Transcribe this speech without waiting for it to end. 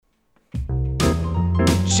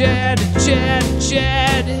Chad.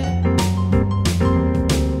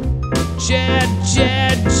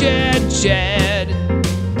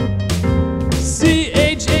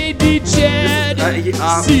 C-H-A-D, Chad.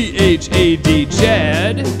 C-H-A-D,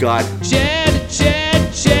 Chad. God. Chad.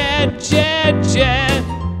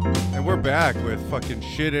 And we're back with fucking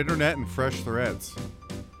shit internet and fresh threads.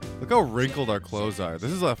 Look how wrinkled our clothes are.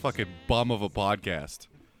 This is a fucking bum of a podcast.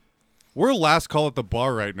 We're last call at the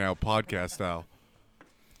bar right now, podcast style.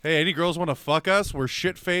 Hey, any girls want to fuck us? We're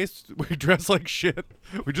shit-faced. We dress like shit.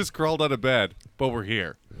 We just crawled out of bed, but we're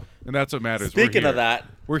here. And that's what matters. Speaking of that,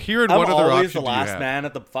 we're here, and I'm what other option always the do you last have? man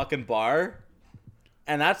at the fucking bar.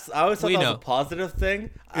 And I always thought that was a positive thing.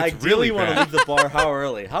 I It's ideally really want to bad. leave the bar how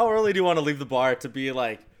early? How early do you want to leave the bar to be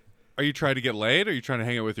like... Are you trying to get laid, or are you trying to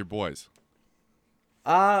hang out with your boys?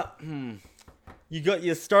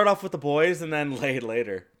 You start off with the boys and then lay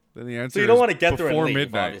later. Then the answer So you don't is want to get there and before leave,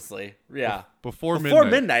 midnight. obviously. Yeah. Before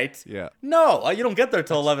midnight? Yeah. No, you don't get there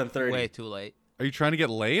till 11:30. Way too late. Are you trying to get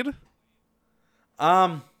laid?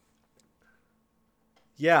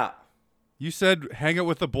 Yeah. You said hang out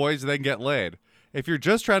with the boys, then get laid. If you're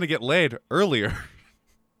just trying to get laid earlier,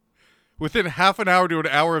 within half an hour to an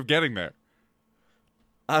hour of getting there.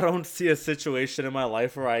 I don't see a situation in my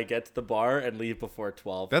life where I get to the bar and leave before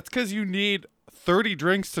 12. That's because you need 30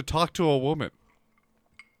 drinks to talk to a woman.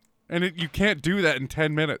 And you can't do that in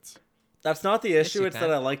 10 minutes. That's not the issue. you It's can.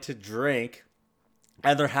 that I like to drink,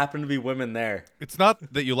 and there happen to be women there. It's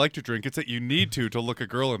not that you like to drink, it's that you need to look a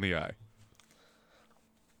girl in the eye.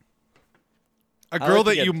 A girl like to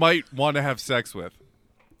that get- you might want to have sex with.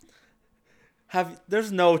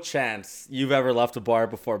 There's no chance you've ever left a bar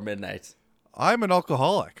before midnight. I'm an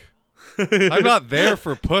alcoholic. I'm not there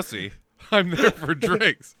for pussy. I'm there for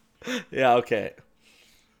drinks. Yeah, okay.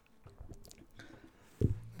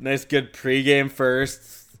 Nice, good pregame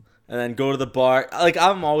first, and then go to the bar. Like,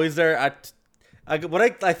 I'm always there. I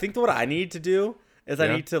think what I need to do is I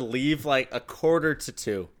Yeah. need to leave like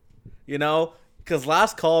 1:45. You know, because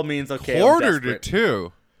last call means okay. I'm Quarter to desperate.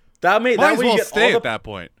 2. That Might that as way well you get stay all at the, that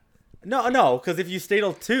point. No, because if you stay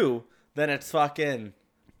till 2, then it's fucking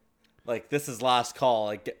like this is last call.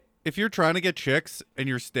 Like, If you're trying to get chicks and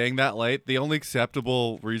you're staying that late, the only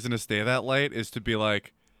acceptable reason to stay that late is to be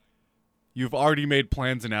like, you've already made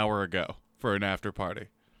plans an hour ago for an after party.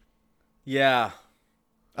 yeah.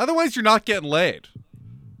 Otherwise, you're not getting laid.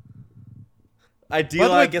 Ideally,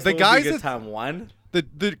 the way, I guess the it would guys be a good that- time 1.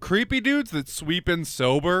 The creepy dudes that sweep in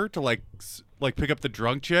sober to like pick up the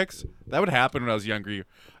drunk chicks, that would happen when I was younger.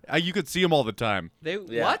 You could see them all the time. Yeah.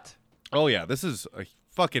 What? Oh yeah, this is a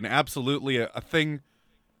fucking absolutely a thing.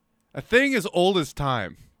 A thing as old as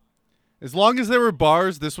time. As long as there were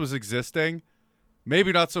bars, this was existing.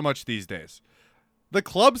 Maybe not so much these days. The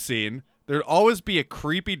club scene, there'd always be a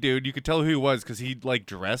creepy dude. You could tell who he was because he like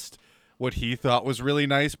dressed what he thought was really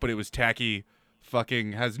nice, but it was tacky.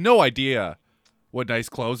 Fucking has no idea what nice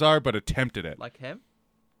clothes are, but attempted it. Like him?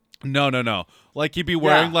 No. Like he'd be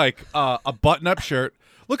wearing Yeah. like a button-up shirt.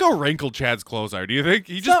 Look how wrinkled Chad's clothes are. Do you think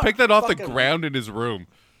he just not picked that off the fucking- ground in his room?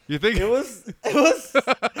 You think It was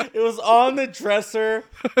on the dresser,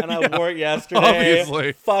 and I wore it yesterday.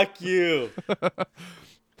 obviously. Fuck you.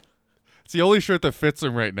 it's the only shirt that fits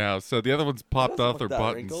him right now? So the other one's popped doesn't off look their that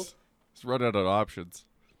buttons. wrinkled. It's run out of options.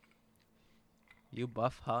 You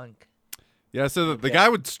buff hunk. Yeah, so the Okay. guy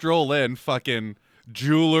would stroll in, fucking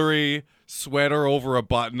jewelry, sweater over a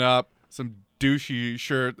button-up, some douchey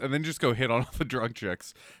shirt, and then just go hit on all the drunk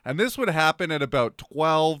chicks. And this would happen at about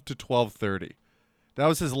 12 to 12:30. That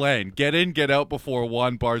was his lane. Get in, get out before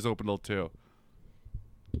 1, bars open till 2.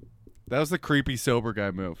 That was the creepy sober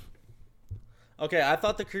guy move. Okay, I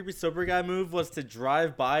thought the creepy sober guy move was to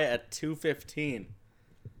drive by at 2:15.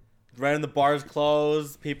 Right when the bar's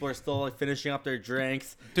closed, people are still like finishing up their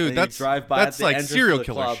drinks. Dude, and then you that's drive by that's at the like entrance to serial the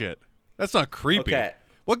killer club. shit. That's not creepy. Okay.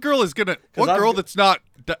 What girl is gonna? What I've girl g- that's not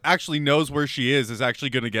that actually knows where she is actually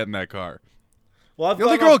gonna get in that car? Well, I've The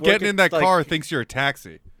only gotten girl off work getting at, in that like, car thinks you're a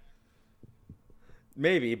taxi.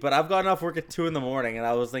 Maybe, but I've gotten off work at 2 a.m, and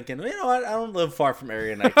I was thinking, you know what? I don't live far from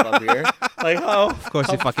Area Nightclub here. Like, Of course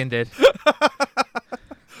you fucking did.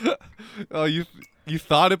 Oh, you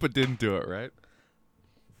thought it but didn't do it, right?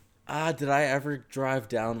 did I ever drive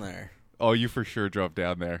down there? Oh, you for sure drove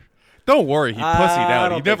down there. Don't worry, he pussied I out.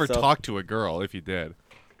 don't He never think so. talked to a girl if he did.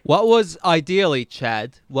 What was ideally,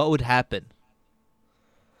 Chad? What would happen?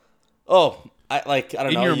 Oh, I don't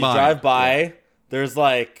In know. your You mind, drive by. There's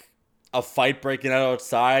like a fight breaking out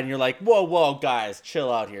outside, and you're like, whoa, guys,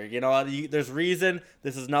 chill out here. You know what? There's reason.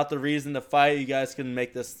 This is not the reason to fight. You guys can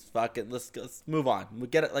make this fucking. Let's move on. We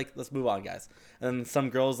get it. Like, let's move on, guys. And some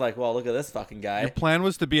girl's like, well, look at this fucking guy. Your plan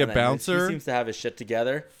was to be a bouncer. He seems to have his shit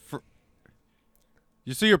together.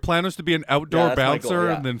 You see, your plan was to be an outdoor that's my bouncer goal,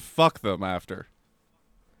 yeah. and then fuck them after.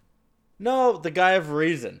 No, the guy of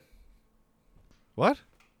reason. What?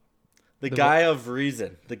 The guy of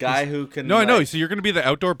reason. The guy who can. No, I know. like- So you're going to be the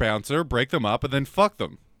outdoor bouncer, break them up, and then fuck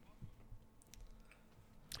them.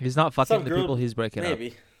 He's not fucking Some the girl- people he's breaking up.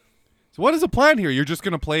 Maybe. So what is the plan here? You're just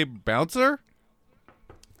going to play bouncer?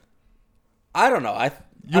 I don't know. I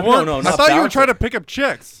no, thought not you were bouncer. trying to pick up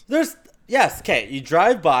chicks. Yes. Okay. You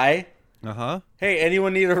drive by. Uh-huh. Hey,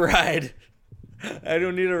 anyone need a ride?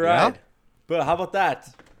 Anyone need a ride? But how about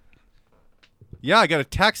that? Yeah, I got a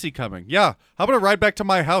taxi coming. Yeah. How about a ride back to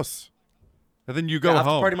my house? And then you go After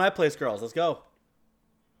home. party my place, girls. Let's go.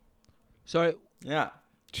 Sorry, Yeah.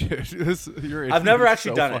 I've never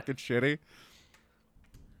actually done it. fucking shitty.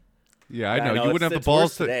 Yeah, I Yeah, know. You wouldn't have it's the balls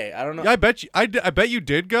worse to. today. I don't know. Yeah, I bet you. I bet you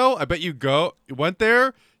did go. I bet you went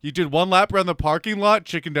there. You did one lap around the parking lot,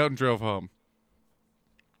 chickened out, and drove home.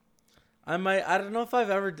 I might. I don't know if I've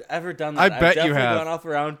ever done I that. bet I've you definitely have. gone off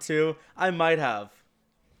around 2. I might have.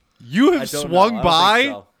 You I have don't know. swung I don't by.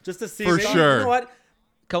 think so. Just to see. For maybe- sure. You know what?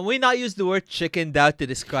 can we not use the word chickened out to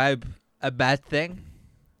describe a bad thing?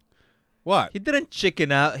 What? He didn't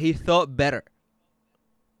chicken out. He thought better.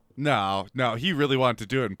 No. He really wanted to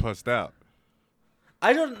do it and pussed out.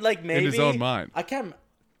 I don't like maybe his own mind. I can't.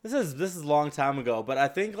 This is a long time ago, but I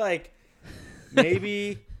think like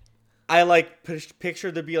maybe I like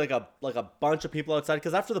pictured there'd be like a bunch of people outside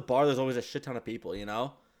because after the bar there's always a shit ton of people, you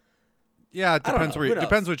know. Yeah, it I don't depends know. where. Who knows?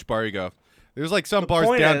 Depends which bar you go. There's like some bars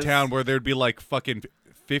point downtown is- where there'd be like fucking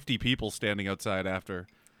 50 people standing outside after.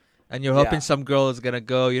 And you're hoping Yeah. some girl is gonna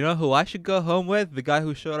go, you know who I should go home with? The guy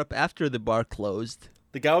who showed up after the bar closed.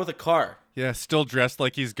 The guy with the car. Yeah, still dressed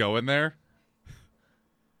like he's going there.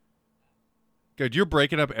 Good, you're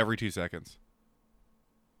breaking up every 2 seconds.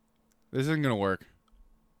 This isn't gonna work.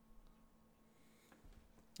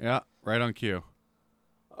 Yeah, right on cue.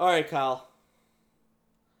 All right, Kyle.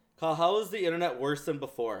 Kyle, how is the internet worse than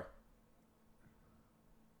before?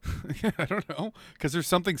 I don't know, because there's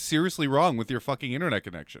something seriously wrong with your fucking internet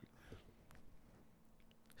connection.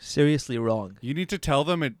 Seriously wrong. You need to tell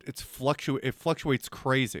them it fluctuates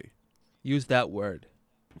crazy. Use that word.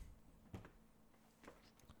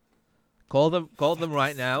 Call them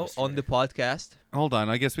right now on the podcast Hold on,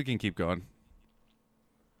 I guess we can keep going.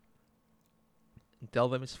 and tell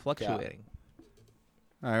them it's fluctuating.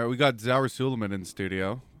 All right, we got Zaur Suleiman in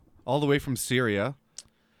studio, all the way from Syria,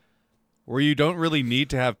 where you don't really need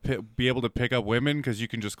to have be able to pick up women because you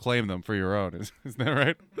can just claim them for your own. Isn't that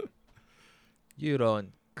right? You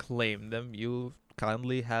don't claim them. You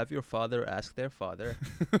kindly have your father ask their father.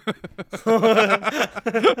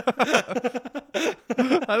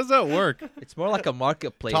 How does that work? It's more like a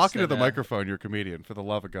marketplace. Talking to the than a- microphone, you're a comedian, for the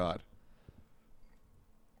love of God.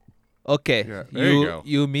 Okay, Yeah, there you go.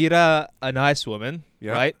 you meet a nice woman,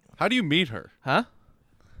 Yeah. right? How do you meet her? Huh?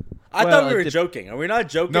 I Well, thought we were it dep- joking. Are we not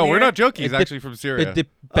joking? No, we're here? not joking. He's It dep- actually from Syria. It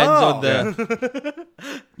depends Oh. on the.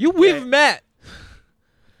 We've met.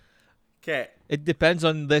 Okay. It depends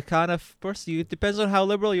on the kind of person. It depends on how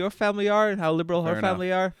liberal your family are and how liberal Fair her enough.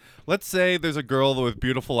 family are. Let's say there's a girl with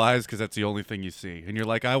beautiful eyes because that's the only thing you see. And you're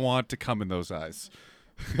like, I want to come in those eyes.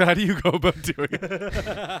 How do you go about doing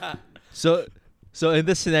it? So in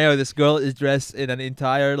this scenario, this girl is dressed in an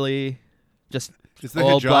entirely just Is the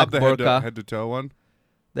all black hijab the burqa. head to toe one?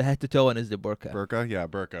 The head to toe one is the burqa. Burqa? Yeah,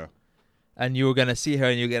 burqa. And you're gonna see her,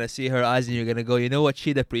 and you're gonna see her eyes, and you're gonna go, you know what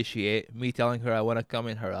she'd appreciate? Me telling her I want to come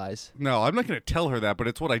in her eyes. No, I'm not going to tell her that, but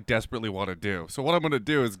it's what I desperately want to do. So what I'm going to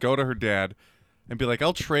do is go to her dad and be like,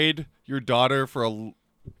 I'll trade your daughter for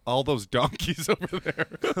all those donkeys over there.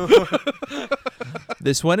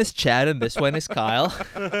 This one is Chad, and this one is Kyle.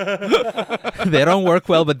 They don't work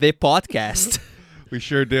well, but they podcast. We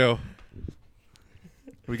sure do.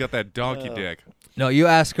 We got that donkey dick. No, you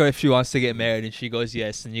ask her if she wants to get married, and she goes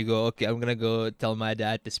yes, and you go, okay, I'm gonna go tell my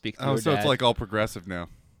dad to speak to Oh, her so dad. it's like all progressive now.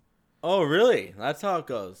 Oh, really? That's how it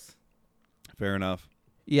goes. Fair enough.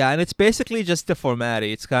 Yeah, and it's basically just a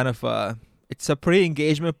formality. It's kind of it's a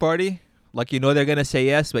pre-engagement party. Like, you know they're gonna say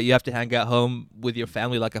yes, but you have to hang out home with your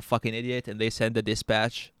family like a fucking idiot, and they send a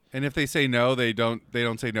dispatch. And if they say no, they don't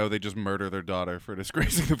say no, they just murder their daughter for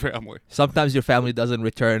disgracing the family. Sometimes your family doesn't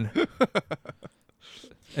return.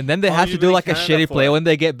 And then they How have long to you do been like in a Canada shitty play for? when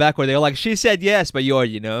they get back where they're like, she said yes, but you're,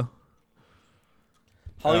 you know.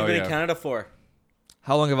 How long Oh, you been yeah. in Canada for?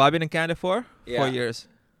 How long have I been in Canada for? Yeah. 4 years.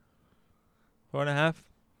 4.5.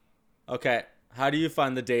 Okay. How do you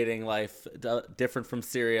find the dating life different from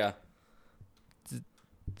Syria?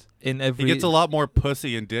 In He every, gets a lot more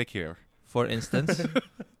pussy and dick here. for instance.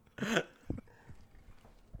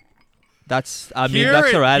 That's a here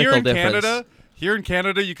radical in difference. Here in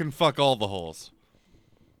Canada, you can fuck all the holes.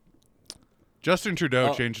 Justin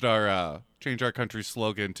Trudeau changed our country's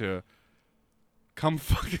slogan to "Come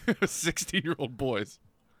fuck 16-year-old boys."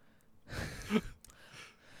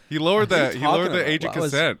 He lowered What are you talking about? age of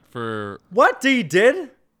consent for What? He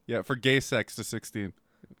did? for gay sex to 16.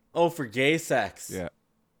 Oh, for gay sex. Yeah.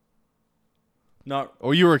 No,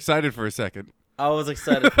 Oh, you were excited for a second. I was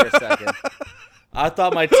excited for a second. I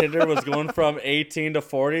thought my Tinder was going from 18 to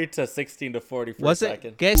 40 to 16 to 40 for Was a it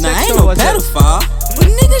second. gay Nah, I sex ain't or no was it? pedophile. But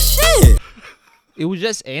nigga, shit. It was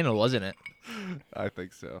just anal, wasn't it? I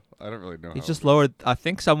think so. I don't really know. It how just it lowered. I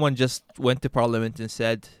think someone just went to Parliament and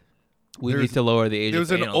said, "We There's- need to lower the age." It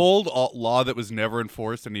was of an anal. old law that was never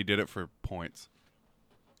enforced, and he did it for points.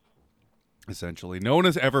 Essentially, no one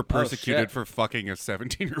has ever persecuted shit. for fucking a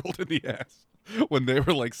 17-year-old in the ass when they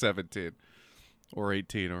were like 17 or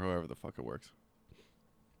 18 or however the fuck it works.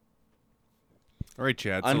 All right,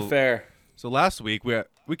 Chad. Unfair. So last week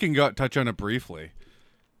we can touch on it briefly,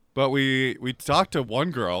 but we talked to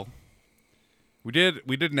one girl. We did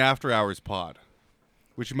an after hours pod,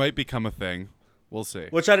 which might become a thing. We'll see.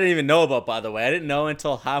 Which I didn't even know about, by the way. I didn't know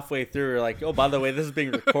until halfway through. We were like, oh, by the way, this is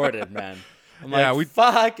being recorded, man. I'm Yeah, like,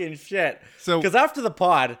 fucking shit. So- Because after the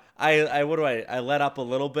pod, I let up a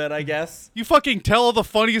little bit, I guess. You fucking tell all the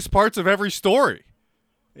funniest parts of every story.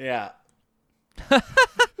 Yeah.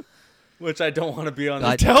 Which I don't want to be on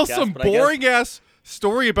God, this Tell podcast, some but I guess- boring ass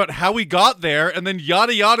story about how he got there, and then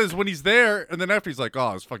yada yada is when he's there, and then after he's like,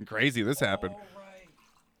 "Oh, it's fucking crazy. This happened."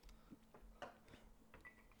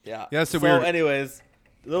 Yeah. Yeah, so we were- anyways,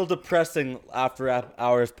 a little depressing after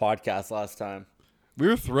hours podcast last time. We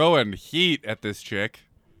were throwing heat at this chick,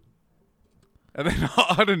 and then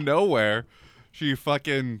out of nowhere, she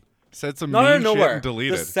fucking said some Not out mean of shit nowhere. and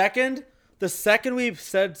deleted. The second we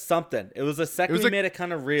said something, it was the second we made it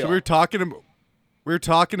kind of real. So we were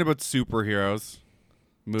talking about superheroes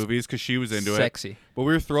movies because she was into Sexy. it. But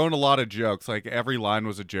we were throwing a lot of jokes. Like every line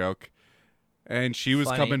was a joke, and she was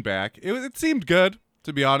Funny. coming back. It seemed good,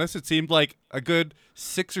 to be honest. It seemed like a good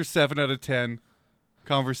 6 or 7 out of 10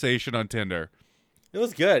 conversation on Tinder. It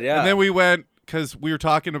was good, yeah. And then we went because we were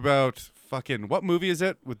talking about fucking what movie is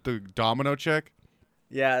it with the domino chick?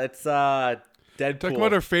 Yeah, it's Deadpool. Talking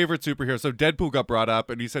about our favorite superhero. So Deadpool got brought up,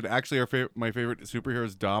 and he said, actually, my favorite superhero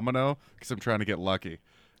is Domino because I'm trying to get lucky.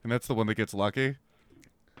 And that's the one that gets lucky.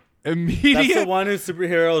 That's the one whose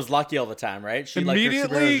superhero is lucky all the time, right? She like her superhero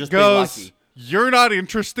Immediately is just being goes, lucky. "You're not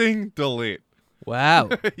interesting, delete." Wow.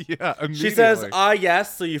 Yeah, immediately. She says,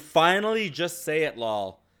 yes, so you finally just say it,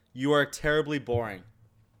 lol. You are terribly boring.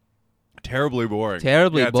 terribly boring.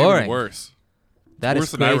 Terribly yeah, it's even boring. worse. That is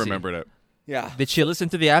Worse than crazy. I remembered it. Yeah. Did she listen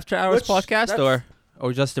to the After Hours Which- podcast that's-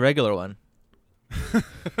 or just the regular one?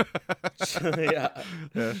 Yeah.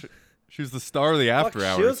 Yeah, she was the star of the After Fuck,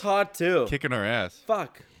 Hours, she was hot too. kicking our ass.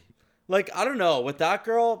 Fuck. Like, I don't know. With that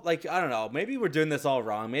girl, like, I don't know. Maybe we're doing this all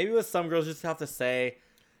wrong. Maybe with some girls, you just have to say,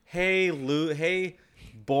 hey, hey,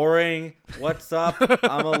 boring. What's up?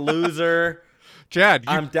 I'm a loser. Chad,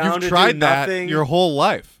 I'm down you've to tried do that nothing. your whole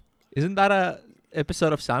life. Isn't that a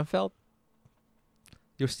episode of Seinfeld?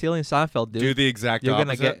 You're stealing Seinfeld, dude. Do the exact you're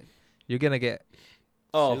opposite. You're gonna get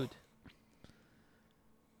Oh, sued.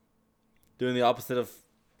 doing the opposite of.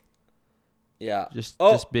 Yeah. Just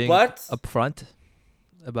being what? upfront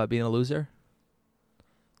about being a loser.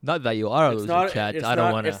 Not that you are a It's loser, not, Chad. it's I don't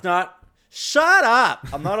not- want to. It's not. Shut up!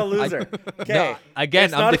 I'm not a loser. Okay. No, again,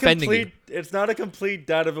 It's I'm not a defending you. complete, It's not a complete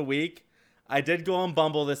dud of a week. I did go on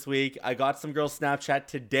Bumble this week. I got some girl Snapchat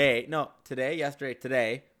today. No,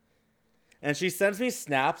 today. And she sends me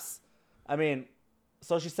snaps. I mean,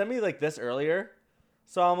 so she sent me like this earlier.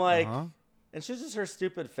 So I'm like, Uh-huh. and she's just her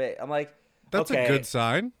stupid face. I'm like, That's okay, a good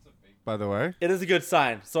sign, by the way. It is a good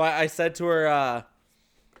sign. So I said to her,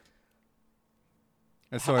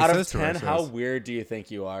 And so out I of says to her, 10, how weird do you think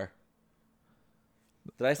you are?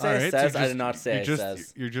 Did I say all it right, says? so I did not say it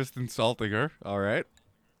says. You're just insulting her. All right.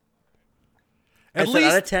 I said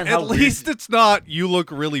out of 10, how at weird- least it's not you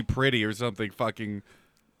look really pretty or something fucking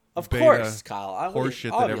Of beta course, Kyle. horse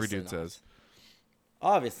shit that every Obviously dude not. says.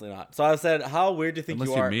 Obviously not. So I said, how weird do you think Unless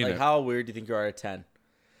you you are? mean Like, it. how weird do you think you are at 10?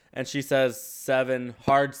 And she says 7,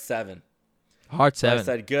 hard 7. Hard So I 7.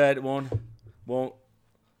 said, good, wouldn't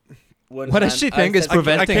What does she think is said-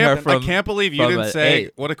 preventing her from? I can't believe you from didn't a say,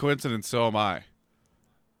 eight. what a coincidence, so am I.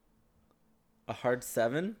 A hard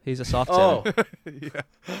 7? He's a soft Oh, 7.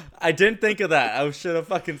 I didn't think of that. I should have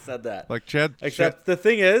fucking said that. Like Chad. Except the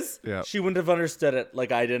thing is, Yeah. she wouldn't have understood it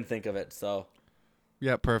like I didn't think of it. So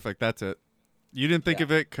Yeah, perfect. That's it. You didn't think Yeah.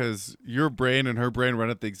 of it because your brain and her brain run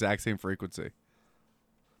at the exact same frequency.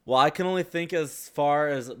 well, I can only think as far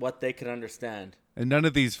as what they can understand. And none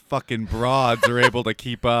of these fucking broads are able to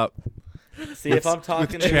keep up See, if I'm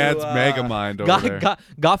talking with Chad's to mega mind over there.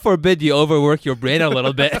 God forbid you overwork your brain a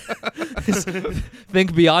little bit.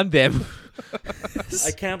 Think beyond them.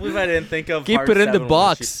 I can't believe I didn't think of Keep hard it in the 7 when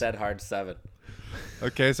box. She said hard 7.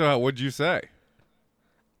 Okay, so what'd you say?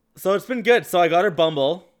 So it's been good. So I got her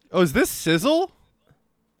Bumble. Oh, is this Sizzle?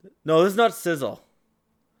 No, this is not Sizzle.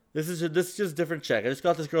 This is just a different chick. I just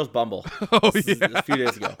got this girl's Bumble. Oh, This is yeah. a few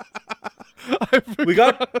days ago. I forgot. We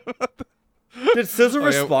got. Did Sizzle Oh,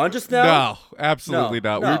 yeah. respond just now? No, absolutely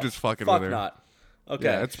not. We no, were just fucking fuck with her. not. Okay.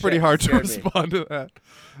 Yeah, it's pretty shit, hard to scared me. respond to that.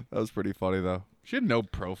 That was pretty funny, though. She had no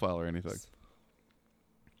profile or anything.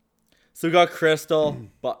 So we got Crystal,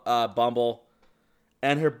 Bumble,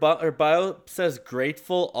 and her bio says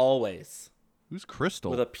grateful always Who's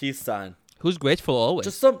Crystal? with a peace sign. Who's grateful always?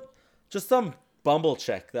 Just some Bumble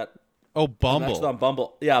chick that Oh, matched Bumble. on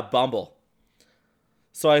Bumble. Yeah, Bumble.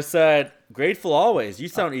 So I said, grateful always. You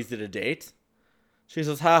sound easy to date. She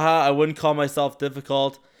says, haha, I wouldn't call myself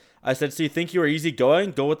difficult. I said, so you think you were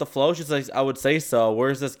easygoing? Go with the flow? She says, I would say so.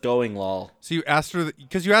 Where's this going, lol? So you asked her,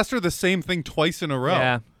 because you asked her the same thing twice in a row.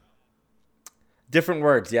 yeah. Different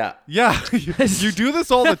words, yeah. Yeah, you do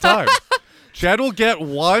this all the time. Chad will get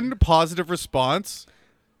one positive response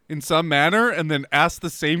in some manner and then ask the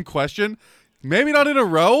same question. Maybe not in a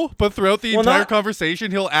row, but throughout the Well, entire not-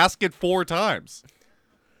 conversation, he'll ask it 4 times.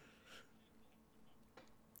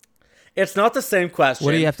 It's not the same question.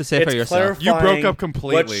 What do you have to say for It's yourself? You broke clarifying up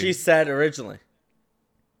completely. What she said originally.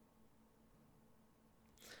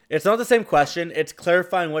 It's not the same question. It's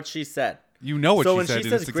clarifying what she said. You know what So she when said. she and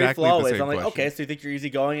says it's grateful exactly the always, same I'm like, question. okay, so you think you're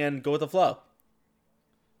easygoing and go with the flow.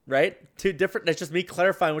 Right? Two different. It's just me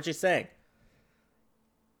clarifying what she's saying.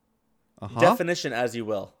 Uh-huh. Definition as you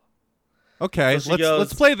will. Okay, So she let's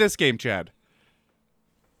goes- play this game, Chad.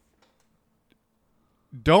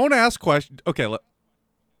 Don't ask questions. Okay,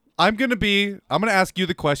 I'm gonna ask you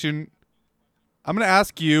the question. I'm gonna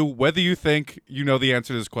ask you whether you think you know the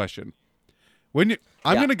answer to this question. I'm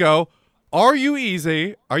Yeah. gonna go. Are you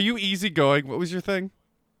easy? Are you easygoing? What was your thing?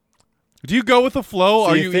 Do you go with the flow?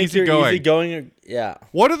 So Are you think you're easygoing? easygoing? Yeah.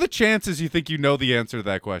 What are the chances you think you know the answer to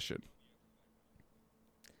that question?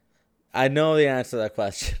 I know the answer to that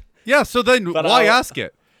question. Yeah, so then But why I'll- ask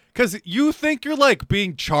it? Because you think you're like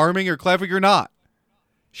being charming or clever. You're not.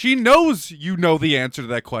 She knows you know the answer to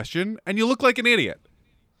that question, and you look like an idiot.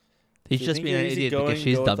 He's So you just think being an you're idiot easygoing, because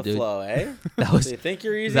she's go dumb, with the dude. flow, eh? That was So you think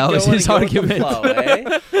you're easy that was going his and go with the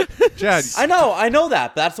argument. flow, eh? Chad, I know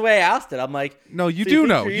that. But that's the way I asked it. I'm like, no, you so do think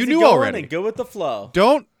know. you're You knew easygoing already. and go with the flow.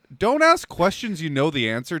 Don't ask questions you know the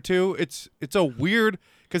answer to. It's a weird,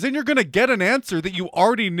 because then you're gonna get an answer that you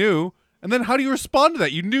already knew, and then how do you respond to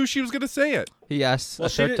that? You knew she was gonna say it. He asked Well, a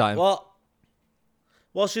she third did- time.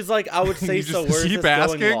 Well, she's like, I would say You so. just Where's keep this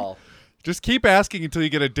asking? going, lol? Just keep asking until you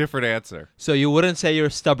get a different answer. So you wouldn't say you're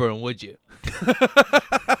stubborn, would you?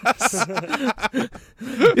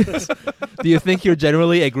 Do you think you're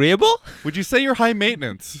generally agreeable? Would you say you're high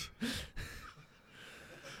maintenance?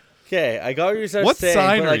 Okay, I got what you started What saying.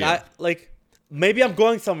 sign but are you? Maybe I'm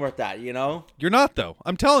going somewhere with that. You know? You're not, though.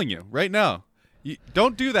 I'm telling you right now. You,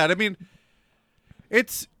 don't do that. I mean,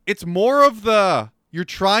 it's more of you're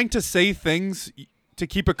trying to say things to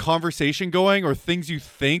keep a conversation going, or things you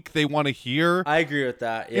think they want to hear, I agree with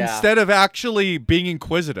that. Yeah. instead of actually being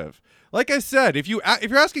inquisitive. Like I said, if you're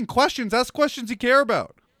asking questions, ask questions you care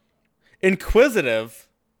about. Inquisitive.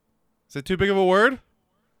 Is that too big of a word?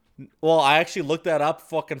 Well, I actually looked that up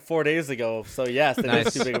fucking 4 days ago. So yes, it is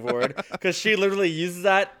Nice. too big of a word because she literally uses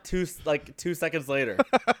that 2 seconds later.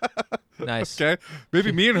 Nice. Okay,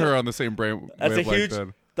 maybe me and her are on the same brain That's a wavelength huge.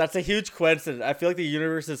 then. That's a huge coincidence. I feel like the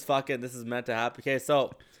universe is fucking. This is meant to happen. Okay,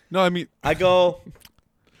 so No, I mean, I go.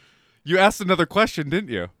 you asked another question, didn't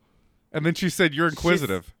you? And then she said you're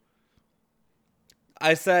inquisitive.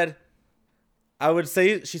 I said, I would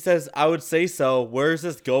say. She says, I would say so. Where's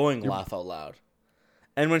this going? Laugh out loud.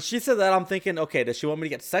 And when she said that, I'm thinking, okay, does she want me to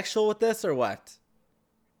get sexual with this or what?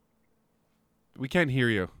 We can't hear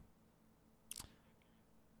you.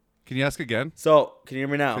 Can you ask again? So, can you hear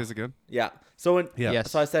me now? Say this again. Yeah. So when Yeah.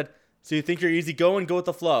 Yes. So I said, so you think you're easy going? Go with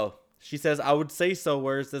the flow. She says, I would say so.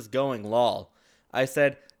 Where's this going? Lol. I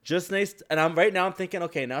said, just nice. And I'm thinking,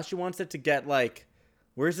 okay, now she wants it to get like,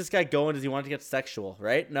 where's this guy going? Does he want to get sexual?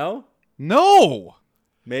 Right? No. No.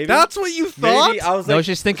 Maybe That's what you thought? Maybe I was No, like,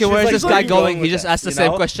 she's thinking, where's like, this where are guy you going? He with just this, asked the you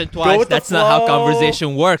same know? question Go twice. with the That's not how flow.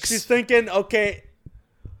 conversation works. She's thinking, okay,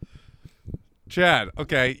 Chad,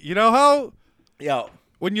 okay, you know how yo,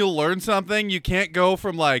 when you learn something, you can't go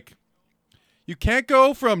from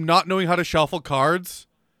not knowing how to shuffle cards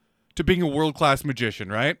to being a world-class magician,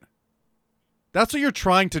 right? That's what you're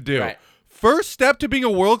trying to do. Right. First step to being a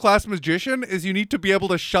world-class magician is you need to be able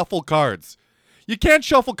to shuffle cards. You can't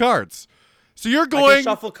shuffle cards. So you're I can going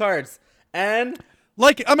shuffle cards, and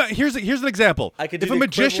like here's an example. I could do If a the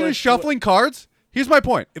magician equivalent is shuffling cards, here's my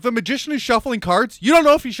point. If a magician is shuffling cards, you don't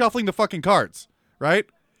know if he's shuffling the fucking cards, right?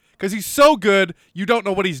 Because he's so good, you don't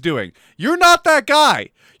know what he's doing. You're not that guy.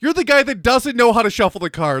 You're the guy that doesn't know how to shuffle the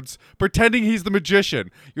cards, pretending he's the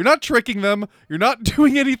magician. You're not tricking them. You're not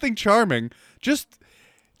doing anything charming. Just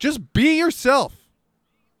be yourself.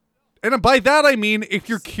 And by that I mean, if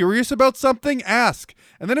you're curious about something, ask.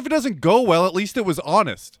 And then if it doesn't go well, at least it was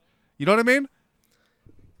honest. You know what I mean?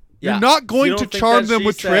 yeah. You're not You going don't to think charm that them she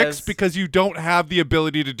with tricks says- because you don't have the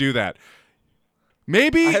ability to do that.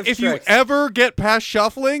 Maybe I have if tricks. you ever get past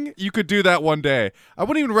shuffling, you could do that one day. I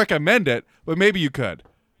wouldn't even recommend it, but maybe you could.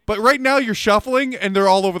 But right now you're shuffling and they're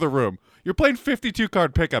all over the room. You're playing 52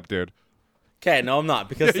 card pickup, dude. Okay, no, I'm not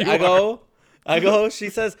because Yeah, you I go. She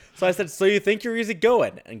says. So I said. So you think you're easy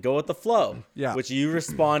going and go with the flow? Yeah. Which you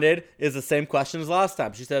responded is the same question as last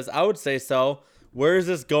time. She says, I would say so. Where is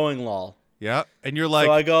this going, lol? Yeah, and you're like,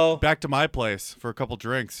 I go- back to my place for a couple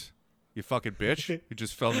drinks. You fucking bitch. You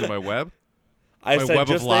just fell into my web. I My said web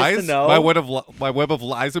just of nice lies. to know. My web of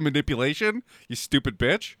lies and manipulation. You stupid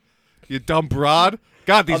bitch. You dumb broad.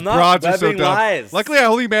 God, these I'm not broads are so webbing dumb. lies. Luckily, I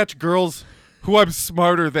only match girls who I'm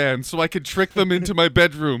smarter than, so I can trick them into my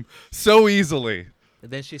bedroom so easily.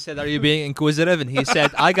 And then she said, "Are you being inquisitive?" And he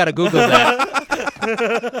said, "I gotta Google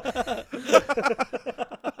that."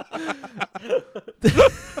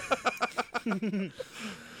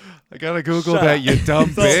 I gotta Google Shut that, up. you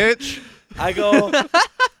dumb So- bitch. I go.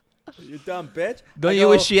 You dumb bitch. Don't I you go,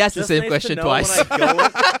 wish she asked the "Just same nice to question know twice?" when I go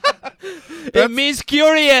with-" It means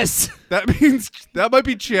curious. That means that might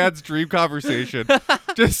be Chad's dream conversation.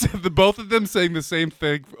 Just the both of them saying the same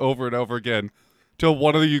thing over and over again, till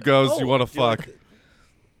one of you goes, "You want to you fuck?"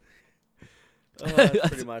 That's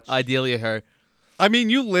pretty much. Ideally, her. I mean,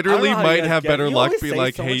 you I don't literally know how you might guys have get- better you luck always being say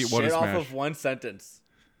like, so "Hey, much you want to shit off smash?" of one sentence.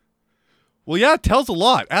 Well, yeah, it tells a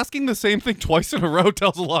lot. Asking the same thing twice in a row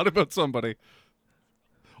tells a lot about somebody.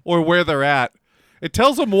 Or where they're at. It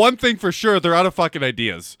tells them one thing for sure, they're out of fucking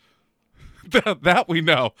ideas. That we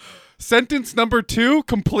know. Sentence number 2,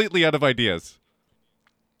 completely out of ideas.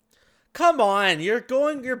 Come on, you're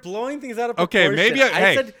blowing things out of Okay, proportion.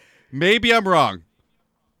 maybe maybe I'm wrong.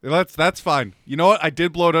 That's fine. You know what? I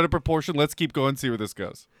did blow it out of proportion. Let's keep going, see where this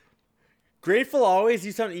goes. Grateful always,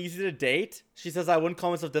 you sound easy to date. She says I wouldn't call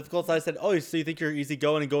myself difficult. So I said, oh, so you think you're easy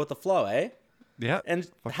going and go with the flow, eh? Yeah. And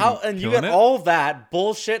Fucking you killing got it. all that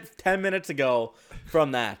bullshit 10 minutes ago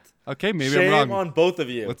from that. Okay, maybe Shame I'm wrong. on both of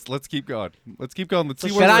you. Let's keep going. Let's keep going. Let's see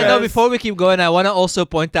So where Can we're I know at. before we keep going? I want to also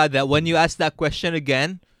point out that when you ask that question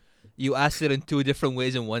again, you asked it in 2 different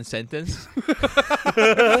ways in one sentence,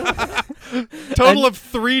 Total of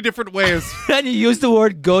 3 different ways. and you used the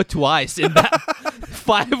word "go" twice in that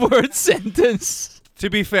 5-word sentence. To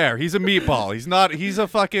be fair, he's a meatball. He's not. He's a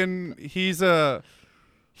fucking. He's a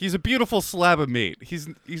beautiful slab of meat. He's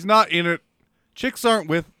not in it. Chicks aren't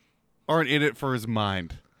in it for his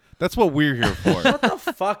mind. That's what we're here for. Shut the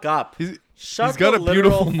fuck up. He's Shut got the a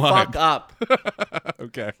beautiful literal mind. fuck up.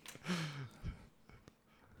 Okay.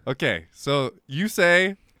 Okay. So you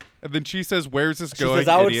say, and then she says, "Where's this She going?" says,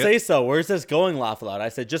 I would idiot?" say so. Where's this going, laugh aloud? I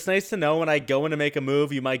said, just nice to know when I go in to make a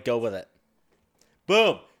move, you might go with it.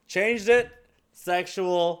 Boom. Changed it.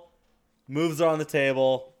 Sexual. Moves are on the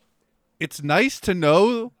table. It's nice to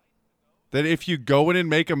know that if you go in and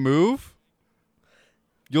make a move,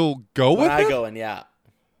 you'll go When with I it. go in, yeah.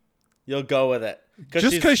 You'll go with it.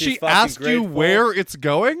 Just because she fucking asked you grateful. where it's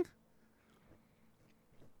going,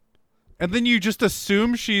 and then you just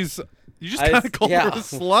assume you just kind of called her a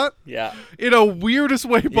slut Yeah. in a weirdest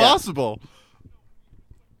way possible.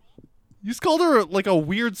 You just called her like a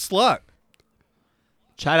weird slut.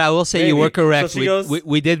 Chad, I will say you Maybe. were correct. So she goes-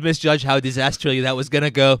 we did misjudge how disastrously that was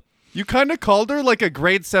gonna go. You kind of called her like a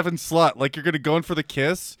grade 7 slut, like you're gonna go in for the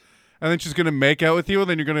kiss, and then she's gonna make out with you, and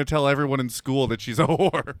then you're gonna tell everyone in school that she's a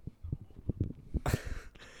whore.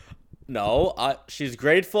 No, she's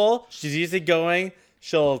grateful. She's easygoing.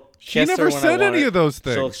 She'll She kiss never her when said I want any her. of those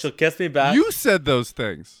things. She'll kiss me back. You said those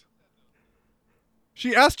things.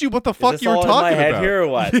 She asked you what the Is fuck this you were all talking in my head about. here or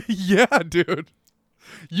what? Yeah, dude.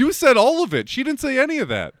 You said all of it. She didn't say any of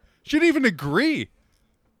that. She didn't even agree.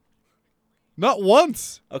 Not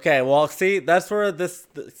once. Okay, well, see, that's where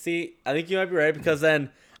see, I think you might be right because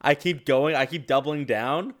then I keep going, I keep doubling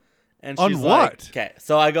down, and she's On like, what? okay,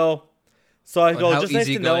 so I go, how just nice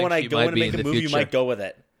to know easygoing when I she go might in to be make in a the move, you future. might go with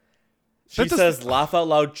it. She That does- says, laugh out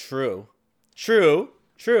loud, true. True.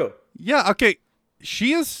 Yeah, okay.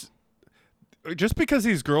 She is. Just because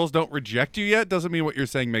these girls don't reject you yet doesn't mean what you're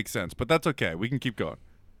saying makes sense, but that's okay. We can keep going.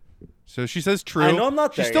 So she says true. I know I'm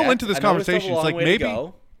not there She's still yet. into this I know we still have conversation. a It's long like way to maybe,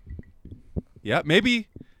 go. yeah,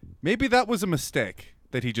 maybe that was a mistake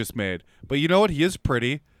that he just made. But you know what? He is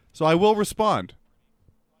pretty, so I will respond.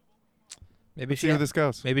 Maybe See how this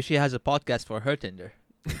goes. Maybe she has a podcast for her Tinder.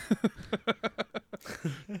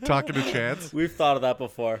 Talking to Chance. We've thought of that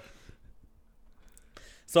before.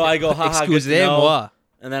 So I go, haha, good to know. Excusez-moi.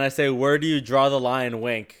 And then I say, where do you draw the line,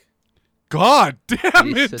 wink? God damn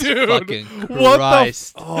it, Jesus dude! fucking What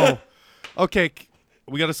Christ. the? Oh, okay.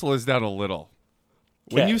 We got to slow this down a little.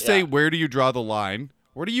 When Okay, you say yeah. where do you draw the line,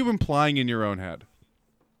 what are you implying in your own head?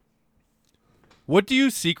 What do you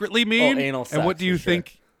secretly mean? anal and what sex, do you for sure.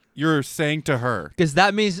 think you're saying to her? Because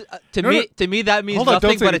that means to No, me no. to me that means Hold on, don't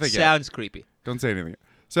nothing, say but it anything yet. sounds creepy. Don't say anything.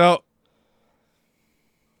 So,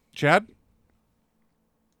 Chad,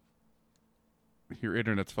 your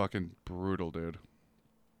internet's fucking brutal, dude.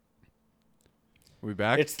 Are we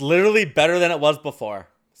back? It's literally better than it was before.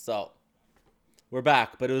 So we're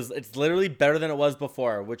back, but it's literally better than it was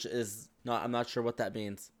before, which is not. I'm not sure what that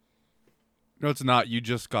means. No, it's not. You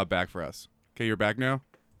just got back for us. Okay, you're back now?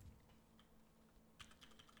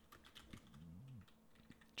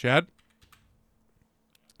 Chad?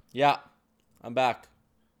 Yeah, I'm back.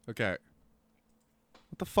 Okay.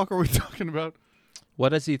 What the fuck are we talking about? What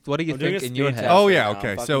do you I'm doing think a in your speed head? test. Oh, right yeah, now.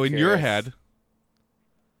 okay. I'm So fucking in your curious. head...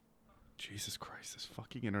 Jesus Christ, this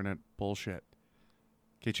fucking internet bullshit.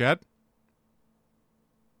 Okay, Chad?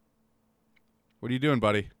 What are you doing,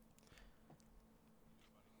 buddy?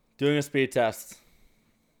 Doing a speed test.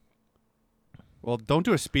 Well, don't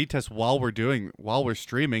do a speed test while we're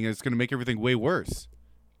streaming. It's going to make everything way worse.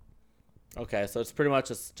 Okay, so it's pretty much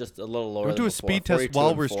just a little lower. Don't than do a before, speed test 42 while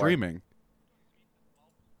and we're 4. streaming.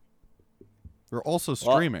 We're also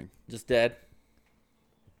Well, streaming. Just dead.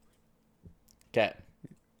 Okay.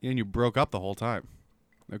 And you broke up the whole time.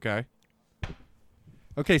 Okay.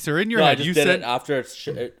 Okay, so in your No, I head, just you did said it after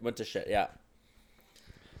it went to shit. Yeah.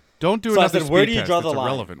 don't do So I another said, speed where do you test. draw the It's line?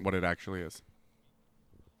 irrelevant what it actually is.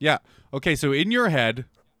 Yeah. Okay, so in your head,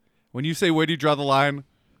 when you say where do you draw the line,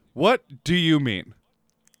 what do you mean?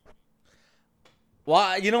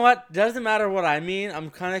 Well, you know what? Doesn't matter what I mean. I'm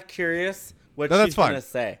kind of curious what No, that's she's fine. gonna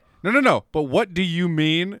say. No. But what do you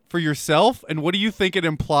mean for yourself, and what do you think it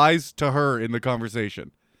implies to her in the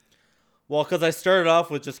conversation? Well, because I started off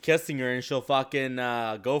with just kissing her and she'll fucking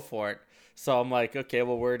go for it. So I'm like, okay,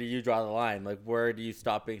 well, where do you draw the line? Like, where do you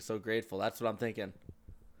stop being so grateful? That's what I'm thinking.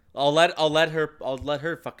 I'll let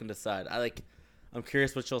her fucking decide. I'm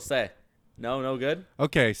curious what she'll say. No good.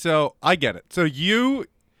 Okay, so I get it. So you,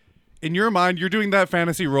 in your mind, you're doing that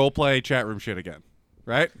fantasy roleplay chat room shit again,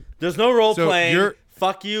 right? There's no role So playing. you're-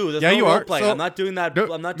 Fuck you. There's Yeah, no you role are. playing. So- I'm not doing that.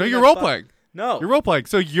 No, I'm not no, doing you're that role fuck- playing. No. You're role playing.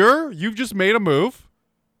 So you've just made a move,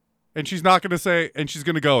 and she's not gonna say, and she's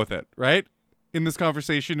gonna go with it, right? In this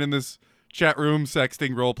conversation, in this chat room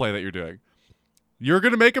sexting role play that you're doing, you're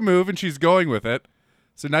gonna make a move, and she's going with it.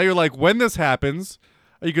 So now you're like, when this happens,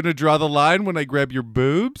 are you gonna draw the line when I grab your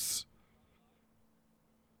boobs?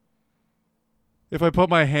 If I put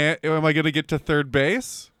my hand, am I gonna get to third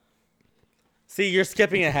base? See, you're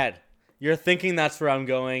skipping ahead. You're thinking that's where I'm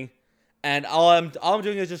going, and all I'm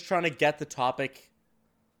doing is just trying to get the topic.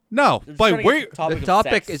 No. Just By trying to where? get the The of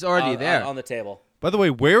topic sex is already there. on the table. By the way,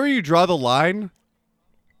 where you draw the line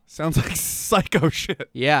sounds like psycho shit.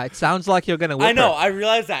 Yeah, it sounds like you're gonna whip I know. her. I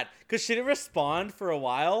realized that because she didn't respond for a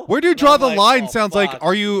while. Where do you and draw I'm the like, line? oh, Sounds like, fuck.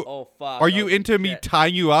 are you Oh fuck. are you oh, into me shit.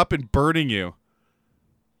 tying you up and burning you?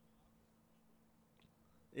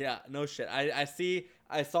 Yeah. No shit. I see.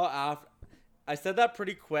 I saw after. I said that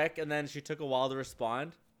pretty quick, and then she took a while to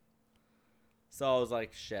respond. So I was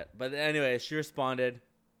like, shit. But anyway, she responded.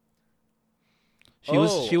 She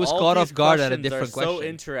was all caught these off guard at a questions different are question. So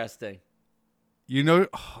interesting. You know,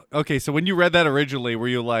 okay, so when you read that originally, were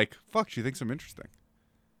you like, fuck, she thinks I'm interesting?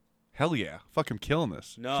 Hell yeah. Fuck, I'm killing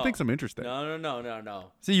this. No. She thinks I'm interesting.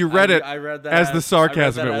 No. See, you read it I read that as the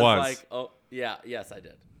sarcasm I read it that was. as like, oh, yeah, yes, I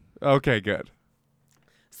did. Okay, good.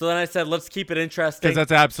 So then I said, let's keep it interesting. Because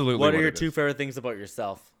that's absolutely what are your it two is. favorite things about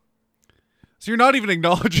yourself? So you're not even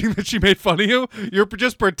acknowledging that she made fun of you? You're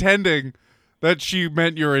just pretending that she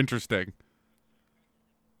meant you're interesting.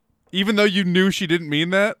 Even though you knew she didn't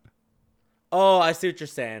mean that? Oh, I see what you're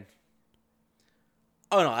saying.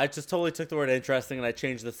 Oh, no, I just totally took the word interesting and I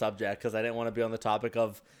changed the subject because I didn't want to be on the topic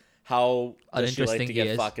of how does she like Uninteresting to he get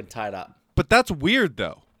is. fucking tied up. But that's weird,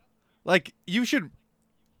 though. Like, you should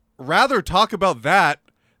rather talk about that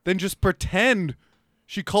than just pretend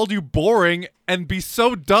she called you boring and be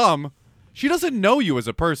so dumb. She doesn't know you as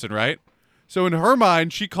a person, right? So in her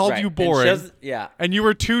mind, she called Right. you And boring. yeah. And you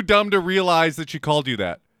were too dumb to realize that she called you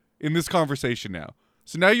that in this conversation now.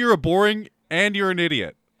 So now you're a boring and you're an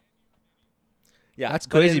idiot. Yeah, That's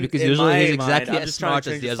but crazy because usually my he's exactly I'm as just trying smart to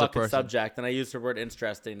as change the the other fucking person. subject, and I used the word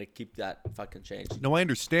interesting to keep that fucking changed. No, I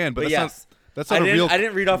understand, but But yes, that's not a real. I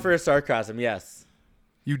didn't read off her sarcasm. Yes,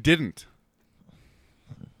 You didn't.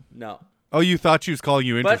 no, Oh, you thought she was calling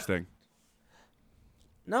you But- interesting.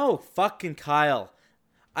 no, fucking Kyle.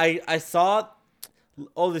 I saw.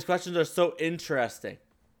 Oh, these questions are so interesting.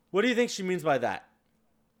 What do you think she means by that?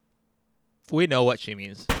 We know what she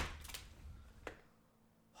means. I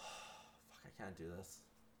can't do this.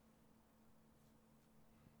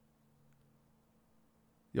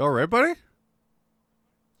 You all right, buddy?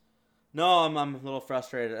 No, I'm a little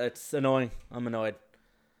frustrated. It's annoying. I'm annoyed.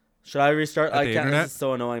 Should I restart? At I the can't. internet? This is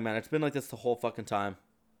so annoying, man. It's been like this the whole fucking time.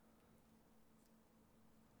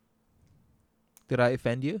 Did I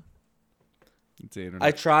offend you? It's the internet.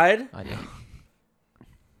 I tried. I know.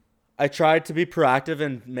 I tried to be proactive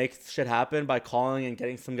and make shit happen by calling and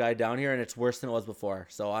getting some guy down here, and it's worse than it was before.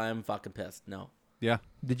 So I'm fucking pissed. No. Yeah.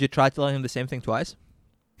 Did you try telling him the same thing twice?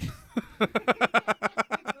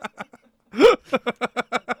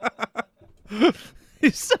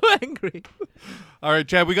 He's so angry. All right,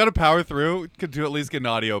 Chad, we got to power through to at least get an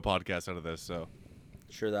audio podcast out of this. So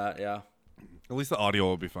Sure that. Yeah. at least the audio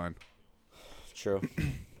will be fine. True.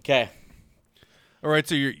 Okay. All right,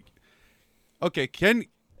 so you're okay.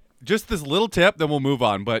 Just this little tip, then we'll move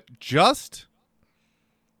on. But just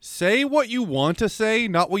say what you want to say,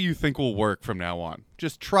 not what you think will work from now on.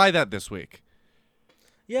 Just try that this week.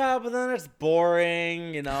 Yeah, but then it's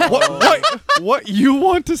boring, you know. What you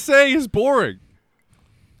want to say is boring.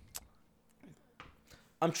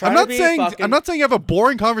 I'm trying I'm not to be saying fucking. I'm not saying you have a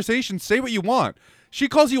boring conversation. Say what you want. She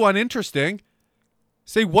calls you uninteresting.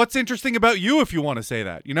 Say what's interesting about you if you want to say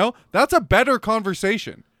that. You know, that's a better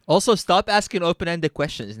conversation. Also, stop asking open-ended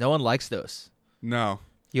questions. No one likes those. No.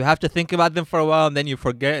 You have to think about them for a while, and then you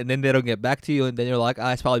forget, and then they don't get back to you, and then you're like,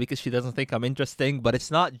 it's probably because she doesn't think I'm interesting. But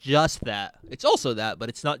it's not just that. It's also that, but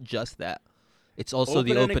it's not just that. It's also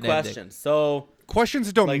the open-ended open-ended. question. So, Questions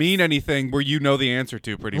that don't Like- mean anything where you know the answer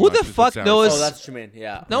to pretty Who much. the is what fuck sounds knows- like. oh, that's what you mean.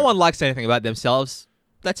 Yeah. No one likes anything about themselves.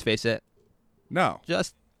 Let's face it. No.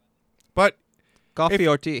 Just But coffee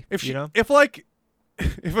or tea. if she, you know? if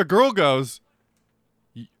a girl goes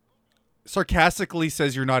sarcastically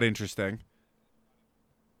says you're not interesting,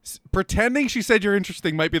 pretending she said you're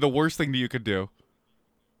interesting might be the worst thing that you could do.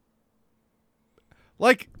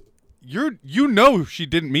 Like, you know she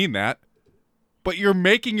didn't mean that, but you're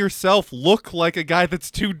making yourself look like a guy that's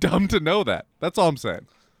too dumb to know that. That's all I'm saying.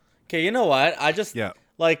 Okay, you know what? I just Yeah.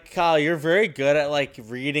 like Kyle. You're very good at like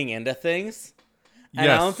reading into things. And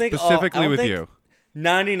Yes, I don't think specifically I don't with think you.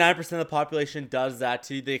 99% of the population does that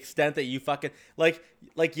to the extent that you fucking like.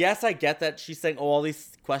 Yes, I get that she's saying, "Oh, all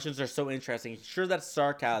these questions are so interesting." Sure, that's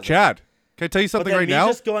sarcasm. Chad, can I tell you but something then right me now?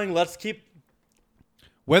 just going, "Let's keep."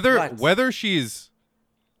 Whether What?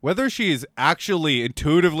 she's actually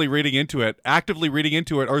intuitively reading into it, actively reading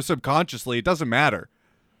into it, or subconsciously, it doesn't matter.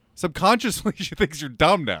 Subconsciously, she thinks you're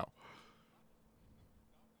dumb now.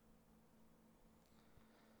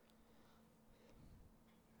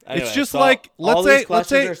 Anyway, It's just so like all these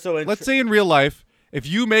questions are so let's say in real life, if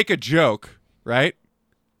you make a joke, right?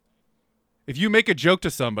 If you make a joke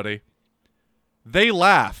to somebody, they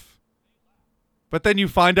laugh. But then you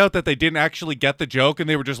find out that they didn't actually get the joke and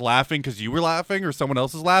they were just laughing because you were laughing or someone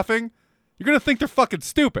else is laughing, you're going to think they're fucking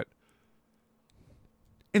stupid.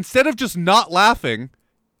 Instead of just not laughing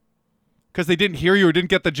because they didn't hear you or didn't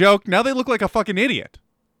get the joke, now they look like a fucking idiot.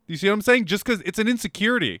 Do you see what I'm saying? Just because it's an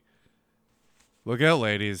insecurity. Look out,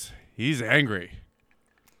 ladies. He's angry.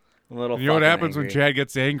 a little. You know what fucking happens when angry. Chad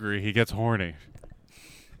gets angry? He gets horny.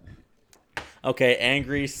 Okay,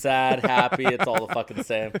 angry, sad, happy. It's all the fucking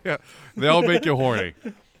same. Yeah, they all make you horny.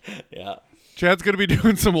 Yeah. Chad's gonna be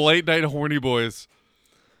doing some late night horny boys.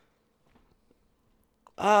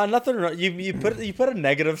 Nothing wrong. You put a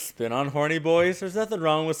negative spin on horny boys. There's nothing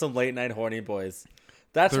wrong with some late night horny boys.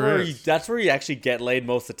 That's There where is. that's where you actually get laid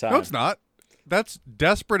most of the time. No, it's not. That's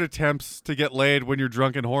desperate attempts to get laid when you're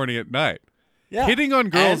drunk and horny at night. Yeah. Hitting on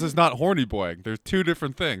girls And- is not horny boying. There's two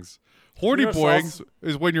different things. Horny Yourself- boying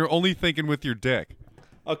is when you're only thinking with your dick.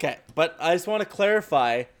 Okay, but I just want to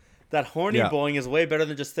clarify that horny Yeah. boying is way better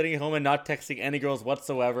than just sitting at home and not texting any girls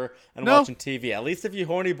whatsoever and No. watching TV. At least if you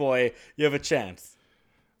horny boy, you have a chance.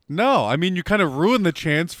 No, I mean you kind of ruin the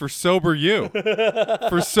chance for sober you.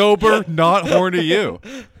 For sober, not horny you.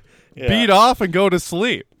 Yeah. Beat off and go to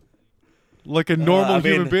sleep. Like a normal I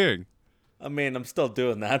mean- human being. I mean, I'm still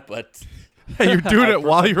doing that, but Hey, you're doing it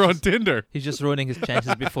while you're on Tinder. He's just ruining his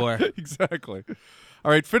chances before. Exactly.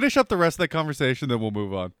 All right, finish up the rest of that conversation, then we'll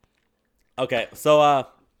move on. okay.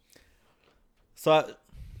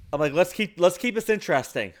 I'm like, let's keep this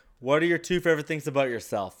interesting. What are your 2 favorite things about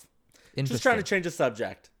yourself? Just trying to change the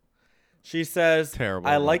subject. She says, Terrible.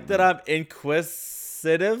 I like that I'm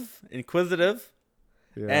inquisitive,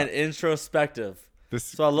 Yeah. and introspective. this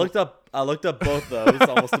So I looked up both those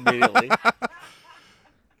almost immediately.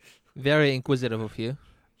 Very inquisitive of you.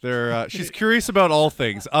 she's curious about all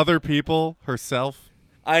things, other people, herself.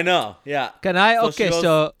 I know, yeah. Can I? So she Okay,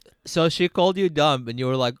 goes- so she called you dumb, and you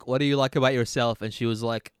were like, "What do you like about yourself?" And she was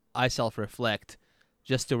like, "I self-reflect,"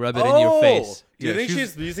 just to rub it in your face. Do you Yeah, think she's-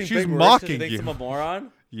 she's using she's big words? mocking She thinks you. I'm a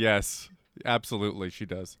moron. Yes, absolutely, she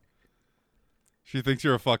does. She thinks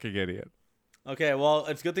you're a fucking idiot. Okay, well,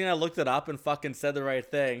 it's a good thing I looked it up and fucking said the right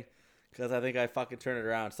thing, because I think I fucking turned it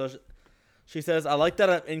around. So she says, I like that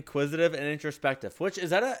I'm inquisitive and introspective, which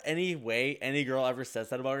is that any way any girl ever says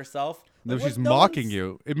that about herself? No, Like, she's what- no mocking one's-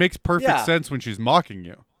 you. It makes perfect Yeah. sense when she's mocking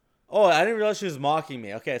you. Oh, I didn't realize she was mocking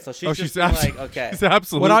me. Okay, so she's Oh, just she's being absolutely, like, okay. she's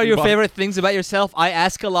absolutely. What are your mock- favorite things about yourself? I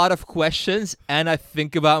ask a lot of questions, and I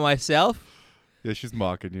think about myself. Yeah, she's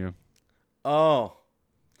mocking you. Oh.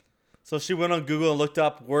 So she went on Google and looked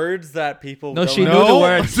up words that people No, don't she know. knew the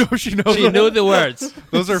words. No, she knows. She knew the words.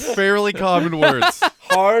 Those are fairly common words.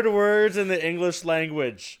 Hard words in the English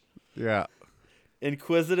language. Yeah.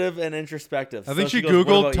 Inquisitive and introspective. I think So she goes, "What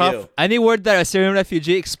Googled about tough- you?" Any word that a Syrian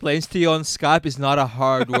refugee explains to you on Skype is not a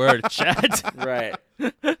hard word, Chad. Right.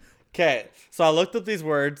 Okay, so I looked up these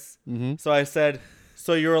words. Mm-hmm. So I said,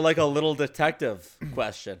 so you were like a little detective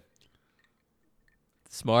question.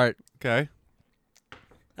 Smart. Okay.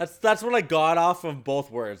 That's what I got off of both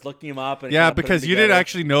words, looking them up. And Yeah, kinda putting because them you didn't together.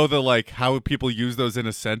 actually know the like how people use those in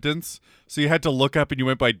a sentence, so you had to look up and you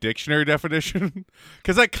went by dictionary definition.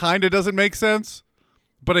 Because that kind of doesn't make sense,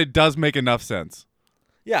 but it does make enough sense.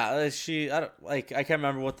 Yeah, I can't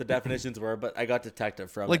remember what the definitions were, but I got detective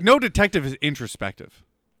from Like it. no detective is introspective.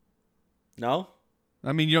 No?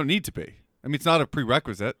 I mean, you don't need to be. I mean, it's not a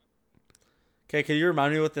prerequisite. Okay, can you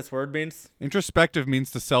remind me what this word means? Introspective means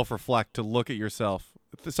to self-reflect, to look at yourself.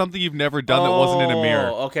 It's something you've never done that wasn't in a mirror.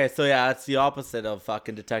 Oh, okay, so yeah, it's the opposite of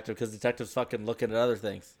fucking detective, because detectives fucking looking at other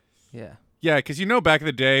things. Yeah. Yeah, because you know back in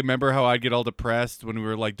the day, remember how I'd get all depressed when we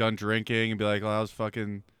were like done drinking and be like, "Oh, that was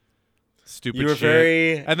fucking stupid You were shit."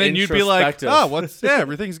 very And then you'd be like, introspective.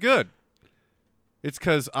 everything's good. It's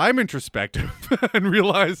because I'm introspective and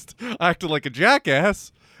realized I acted like a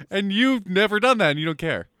jackass, and you've never done that and you don't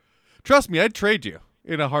care. Trust me, I'd trade you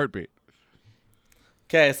in a heartbeat.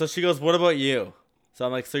 Okay, so she goes, what about you? So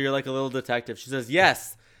I'm like, so you're like a little detective. She says,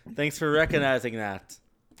 yes. Thanks for recognizing that.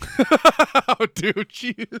 Oh, dude,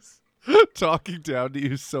 she is talking down to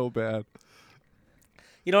you so bad.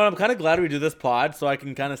 You know what? I'm kind of glad we do this pod so I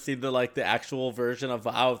can kind of see the actual version of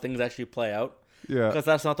how things actually play out. Yeah. Because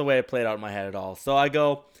that's not the way it played out in my head at all. So I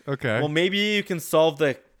go, Okay. well, maybe you can solve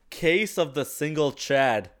the case of the single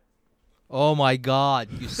Chad. Oh my God,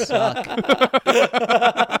 you suck.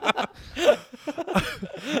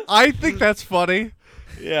 I think that's funny.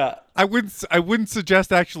 Yeah. I wouldn't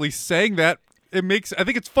suggest actually saying that. I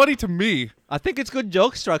think it's funny to me. I think it's good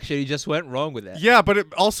joke structure. You just went wrong with it. Yeah, but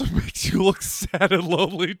it also makes you look sad and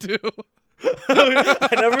lonely too. I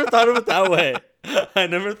never thought of it that way. I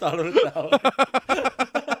never thought of it that way.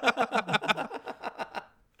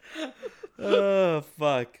 Oh,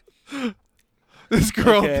 fuck. This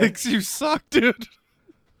girl Okay. thinks you suck, dude.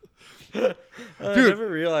 I Dude. never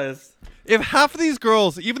realized. If half of these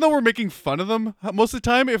girls, even though we're making fun of them most of the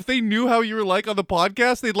time, if they knew how you were like on the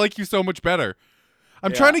podcast, they'd like you so much better.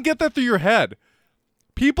 I'm Yeah. trying to get that through your head.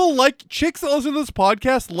 People like chicks that listen to this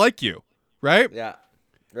podcast like you, right? Yeah.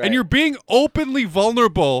 Right. And you're being openly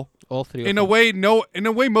vulnerable All three. in of a them. way in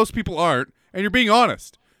a way most people aren't, and you're being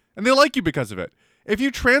honest. And they like you because of it. If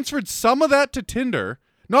you transferred some of that to Tinder,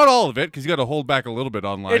 not all of it, because you got to hold back a little bit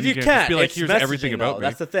online. If you just can't, be like, it's here's messaging, everything about though. me.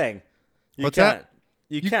 That's the thing. You What's can't. that?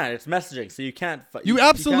 You can't. It's messaging, so you can't. You can't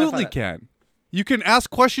absolutely find it. can. You can ask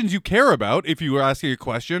questions you care about if you were asking a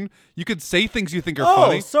question. You could say things you think are Oh,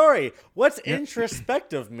 funny. sorry. What's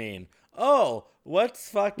introspective mean? Oh, what's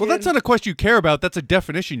fucking? Well, that's not a question you care about. That's a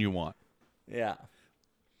definition you want. Yeah.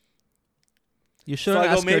 You So shouldn't I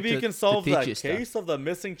go, ask her maybe to, you can to solve teach the you stuff. case of the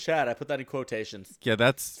missing Chad. I put that in quotations. Yeah,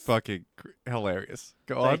 that's fucking hilarious.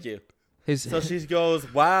 Go on. Thank you. His, So she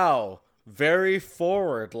goes, wow, very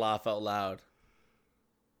forward, laugh out loud.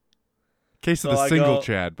 Case of So the I single go-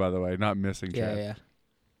 Chad, by the way, not missing yeah, Chad. yeah.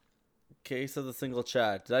 Case of the single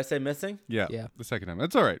Chad. Did I say missing? Yeah, Yeah. the second time.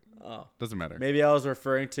 That's all right. Oh. Doesn't matter. Maybe I was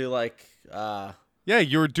referring to like Yeah,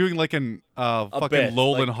 you were doing like an fucking bit,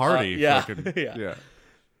 Lowland like, Hardy. yeah, fucking, yeah. yeah.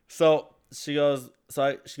 So she goes,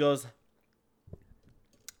 she goes,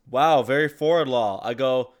 wow, very forward law. I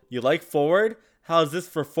go, you like forward? How's this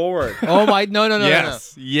for forward? Oh my, no.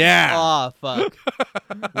 Yes. Yeah. Oh fuck.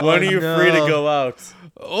 When are you free to no. go out?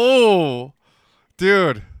 Oh,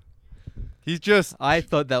 dude. He's just. I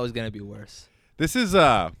thought that was gonna be worse. This is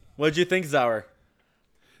What'd you think, Zauer?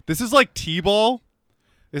 This is like T-ball.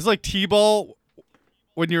 It's like T-ball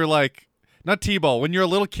when you're like not T-ball when you're a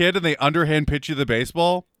little kid and they underhand pitch you the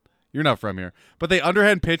baseball. You're not from here, but they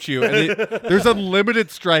underhand pitch you and there's unlimited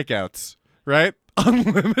strikeouts, right?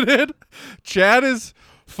 Unlimited. Chad is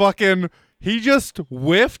fucking. He just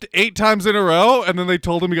whiffed 8 times in a row, and then they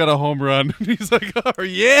told him he got a home run. And he's like, "Oh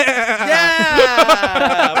yeah,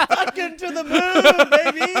 Yeah! Fucking to the moon,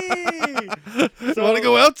 baby! Want to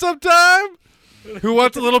go out sometime? Who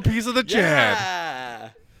wants a little piece of the Chad?" Yeah!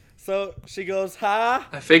 So she goes, ha.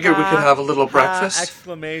 I figured we could have a little ha, breakfast.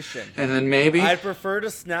 Exclamation. And then maybe I'd prefer to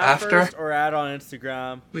snap after first or add on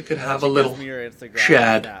Instagram. we could And have she a little gives me your Instagram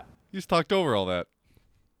Chad. snap. You just talked over all that.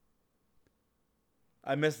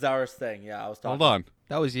 I missed Zauer's thing. Yeah, I was talking. Hold on.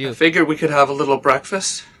 That was I you. figured we could have a little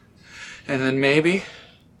breakfast. And then maybe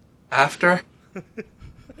after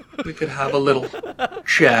we could have a little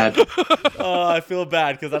Chad. Oh, I feel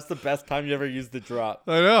bad because that's the best time you ever used the drop.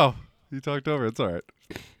 I know. You talked over. It's all right.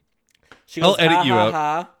 She I'll goes, edit ha, you ha, out.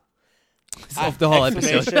 Ha. Of the whole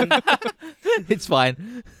episode. Exclamation. It's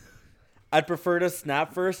fine. I'd prefer to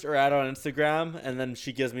snap first or add on Instagram, and then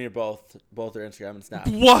she gives me both her Instagram and snap.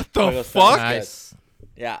 What I the go, fuck? sounds good. Nice.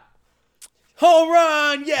 Yeah. Home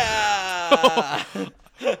run, yeah.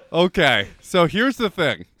 Okay, so here's the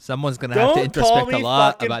thing. Someone's gonna have to Don't call introspect a me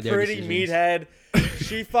lot fucking about their pretty decisions. meathead.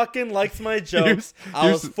 She fucking likes my jokes. I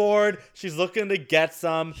here's- was forward. She's looking to get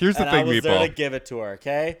some. Here's the and thing, I was there Meatball. to give it to her.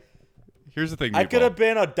 Okay. Here's the thing, I could Meatball. have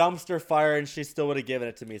been a dumpster fire and she still would have given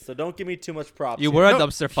it to me. So don't give me too much props. You here. were a No,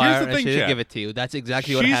 dumpster here's fire, the and thing, she didn't Chad. give it to you. That's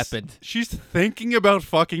exactly what happened. She's thinking about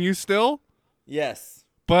fucking you still, Yes.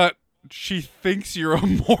 but she thinks you're a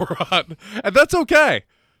moron, and that's okay.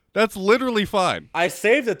 That's literally fine. I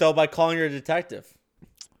saved it though by calling her a detective.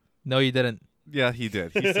 No, you didn't. Yeah, he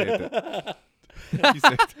did. He saved it. He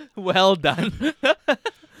saved it. Well done.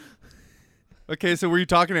 Okay, so were you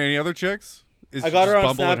talking to any other chicks? Is I got her just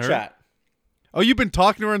on Bumble and her? Snapchat. Oh, you've been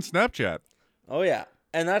talking to her on Snapchat. Oh yeah,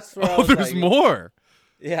 and that's where I Oh, was there's like, more.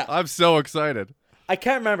 Yeah, I'm so excited. I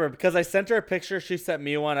can't remember because I sent her a picture. She sent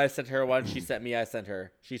me one. I sent her one. She sent me. I sent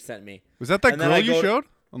her. She sent me. Was that that And then girl I you go to- showed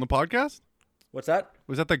on the podcast? What's that?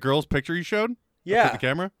 Was that girl's picture you showed? Up Yeah. at the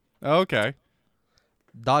camera? Oh, okay.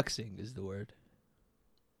 Doxing is the word.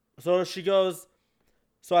 So she goes.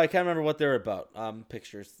 So I can't remember what they're about.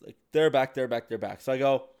 Pictures. Like they're back. So I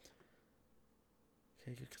go.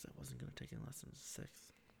 Okay, good, because I wasn't gonna take any less than 6.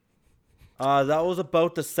 That was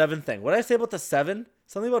about the 7 thing. What did I say about the 7?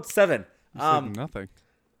 Something about 7. You said nothing.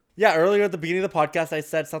 Yeah, earlier at the beginning of the podcast, I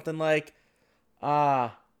said something like,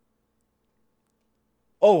 oh,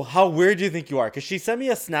 how weird do you think you are? Because she sent me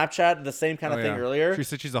a Snapchat, the same kind of Oh, thing yeah. earlier. She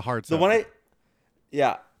said she's a hard The one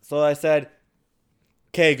yeah. So I said,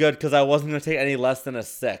 okay, good, because I wasn't going to take any less than a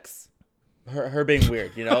 6. Her being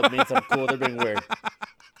weird, you know? It means I'm cool with her being weird.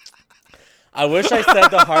 I wish I said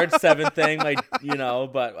the hard 7 thing, like, you know,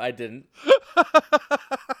 but I didn't.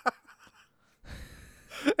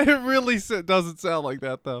 It really doesn't sound like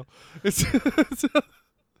that, though.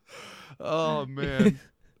 Oh, man.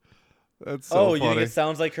 That's so You funny. think it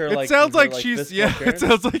sounds like her, It like... sounds her, like like, she's, physical yeah, it appearance?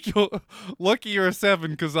 sounds like you're lucky you're a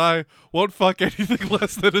 7 because I won't fuck anything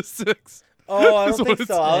less than a 6. Oh, I That's don't what think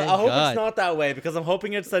it's- so. I Thank hope God. it's not that way because I'm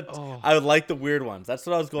hoping it's that I would like the weird ones. That's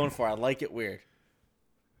what I was going for. I like it weird.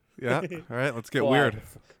 Yeah. All right, let's get Fly. weird.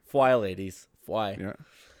 Fly, ladies. Fly. Yeah.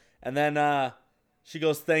 And then she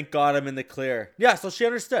goes, thank God I'm in the clear. Yeah, so she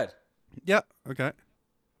understood. Yeah. Okay.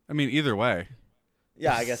 I mean, either way.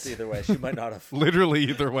 Yeah, I guess either way. She might not have. Literally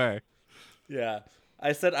either way. Yeah.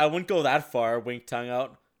 I said, I wouldn't go that far, wink tongue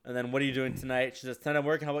out. And then, what are you doing tonight? She says, tonight I'm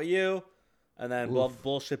working. How about you? And then, well,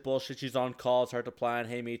 bullshit. She's on call. It's hard to plan.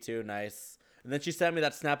 Hey, me too. Nice. And then she sent me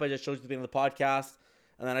that snap I just showed you at the beginning of the podcast.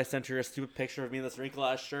 And then I sent her a stupid picture of me in this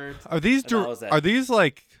wrinkled-ass shirt. Are these And that was it. are these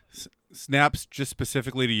like snaps just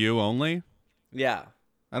specifically to you only? Yeah.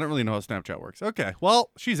 I don't really know how Snapchat works. Okay, well,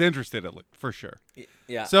 she's interested in it for sure.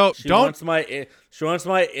 Yeah. So she don't. wants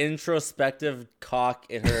my introspective cock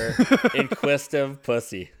in her inquisitive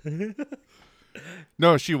pussy.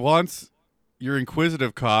 No, she wants your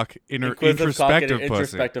inquisitive cock in her Inquisitive cock in her introspective pussy.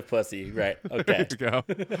 introspective pussy. Right. Okay. There you go.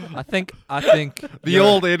 I think The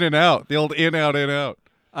old in and out. The old in out in out.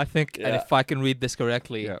 I think, and Yeah. if I can read this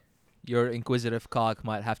correctly, Yeah. your inquisitive cock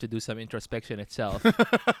might have to do some introspection itself,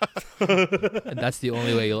 and that's the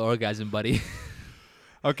only way you'll orgasm, buddy.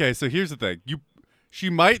 Okay, so here's the thing. She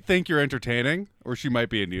might think you're entertaining, or she might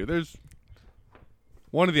be into you. There's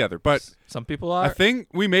one or the other. But Some people a are. thing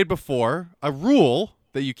we made before, a rule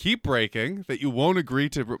that you keep breaking, that you won't agree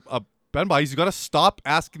to bend by, is you got to stop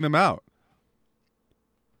asking them out.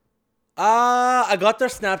 I got their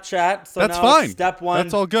Snapchat. So That's now fine. It's step 1.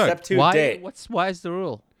 That's all good. Step 2, Why? date. Why is the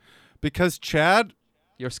rule? Because Chad,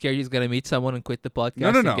 You're scared he's gonna meet someone and quit the podcast No.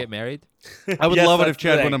 and get married? I would Yes, love it that's if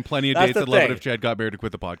Chad the went thing. on plenty of That's dates. the I'd love it thing. if Chad got married to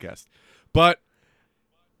quit the podcast. But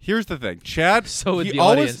here's the thing. Chad, So would he the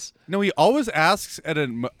always, audience. No, he always asks at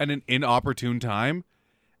an inopportune time.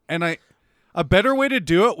 And a better way to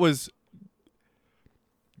do it was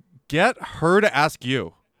get her to ask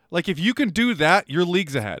you. Like, if you can do that, you're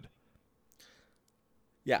leagues ahead.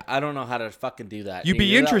 Yeah, I don't know how to fucking do that. You be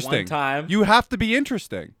do that interesting. One time. You have to be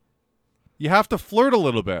interesting. You have to flirt a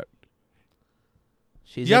little bit.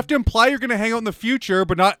 She's You have to imply you're going to hang out in the future,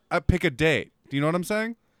 but not pick a date. Do you know what I'm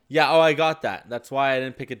saying? Yeah, I got that. That's why I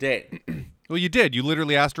didn't pick a date. Well, you did. You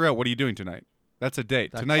literally asked her out. What are you doing tonight? That's a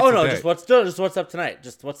date. Tonight's Oh a no, date. just what's up tonight?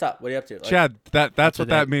 Just what's up? What are you up to? Like, Chad, that's what a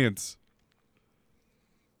that date. means.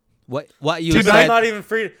 What you Tonight- but I'm said. not even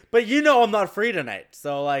free. But you know I'm not free tonight.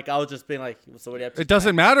 So like I was just being like, so what are you up to? It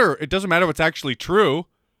doesn't matter. It doesn't matter what's actually true.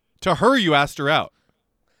 To her, you asked her out.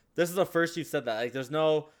 This is the first you've said that. Like there's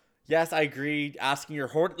no. Yes, I agree. Asking your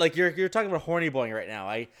like you're talking about horny boying right now.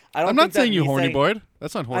 I don't. I'm not think that saying you me horny saying- boy.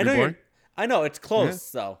 That's not I horny know. boy. I know it's close.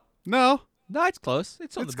 So No, No, it's close.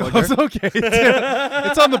 It's on it's the border. close. Okay,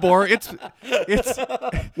 it's on the border. It's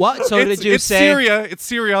What? So it's, did you it's say? Syria. It's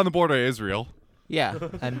Syria on the border of Israel, Yeah,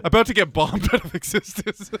 and about to get bombed out of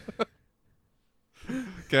existence.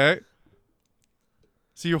 Okay.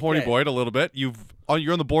 So you're horny Okay. boyed a little bit. You're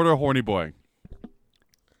on the border of horny boying.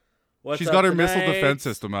 what's She's up got her missile tonight? defense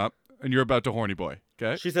system up, and you're about to horny boy.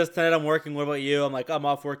 Okay. She says tonight I'm working. What about you? I'm like I'm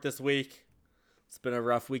off work this week. It's been a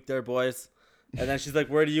rough week there, boys. And then she's like,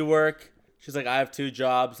 where do you work? She's like, I have 2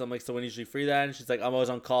 jobs. I'm like, so when are you usually free then? She's like, I'm always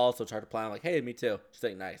on call, so it's hard to plan. I'm like, hey, me too. She's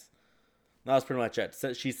like, nice. That was pretty much it.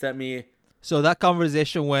 So she sent me. so that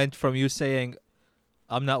conversation went from you saying,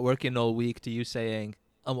 "I'm not working all week," to you saying,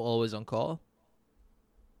 "I'm always on call."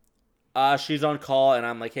 She's on call, and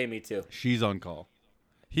I'm like, hey, me too. She's on call.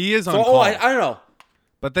 He is on So, call. I don't know.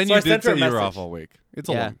 But then So you I did sent her say a you were message. off all week. It's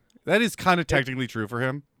a Yeah. long. That is kind of technically true for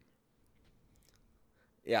him.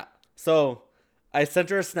 Yeah. So I sent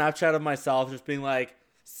her a Snapchat of myself, just being like,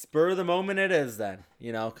 spur of the moment it is then.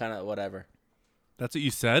 You know, kind of whatever. That's what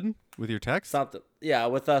you said with your text? Something. Yeah,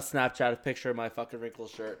 with a Snapchat, a picture of my fucking wrinkled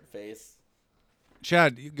shirt and face.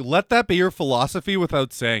 Chad, you let that be your philosophy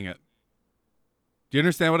without saying it. Do you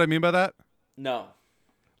understand what I mean by that? No.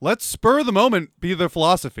 Let's spur the moment be the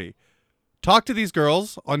philosophy. Talk to these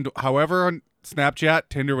girls on Snapchat,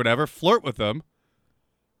 Tinder, whatever, flirt with them,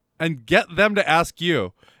 and get them to ask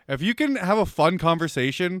you. If you can have a fun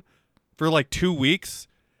conversation for like 2 weeks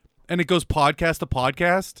and it goes podcast to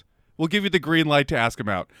podcast, we'll give you the green light to ask them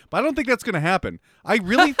out. But I don't think that's going to happen. I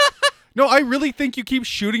really think you keep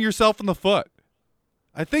shooting yourself in the foot.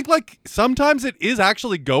 I think like sometimes it is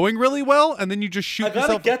actually going really well, and then you just shoot I gotta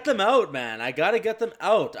yourself. get them out, man. I gotta get them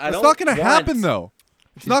out. It's not going to happen though.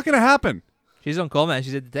 It's not going to happen. She's on call, man.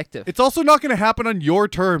 She's a detective. It's also not going to happen on your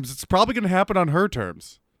terms. It's probably going to happen on her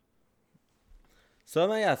terms.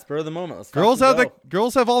 So yeah, spur of the moment. Let's Girls fucking go.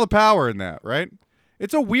 girls have all the power in that, right?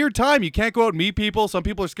 It's a weird time. You can't go out and meet people. Some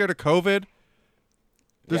people are scared of COVID.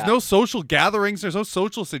 There's Yeah. no social gatherings. There's no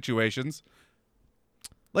social situations.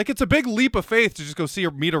 Like, it's a big leap of faith to just go see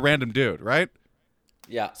or meet a random dude, right?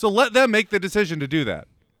 Yeah. So let them make the decision to do that.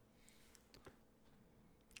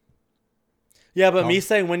 Yeah, but me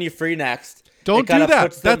saying when you free next. Don't it kinda do that.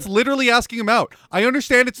 puts them- That's literally asking him out. I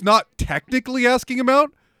understand it's not technically asking him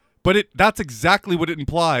out, but that's exactly what it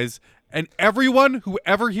implies. And everyone who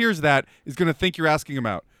ever hears that is going to think you're asking him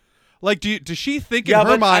out. Like, does she think in her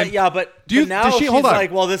but mind? but do you- now does she- she's hold on.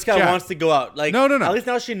 like, well, this guy Jack. wants to go out. Like, No. At least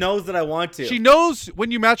now she knows that I want to. She knows when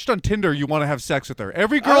you matched on Tinder, you want to have sex with her.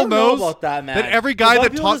 Every I girl don't know knows about that, man. every A guy lot of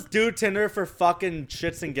that people talks. just do Tinder for fucking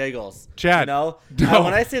shits and giggles. Chad, you know. no.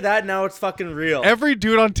 When I say that, now it's fucking real. Every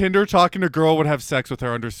dude on Tinder talking to a girl would have sex with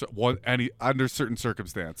her under certain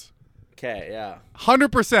circumstance. Okay, yeah.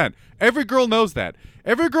 100%. Every girl knows that.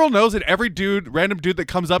 Every girl knows that every random dude that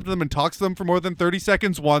comes up to them and talks to them for more than 30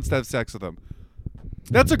 seconds wants to have sex with them.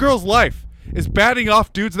 That's a girl's life, is batting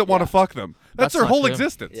off dudes that want to fuck them. That's their not whole true.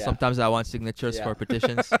 existence. Yeah. Sometimes I want signatures for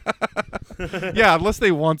petitions. Yeah, unless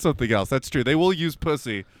they want something else. That's true. They will use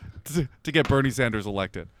pussy to get Bernie Sanders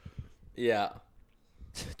elected. Yeah.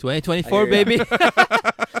 2024, I hear ya. baby.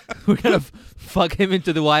 We're gonna fuck him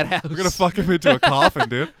into the White House. We're going to fuck him into a coffin,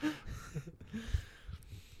 dude.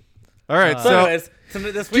 All right, So, so anyways,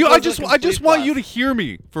 this do you, week I was a just complete want you to bust. hear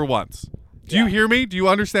me for once. Do Yeah. you hear me? Do you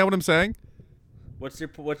understand what I'm saying? What's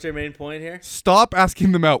your main point here? Stop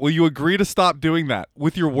asking them out. Will you agree to stop doing that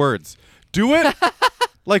with your words? Do it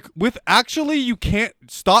like with actually you can't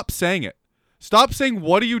stop saying it. Stop saying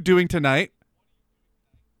what are you doing tonight?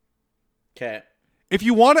 Okay. If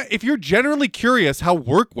you're generally curious how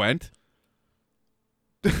work went,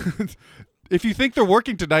 if you think they're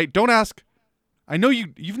working tonight, don't ask. I know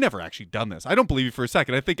you've never actually done this. I don't believe you for a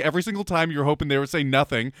second. I think every single time you're hoping they would say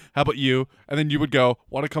nothing. How about you? And then you would go,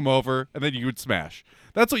 want to come over? And then you would smash.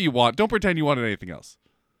 That's what you want. Don't pretend you wanted anything else.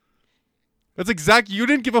 That's exactly. You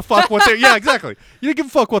didn't give a fuck what they're. Yeah, exactly. You didn't give a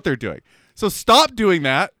fuck what they're doing. So stop doing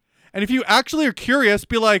that. And if you actually are curious,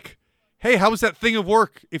 be like, hey, how was that thing of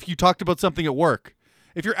work? If you talked about something at work,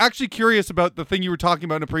 if you're actually curious about the thing you were talking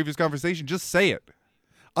about in a previous conversation, just say it.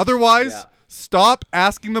 Otherwise, Yeah. stop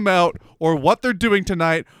asking them out or what they're doing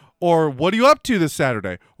tonight or what are you up to this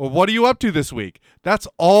Saturday or what are you up to this week. That's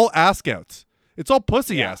all ask outs. It's all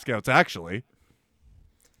pussy ask outs, actually.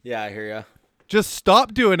 Yeah, I hear ya. Just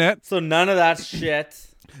stop doing it. So none of that shit.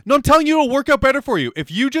 No, I'm telling you it'll work out better for you. If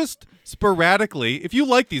you just sporadically, if you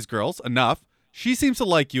like these girls enough, she seems to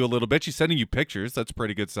like you a little bit. She's sending you pictures. That's a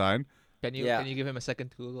pretty good sign. Can you give him a second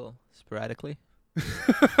to Google sporadically?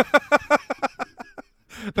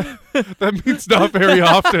 That means not very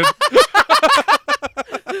often.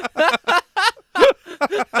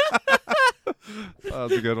 That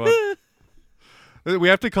was a good one. We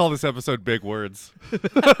have to call this episode Big Words.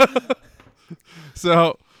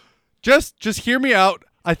 So just hear me out.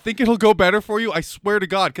 I think it'll go better for you. I swear to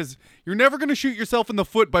God, because you're never going to shoot yourself in the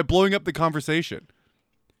foot by blowing up the conversation.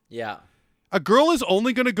 Yeah. A girl is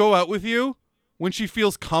only going to go out with you when she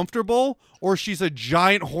feels comfortable or she's a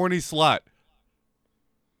giant horny slut.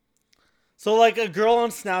 So like a girl on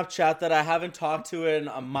Snapchat that I haven't talked to in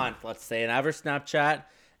a month, let's say, and I have her Snapchat,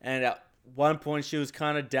 and at one point she was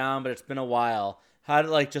kind of down, but it's been a while. How do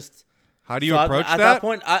you approach at that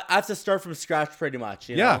point? I have to start from scratch pretty much.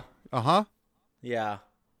 You Yeah. know? Uh-huh. Yeah.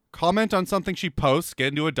 Comment on something she posts, get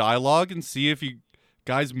into a dialogue, and see if you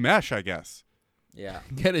guys mesh, I guess. Yeah.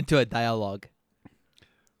 Get into a dialogue.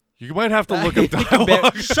 You might have to look up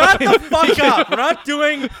dialogue. Shut the fuck up. We're not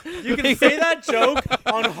doing. You can say that joke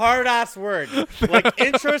on hard ass words like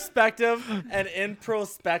introspective and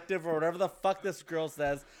introspective or whatever the fuck this girl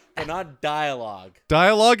says, but not dialogue.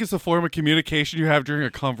 Dialogue is a form of communication you have during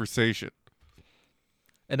a conversation.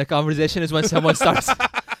 And the conversation is when someone starts.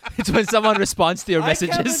 It's when someone responds to your I can't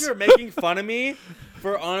believe messages. you're making fun of me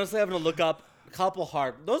for honestly having to look up a couple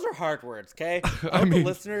hard. Those are hard words, okay? I mean- the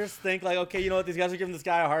listeners think like, okay, you know what? These guys are giving this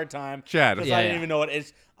guy a hard time. Chad. Because Yeah, I didn't yeah. even know what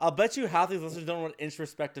it. I'll bet you half these listeners don't know what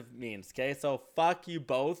introspective means. Okay, so fuck you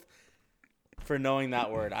both for knowing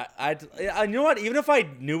that word. I you know what? Even if I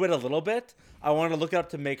knew it a little bit, I wanted to look it up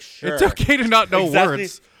to make sure. It's okay to not know Exactly.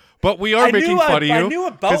 words, but we are I making knew fun of I you knew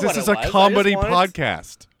about because what this is it a was. I just comedy wanted-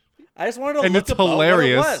 podcast, I just wanted to and look it's about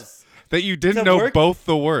hilarious what it was. that you didn't Does it know work? both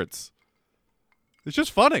the words. It's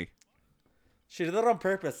just funny. She did that on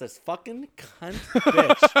purpose. This fucking cunt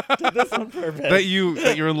bitch did this on purpose. That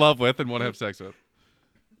you're in love with and want to have sex with.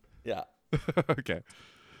 Yeah. Okay.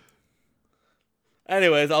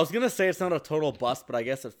 Anyways, I was gonna say it's not a total bust, but I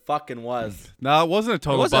guess it fucking was. No, it wasn't a It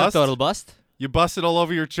total wasn't bust. a total bust. You busted all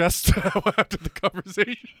over your chest after the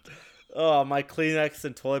conversation. Oh, my Kleenex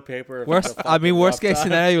and toilet paper. Worst case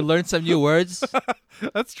scenario, you learn some new words.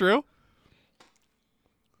 That's true.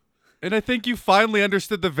 And I think you finally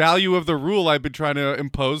understood the value of the rule I've been trying to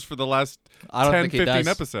impose for the last I don't 10, think he 15 does.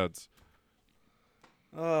 episodes.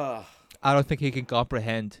 Ugh. I don't think he can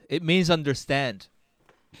comprehend. It means understand.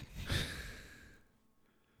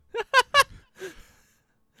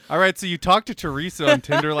 All right, so you talked to Teresa on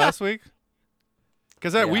Tinder last week?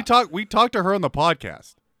 Because we Yeah. talked to her on the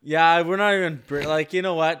podcast. Yeah, we're not even like, you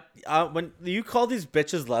know what? When you call these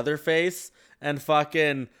bitches Leatherface and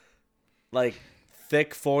fucking like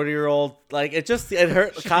thick 40-year-old, like it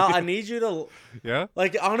hurt. Kyle, I need you to Yeah?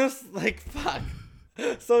 like fuck.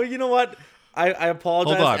 So you know what? I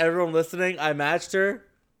apologize Hold on. to everyone listening. I matched her,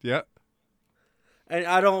 Yeah. and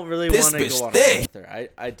I don't really This want to bitch go on thick. with her.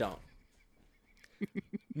 I don't.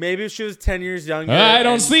 Maybe if she was 10 years younger. I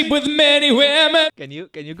don't and- sleep with many women. Can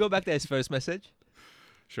you go back to his first message?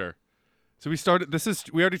 Sure. So we started.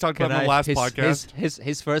 We already talked about in the last podcast.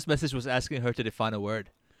 His first message was asking her to define a word.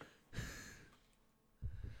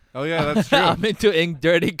 Oh yeah, that's true. I'm into ink,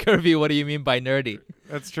 dirty, curvy. What do you mean by nerdy?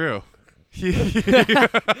 That's true. He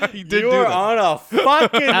did You do are that. on a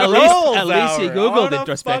fucking At roll, least he Zauer. Googled On a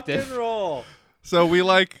introspective. fucking roll. So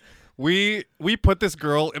we put this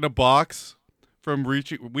girl in a box from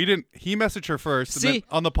reaching. We didn't. He messaged her first and then See,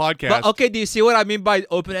 on the podcast. But okay, do you see what I mean by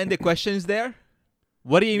open-ended questions there?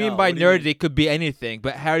 What do you No, mean by what do you nerdy? mean? It could be anything,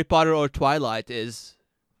 but Harry Potter or Twilight is.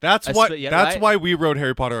 That's I what. split- yeah, that's right? why we wrote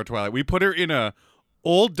Harry Potter or Twilight. We put her in a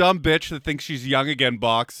old dumb bitch that thinks she's young again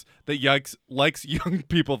box that likes young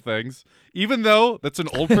people things. Even though that's an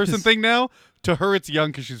old person thing now, to her it's young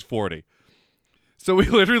because she's 40. So we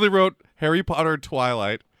literally wrote Harry Potter or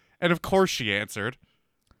Twilight, and of course she answered.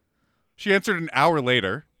 She answered an hour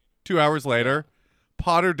later, 2 hours later.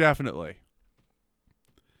 Potter definitely.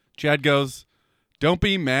 Chad goes, "Don't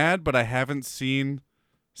be mad, but I haven't seen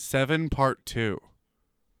 7 Part 2.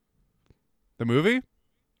 The movie?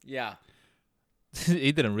 Yeah.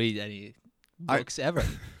 He didn't read any books ever.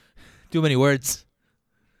 Too many words.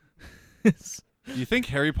 Do you think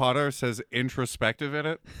Harry Potter says introspective in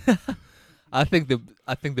it? I think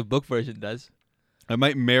the book version does. I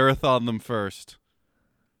might marathon them first.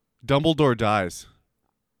 Dumbledore dies.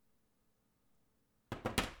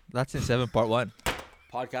 That's in 7 Part 1.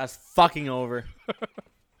 Podcast fucking over.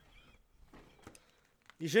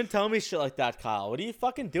 You shouldn't tell me shit like that, Kyle. What are you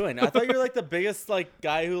fucking doing? I thought you were like the biggest like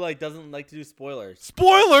guy who like doesn't like to do spoilers.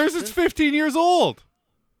 Spoilers! It's 15 years old.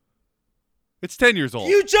 It's 10 years old.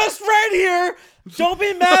 You just read here. Don't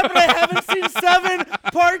be mad, but I haven't seen 7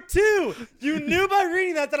 Part 2. You knew by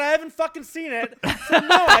reading that I haven't fucking seen it. So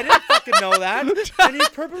no, I didn't fucking know that. And you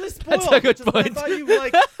purposely spoiled. That's a good which is what point.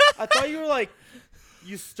 I thought you were like,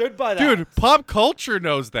 you stood by that. Dude, pop culture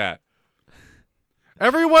knows that.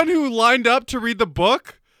 Everyone who lined up to read the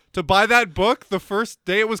book, to buy that book the first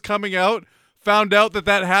day it was coming out, found out that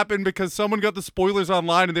happened because someone got the spoilers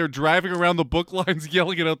online and they were driving around the book lines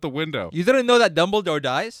yelling it out the window. You didn't know that Dumbledore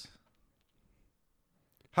dies?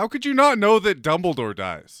 How could you not know that Dumbledore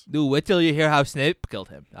dies? Dude, wait till you hear how Snape killed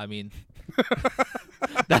him. I mean,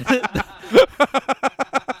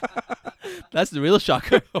 that's the real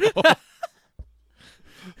shocker.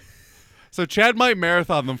 So Chad might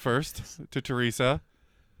marathon them first to Teresa.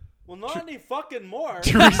 Well, not any fucking more.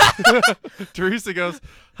 Teresa goes,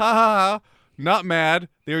 ha ha ha, not mad.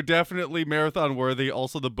 They're definitely marathon worthy.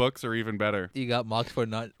 Also, the books are even better. You got mocked for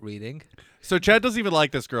not reading. So Chad doesn't even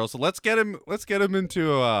like this girl. So let's get him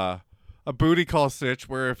into a booty call stitch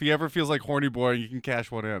where if he ever feels like horny boy, you can cash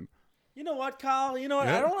one in. You know what, Kyle? You know what?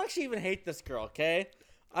 Yeah. I don't actually even hate this girl, okay?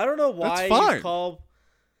 I don't know why That's fine. you call...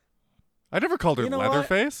 I never called her You know what?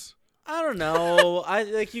 Leatherface. I don't know.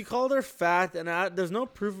 You called her fat, and there's no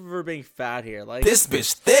proof of her being fat here. Like This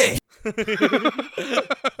bitch thick.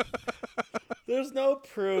 there's no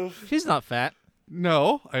proof. She's not fat.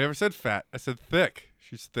 No, I never said fat. I said thick.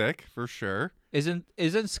 She's thick for sure. Isn't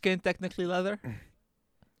skin technically leather?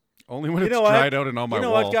 Only when You it's know what? dried out and on my You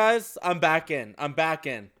know wall. what, guys? I'm back in.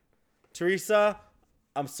 Teresa,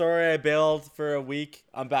 I'm sorry I bailed for a week.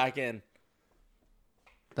 I'm back in.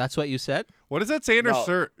 That's what you said? What does that say in her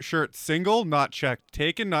No. shirt? Single, not checked.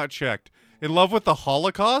 Taken, not checked. In love with the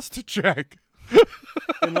Holocaust? Check.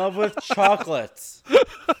 In love with chocolates.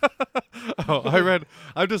 Oh,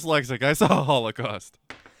 I'm dyslexic. I saw Holocaust.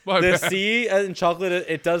 My The bad. C in chocolate,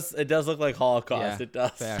 it does look like Holocaust. Yeah, It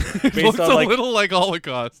does. fair. It Based looks on a like little like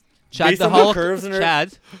Holocaust. Chad, Based on the curves in her-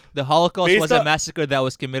 the Holocaust Based was a on- massacre that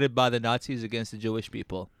was committed by the Nazis against the Jewish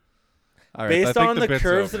people. All right, I based think on the bit's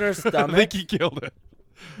curves in over. her I stomach. think he killed it.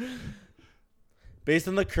 Based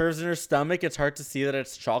on the curves in her stomach, it's hard to see that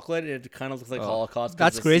it's chocolate. It kind of looks like Holocaust. 'cause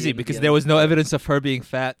That's the C crazy in the because beginning. there was no evidence of her being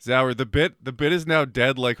fat. Zauer, the bit is now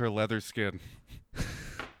dead like her leather skin.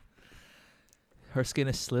 Her skin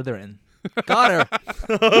is slithering. Got her.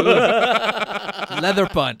 Leather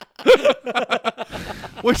pun.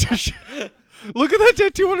 What's her Look at that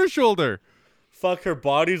tattoo on her shoulder. Fuck, her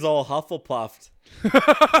body's all Hufflepuffed.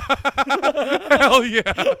 Hell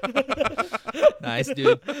yeah. Nice,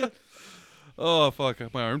 dude. Oh,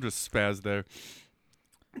 fuck. My arm just spazzed there.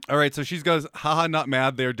 All right, so she goes, haha, not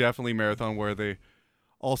mad. They're definitely marathon worthy.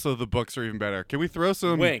 Also, the books are even better. Can we throw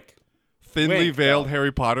some Wink. thinly Wink, veiled though.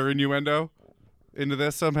 Harry Potter innuendo into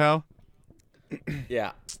this somehow?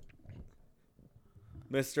 Yeah.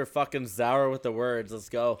 Mr. fucking Zauer with the words. Let's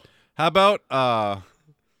go. How about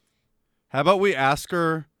we ask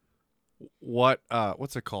her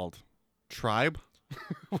what's it called? Tribe?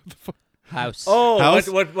 What the fuck? House. Oh, House?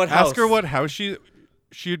 what house? Ask her what house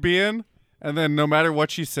she'd be in, and then no matter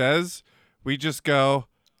what she says, we just go.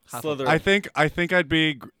 Slytherin. I think I'd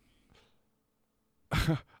be.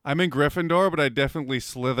 I'm in Gryffindor, but I definitely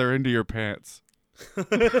slither into your pants.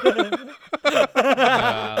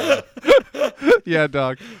 Yeah,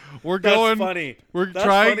 dog. We're That's going. funny. We're That's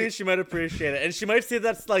trying. funny. She might appreciate it, and she might see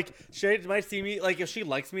that's like she might see me like if she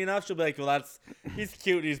likes me enough, she'll be like, "Well, he's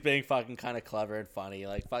cute. And he's being fucking kind of clever and funny.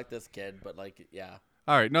 Like fuck this kid." But like, yeah.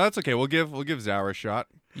 All right, no, that's okay. We'll give Zauer a shot.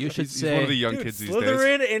 You should He's one of the say. young Dude, kids these days.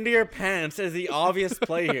 Slytherin into your pants is the obvious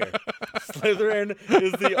play here. Slytherin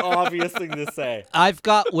is the obvious thing to say. I've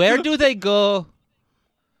got. Where do they go?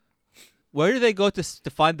 Where do they go to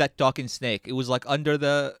find that talking snake? It was like under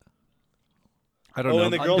the. I don't Oh, know.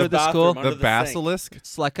 in the Under girls' the bathroom, school? under The sink. basilisk.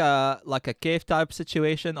 It's like a cave type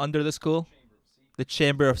situation under the school. The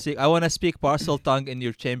Chamber of Secrets. I want to speak parcel tongue in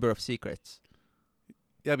your Chamber of Secrets.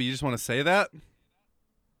 Yeah, but you just want to say that?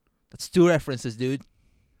 That's 2 references, dude.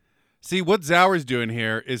 See, what Zauer's doing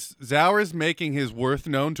here is Zauer's making his worth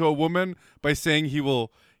known to a woman by saying he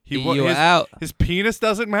will You his, out. his penis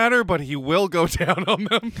doesn't matter, but he will go down on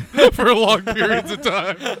them for long periods of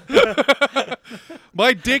time.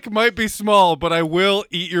 My dick might be small, but I will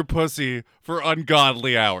eat your pussy for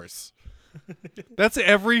ungodly hours. That's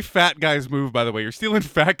every fat guy's move, by the way. You're stealing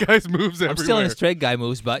fat guys' moves everywhere. I'm still in straight guy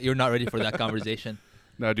moves, but you're not ready for that conversation.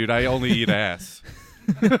 No, dude, I only eat ass.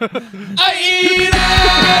 I eat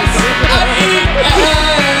ass.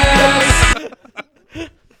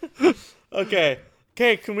 Okay.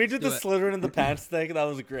 Okay, can we do the Do it. Slytherin in the pants thing? That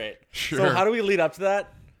was great. Sure. So how do we lead up to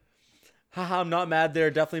that? Haha, I'm not mad there.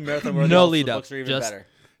 Definitely marathon worthy. No Also, lead the up, books are even just- better.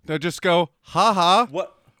 Now just go, haha.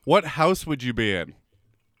 What House would you be in?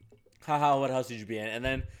 haha, what house did you be in? And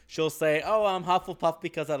then she'll say, "Oh, I'm Hufflepuff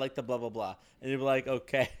because I like the blah blah blah." And you'll be like,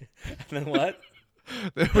 "Okay." And then what?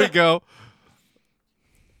 There we go.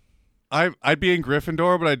 I'd be in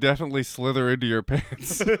Gryffindor, but I definitely slither into your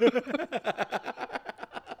pants.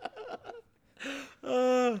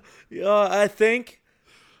 Yeah, I think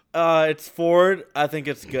it's Ford. I think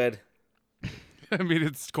it's good. I mean,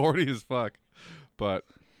 it's corny as fuck, but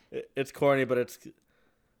It's corny, but it's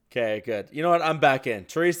okay. Good. You know what? I'm back in.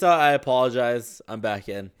 Teresa, I apologize. I'm back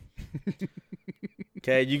in.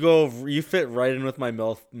 Okay, you fit right in with my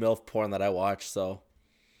MILF porn that I watch. So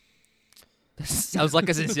Sounds like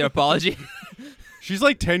a sincere apology. she's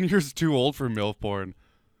like 10 years too old for MILF porn.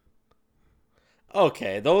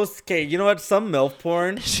 okay, you know what? Some MILF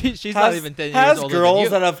porn She's not even 10 years has older than girls you.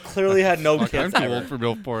 that have clearly had no Fuck, I'm kids too ever. old for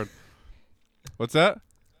MILF porn. What's that?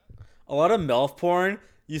 A lot of MILF porn,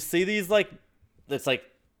 you see these it's like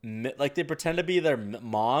they pretend to be their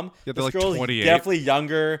mom. Yeah, they're This like girl's 28. definitely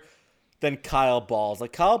younger than Kyle Balls.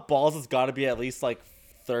 Like Kyle Balls has got to be at least like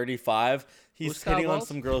 35. He's Who's Kyle hitting on Balls?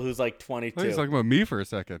 some girl who's like I 22. think he's talking about me for a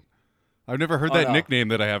second. I've never heard Oh, that no. nickname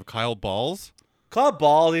that I have, Kyle Balls. Kyle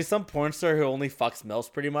Balls, he's some porn star who only fucks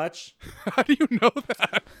MILFs pretty much. How do you know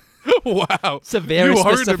that? Wow. It's a very You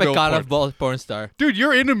are into specific MILF kind porn. of porn star. Dude,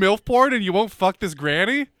 you're into MILF porn and you won't fuck this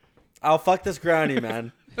granny? I'll fuck this granny,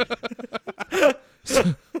 man.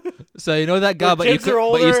 So you know that guy, Her but you kids are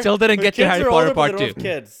older. but you still didn't Her get to kids Harry are Potter older, but Part they 2. don't have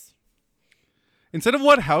kids. Instead of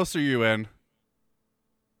what house are you in?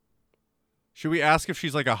 Should we ask if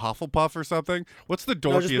she's like a Hufflepuff or something? What's the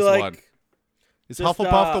No, just be dorkiest like, one? Is just,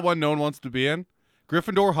 Hufflepuff the one no one wants to be in?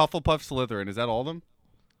 Gryffindor, Hufflepuff, Slytherin. Is that all of them?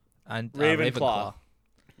 And Ravenclaw.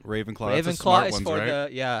 Ravenclaw. That's the Ravenclaw smart is ones, for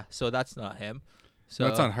right? so that's not him. So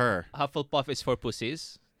That's on her. Hufflepuff is for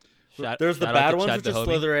pussies. There's the shout out bad to ones, Chad which is the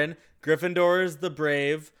homie. Slytherin. Gryffindor is the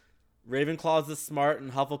brave. Ravenclaw is the smart,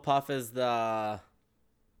 and Hufflepuff is the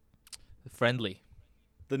Friendly.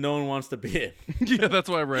 no one wants to be in. Yeah, that's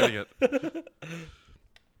why I'm writing it.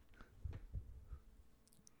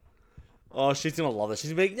 Oh, she's gonna love this.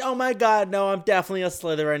 She's gonna be like, "Oh my god, no, I'm definitely a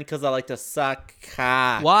Slytherin because I like to suck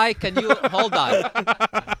cock." Why can you hold on?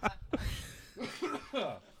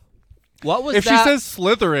 What was If that? she says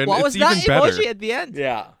Slytherin, what it's was that even better. emoji at the end?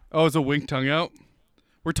 Yeah. Oh, it's a wink tongue out?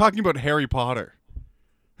 We're talking about Harry Potter.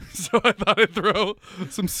 So I thought I'd throw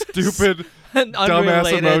some stupid, An dumbass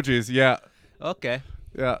unrelated- emojis. Yeah. Okay.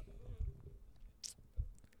 Yeah.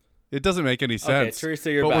 It doesn't make any sense.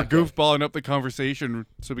 Teresa, you're but back we're goofballing up the conversation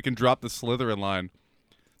so we can drop the Slytherin line.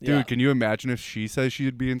 Dude, Yeah. can you imagine if she says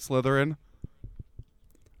she'd be in Slytherin?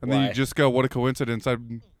 And then Why? you just go, what a coincidence.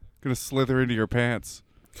 I'm going to slither into your pants.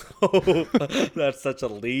 Oh, that's such a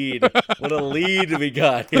lead. What a lead we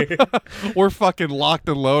got here. We're fucking locked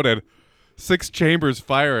and loaded. 6 chambers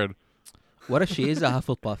firing. What if she is a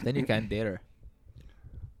Hufflepuff? Then you can't date her.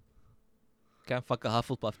 Can't fuck a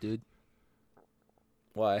Hufflepuff, dude.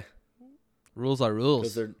 Why? Rules are 'Cause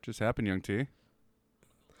rules. they're- Just happened, young T.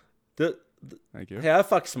 the- Thank you. Hey, I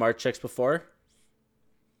fucked smart chicks before.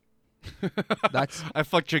 That's I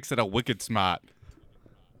fuck chicks that are wicked smart.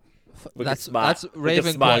 Wicked smart. that's Wicked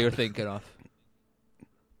Ravenclaw smart. you're thinking of.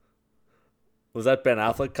 Was that Ben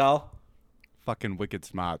Affleck, Kyle? Fucking wicked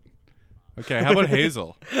smart. Okay, how about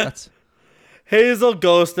Hazel? That's Hazel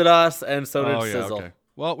ghosted us, and so did Oh yeah, Sizzle. okay.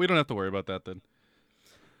 Well, we don't have to worry about that then.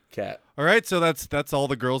 Okay. All right, so that's all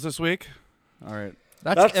the girls this week. All right.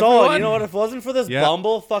 That's everyone. all. You know what? If it wasn't for this Yeah.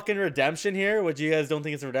 Bumble fucking redemption here, which you guys don't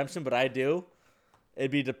think it's a redemption, but I do, it'd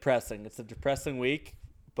be depressing. It's a depressing week.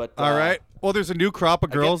 But All right. Well, there's a new crop of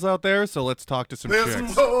girls out there, so let's talk to some There's some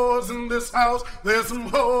chicks. hoes in this house. There's some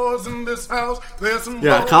hoes in this house. There's some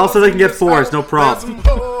Yeah, hoes Kyle said they can in get this fours, house. no problem. There's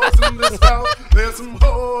some hoes in this house. There's some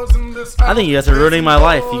hoes in this house. I think you guys are There's ruining some my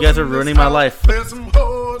life. You hoes guys are in this ruining my house. life. There's some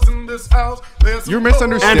hoes in this house. There's some You're hoes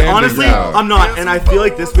misunderstanding. And honestly, now. I'm not. And I feel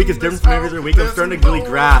like this week is different from every other week. I'm starting to really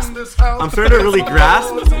grasp. I'm starting to really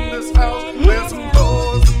grasp.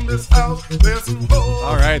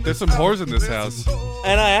 All right, there's some whores in this house.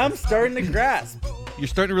 And I am starting to grasp. You're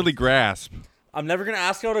starting to really grasp. I'm never going to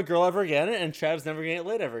ask out a girl ever again, and Chad's never going to get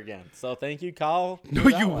laid ever again. So thank you, Kyle. No,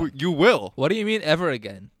 for that one. you will. What do you mean ever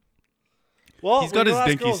again? Well, He's when got you his ask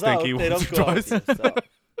dinky girls out, stinky they once don't or go out with you, so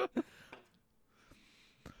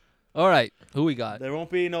All right, who we got? there won't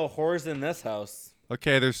be no whores in this house.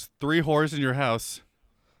 Okay, there's 3 whores in your house.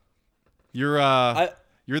 You're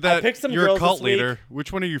you're picked some you're a girls cult this week. leader.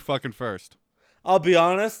 Which one are you fucking first? I'll be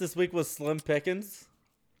honest, this week was slim pickings,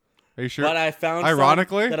 Are you sure? but I found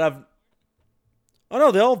Ironically? some that I've. Oh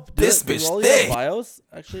no, they all This they bitch all thick. have bios.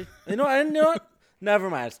 Actually, you know what? Never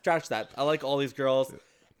mind. Scratch that. I like all these girls,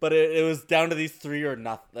 but it was down to these 3 or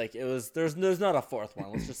nothing. Like it was. There's not a fourth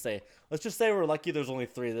one. Let's just say we're lucky. There's only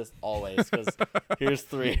 3 this always because here's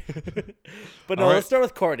 3. But no, All right. let's start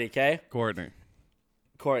with Courtney. Okay, Courtney.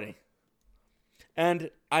 Courtney. And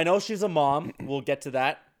I know she's a mom. We'll get to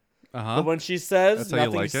that. Uh-huh. But when she says That's how you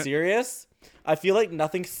nothing like it. serious, I feel like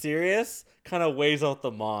nothing serious kind of weighs out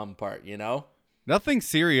the mom part, you know? Nothing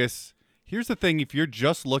serious. Here's the thing, if you're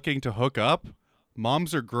just looking to hook up,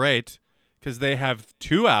 moms are great cuz they have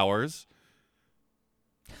 2 hours.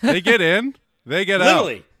 They get in, they get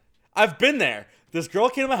Literally. out. I've been there. This girl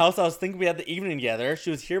came to my house. I was thinking we had the evening together. She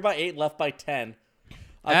was here by 8, left by 10.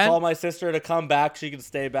 I And- called my sister to come back. She could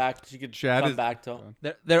stay back. She could Chad come is- back to home.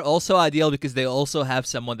 They're also ideal because they also have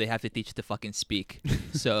someone they have to teach to fucking speak.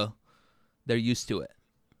 So they're used to it.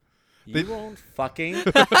 You won't fucking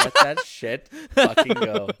let that shit fucking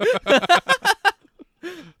go.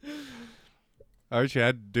 All right,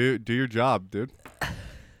 Chad, do your job, dude.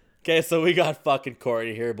 Okay, so we got fucking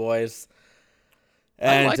Courtney here, boys. I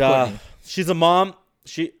And like Courtney. she's a mom.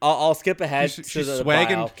 I'll skip ahead She's to the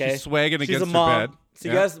swagging, bio, okay? she's swagging She's against a her mom. bed. So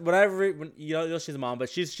Yeah. you guys, when you know she's a mom, but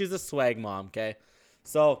she's a swag mom, okay?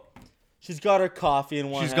 So she's got her coffee in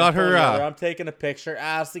one She's hand. got her, phone in the other. I'm taking a picture,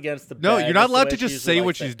 ass against the No, bed. you're not That's the allowed way to she just usually say what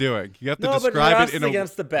likes she's it. doing. You have to No, but her describe ass it is in a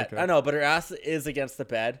against the bed. Okay. I know, but her ass is against the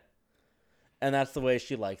bed, and that's the way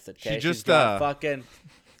she likes it. Okay, She She's just, got fucking.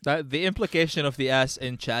 The implication of the ass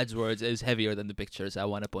in Chad's words is heavier than the pictures. I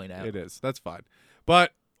want to point out. It is. That's fine.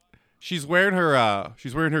 But she's wearing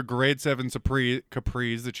her grade 7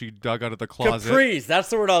 capris that she dug out of the closet Capris, that's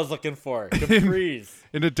the word I was looking for. Capris.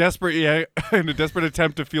 in a desperate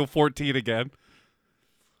attempt to feel 14 again.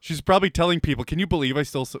 She's probably telling people, "Can you believe I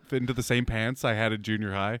still fit into the same pants I had in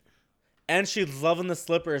junior high?" And she's loving the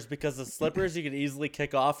slippers because the slippers you could easily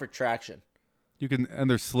kick off for traction. And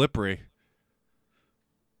they're slippery.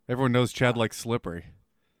 Everyone knows Chad likes slippery.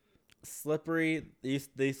 Slippery.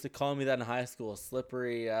 They used to call me that in high school.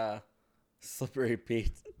 Slippery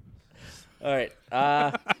Pete. All right.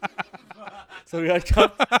 So we got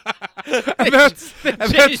And that's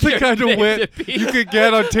the your kind of name wit to Pete. you could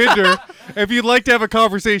get on Tinder if you'd like to have a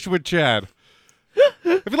conversation with Chad.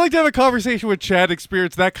 If you'd like to have a conversation with Chad,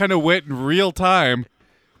 experience that kind of wit in real time,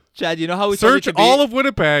 Chad, you know how we told you search to be, all of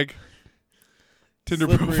Winnipeg. Tinder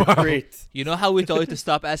Slippery profile. Pete. You know how we told you to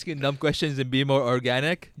stop asking dumb questions and be more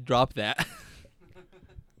organic? Drop that.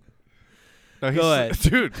 No, he's, Go ahead.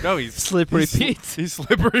 dude. No, he's Slippery he's, Pete. He's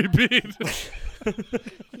slippery Pete.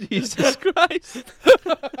 Jesus Christ.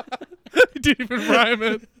 He didn't even rhyme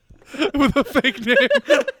it with a fake name.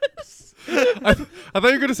 I thought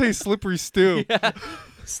you were gonna say slippery stew. Yeah.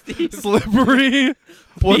 Steve. Slippery.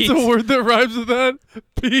 What's Pete. a word that rhymes with that?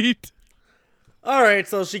 Pete. All right,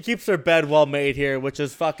 so she keeps her bed well made here, which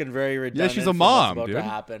is fucking very redundant. she's a for what's mom, about dude. to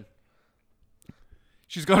happen.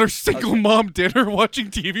 She's got her single mom dinner watching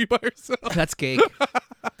TV by herself. That's cake.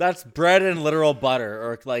 That's bread and literal butter,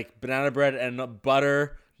 or like banana bread and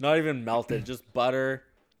butter, not even melted, just butter,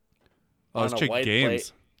 Oh, this on a chick white games.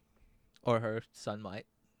 plate. Or her son might.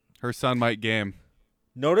 Her son might game.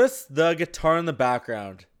 Notice the guitar in the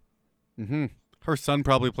background. Mm-hmm. Her son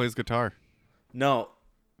probably plays guitar. No,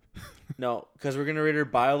 because we're gonna read her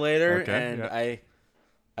bio later, Okay, and yeah.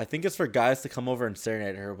 I think it's for guys to come over and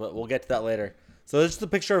serenade her, but we'll get to that later. So there's just a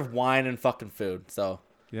picture of wine and fucking food. So,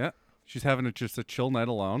 Yeah. She's having just a chill night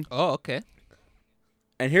alone. Oh, okay.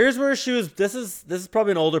 and here's where she was. This is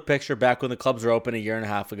probably an older picture back when the clubs were open a year and a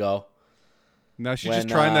half ago. Now she's When, just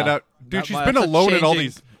trying that out. Dude, that she's might been also alone in all changing-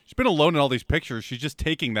 these. She's been alone in all these pictures. She's just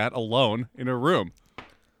taking that alone in her room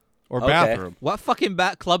or Okay. bathroom. What fucking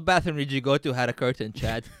club bathroom did you go to had a curtain,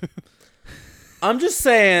 Chad? I'm just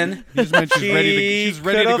saying. He just meant she's ready to. She She's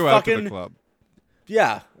ready to could've go out to the fucking- club.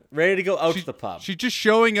 Yeah, ready to go out She- to the pub. She's just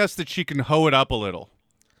showing us that she can hoe it up a little.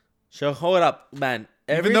 So hold it up, man.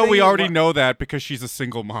 Even though we already know that because she's a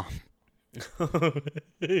single mom.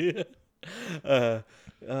 I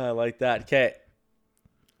like that. Okay.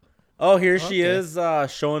 Oh, here she Okay.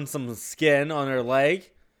 is showing some skin on her leg.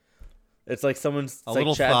 It's like someone's A like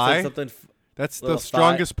little Chad said thigh? something. That's the Little thigh.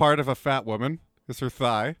 strongest part of a fat woman is her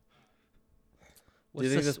thigh. Do you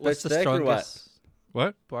think this what's bitch the thick or what? strongest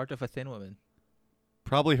What? part of a thin woman?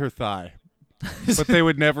 Probably her thigh. But they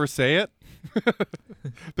would never say it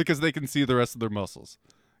because they can see the rest of their muscles.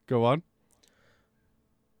 Go on.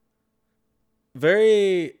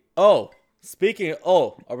 Very. Oh, speaking.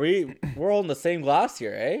 We're holding the same glass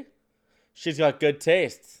here, eh? She's got good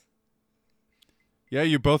taste. Yeah,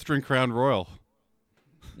 you both drink Crown Royal.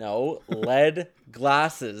 No, lead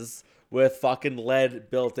glasses with fucking lead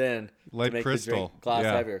built in. to Lead make the crystal. drink glass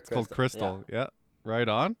yeah. heavier. It's called crystal. Yeah. Right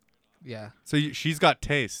on. Yeah. So she's got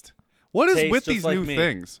taste. What is Taste with just these like new me.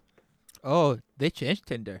 things? Oh, they changed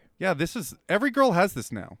Tinder. Yeah, this is every girl has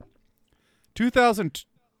this now.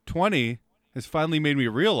 2020 has finally made me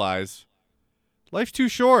realize life's too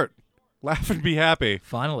short. Laugh and be happy.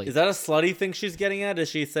 Finally. Is that a slutty thing she's getting at? Is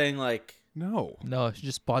she saying like? No, No, it's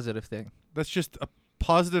just positive thing. that's just a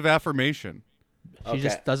positive affirmation. She Okay.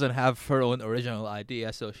 just doesn't have her own original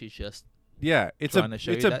idea, so she's just Yeah, it's Trying to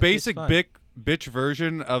show it's you a that it's basic fun. bitch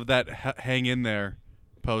version of that hang in there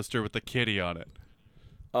poster with the kitty on it.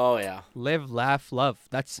 Oh yeah. live, laugh, love.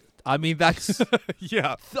 That's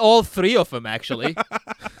Yeah, all three of them actually.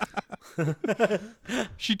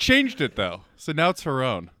 she changed it though, so now it's her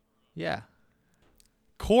own. Yeah.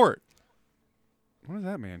 Court. What does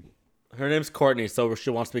that mean? Her name's Courtney, so she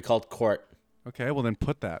wants to be called Court. Okay, well then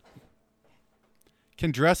put that.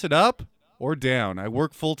 Can dress it up or down. I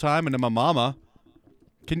work full time and I'm a mama.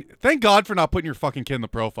 Thank God for not putting your fucking kid in the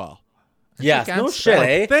profile. Yeah, can't no spell. shit,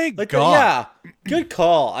 eh? Thank like God. Yeah, good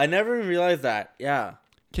call. I never even realized that. Yeah.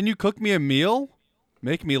 Can you cook me a meal,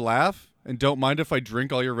 make me laugh, and don't mind if I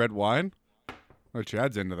drink all your red wine? Oh,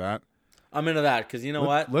 Chad's into that. I'm into that because you know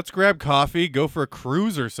what? Let's grab coffee, go for a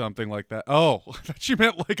cruise or something like that. Oh, I thought she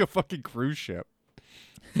meant like a fucking cruise ship.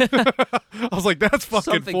 I was like, that's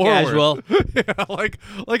fucking Something forward. casual. Yeah,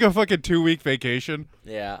 like a fucking 2-week vacation.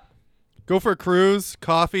 Yeah. Go for a cruise,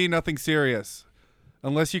 coffee, nothing serious.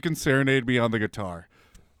 Unless you can serenade me on the guitar.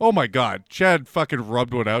 Oh my God, Chad fucking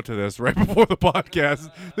rubbed one out to this right before the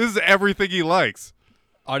podcast. This is everything he likes.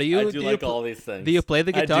 Are you? I do like all these things. do you play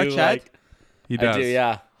the I guitar, do Chad? He I does. do,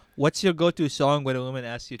 yeah. What's your go-to song when a woman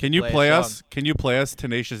asks you Can to you play play a us? song? Can you play us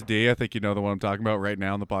Tenacious D? I think you know the one I'm talking about right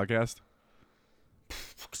now on the podcast.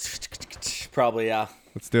 Probably, yeah.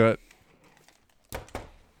 Let's do it.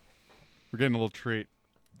 We're getting a little treat.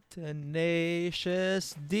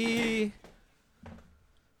 Tenacious D.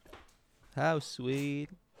 How sweet.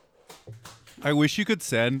 I wish you could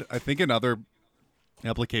send. I think in other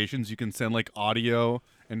applications you can send like audio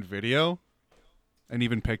and video, and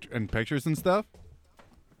even pictures and stuff.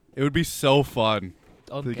 It would be so fun.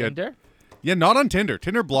 On To get- Tinder? Yeah, not on Tinder.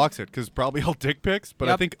 Tinder blocks it because probably all dick pics. But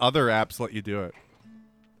I Yep. think other apps let you do it.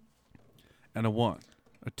 And a 1,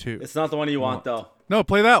 a 2. It's not the one you want, though. No,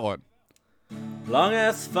 play that one. Long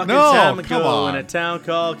ass fucking No, time come ago in on. a town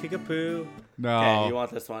called Kickapoo. No. Okay, you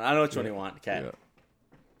want this one. I know which one you want. Okay.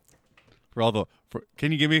 Yeah.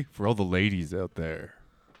 Can you give me for all the ladies out there?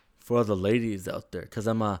 For the ladies out there, because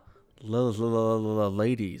I'm a little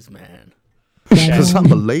ladies man. Because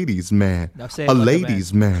I'm a ladies man. Now say it A like a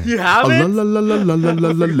ladies man. You have A it?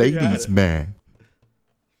 ladies man.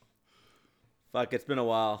 Fuck, it's been a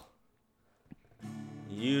while.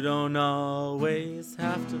 You don't always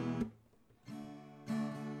have to.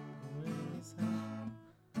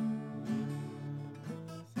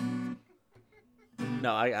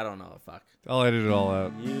 No, I don't know. Fuck. I'll edit it all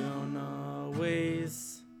out. You don't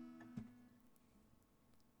always.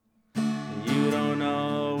 You don't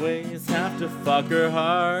always have to fuck her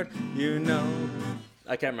hard. You know.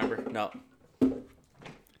 I can't remember. No.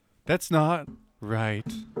 That's not right.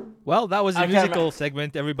 Well, that was I a can't musical remember.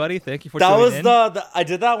 segment, everybody. Thank you for That tuning was in. the I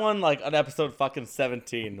did that one like on episode fucking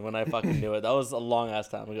 17 when I fucking knew it. That was a long ass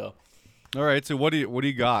time ago. All right, so what do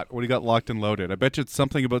you got? What do you got locked and loaded? I bet you it's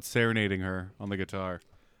something about serenading her on the guitar.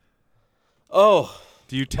 Oh.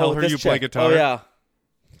 Do you tell her this you play chick. guitar? Oh yeah.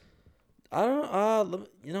 I don't.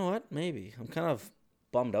 You know what? Maybe I'm kind of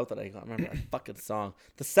bummed out that I can't remember that fucking song.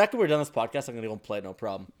 The second we're done this podcast, I'm gonna go and play it, no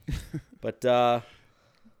problem. But The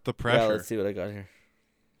yeah, pressure. let's see what I got here.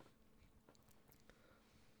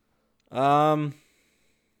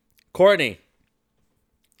 Courtney.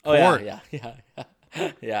 Oh Court.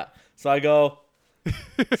 yeah. So I go.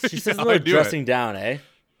 She says Yeah, no I knew dressing down, eh?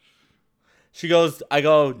 She goes. I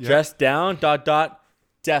go dress down. ...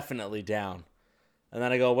 Definitely down. And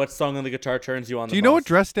then I go, what song on the guitar turns you on the Do you know what most?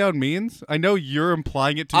 dress down means? I know you're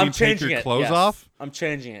implying it to I'm mean take changing your it. clothes Yes. off. I'm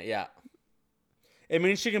changing it, yeah. It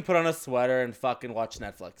means she can put on a sweater and fucking watch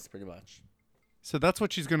Netflix, pretty much. So that's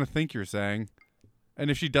what she's gonna think you're saying. And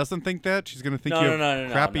if she doesn't think that, she's gonna think No, you no, have no,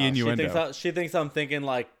 no, crappy no. innuendo. She thinks I'm thinking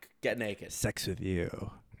like get naked. Sex with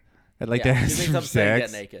you. I'd like Yeah, to have she thinks some I'm saying get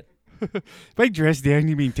sex. naked. If I dress down,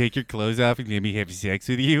 you mean take your clothes off and let me have sex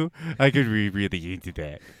with you? I could be really into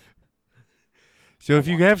that. So if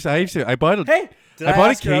you have, I bought a, Hey, did I bought a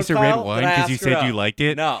ask her out, case of red Kyle? wine Did I because you ask her said you out? liked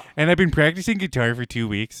it. No. And I've been practicing guitar for 2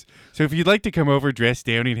 weeks. So if you'd like to come over, dress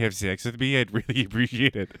down, and have sex with me, I'd really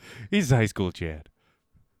appreciate it. He's high school Chad.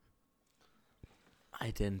 I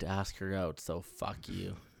didn't ask her out, so fuck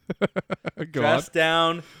you. Go on. Dress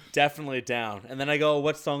down, definitely down. And then I go,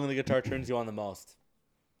 what song on the guitar turns you on the most?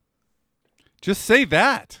 Just say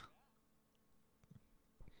that.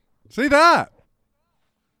 Say that.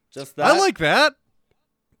 Just that? I like that.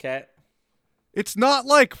 Okay. It's not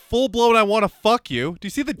like full blown. I want to fuck you. Do you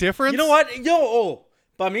see the difference? You know what?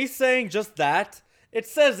 By me saying just that, it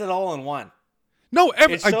says it all in one. No,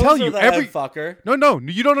 It I shows tell her you, the every head fucker. no,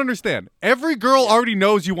 you don't understand. Every girl already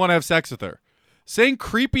knows you want to have sex with her. Saying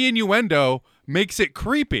creepy innuendo makes it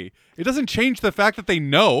creepy. It doesn't change the fact that they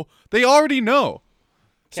know. They already know.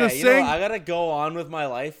 So Okay, saying I gotta go on with my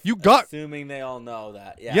life. Assuming they all know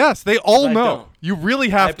that. Yeah. yes, they all I know. don't. You really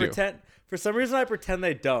have I to. pretend. For some reason, I pretend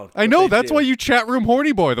they don't. I but know. they That's do. why you chat room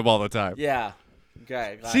horny boy them all the time. Yeah.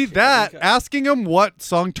 Okay. See gotcha. that? I think Asking them what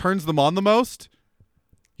song turns them on the most.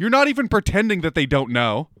 You're not even pretending that they don't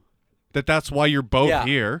know. That's why you're both Yeah.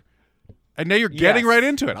 here. And now you're getting Yes. right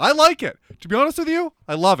into it. I like it. To be honest with you,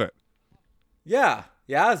 I love it. Yeah.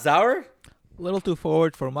 Zauer. A little too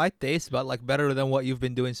forward for my taste, but like better than what you've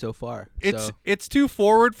been doing so far. It's too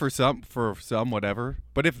forward for some whatever.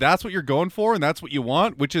 But if that's what you're going for and that's what you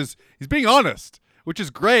want, which is he's being honest, which is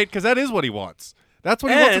great because that is what he wants. That's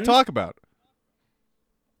what he wants to And- talk about.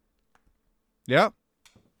 Yeah.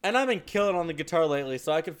 And I've been killing on the guitar lately,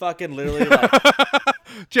 so I can fucking literally like.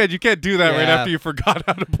 Chad, you can't do that right Yeah. after you forgot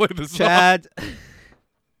how to play the song. Chad,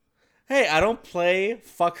 Hey, I don't play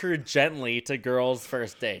 "Fuck Her Gently" to girls'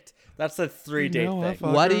 first date. That's a 3-date No, I thing.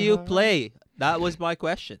 fuck- what do you play? That was my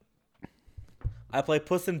question. I play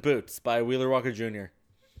 "Puss in Boots" by Wheeler Walker Jr.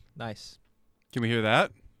 Nice. Can we hear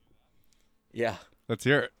that? Yeah, Let's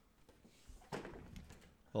hear it.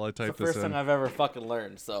 While I it's the type this first in. thing I've ever fucking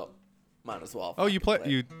learned, so might as well. Oh, you fucking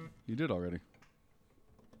play you did already.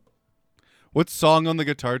 What song on the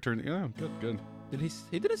guitar turn? Yeah, good.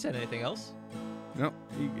 He didn't say anything else. No,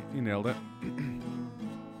 he nailed it.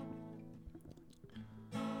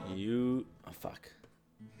 Fuck.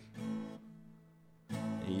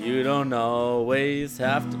 You don't always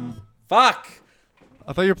have to. Fuck!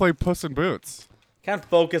 I thought you were playing Puss in Boots. Can't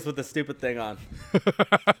focus with the stupid thing on.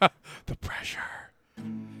 The pressure.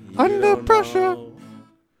 You Under don't pressure. know.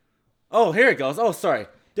 Oh, here it goes. Oh, sorry.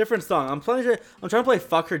 Different song. I'm trying to play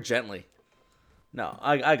 "Fuck Her Gently." No,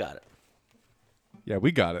 I got it. Yeah,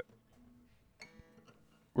 we got it.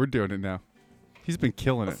 We're doing it now. He's been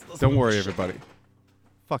killing it. Let's Don't move worry, this shit. everybody.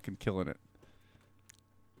 Fucking killing it.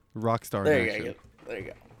 Rockstar There in you action. go. There you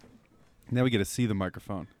go. Now we get to see the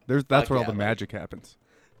microphone. That's where all yeah, the buddy. magic happens.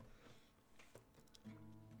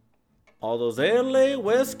 All those LA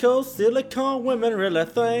West Coast silicone women really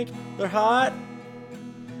think they're hot.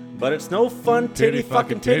 But it's no fun titty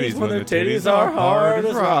fucking titties when their titties are hard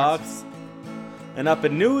as rocks. And up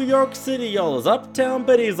in New York City, all those uptown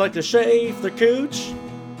biddies like to shave their cooch.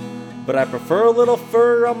 But I prefer a little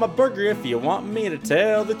fur on my burger if you want me to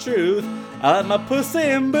tell the truth. I like my pussy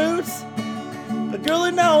in boots. A girl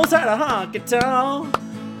who knows how to honk it down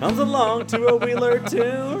comes along to a Wheeler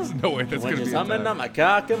tune. No way that's When gonna she's be in humming time. on my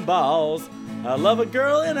cock and balls. I love a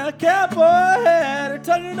girl in a cowboy hat. Her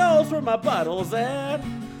tongue and nose where my bottle's at.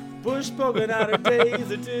 Bush poking out her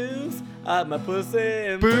daisy dukes. My pussy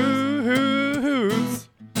and Boo-hoos.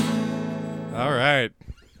 All right.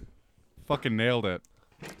 Fucking nailed it.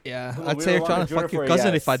 Yeah, Well, I'd we say were you're trying wrong to to do fuck it your for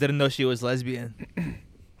cousin yes. if I didn't know she was lesbian.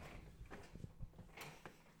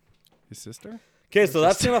 His sister? Okay, so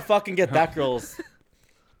that's gonna fucking get that girl's.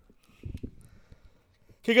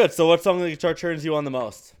 Okay, good. So what song of the guitar turns you on the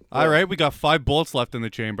most? All right, we got 5 bullets left in the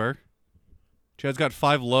chamber. Chad's got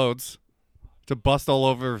 5 loads to bust all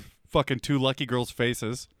over fucking 2 lucky girls'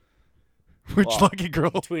 faces. Which Well, lucky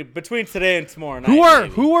girl? Between today and tomorrow night.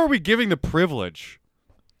 maybe. Who are we giving the privilege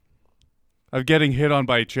of getting hit on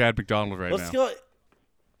by Chad McDonald right Let's now? go.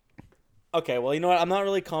 Okay, well, you know what? I'm not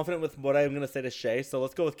really confident with what I'm gonna say to Shay, so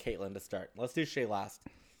let's go with Caitlyn to start. Let's do Shay last.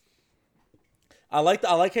 I like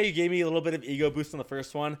how you gave me a little bit of ego boost on the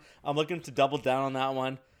first one. I'm looking to double down on that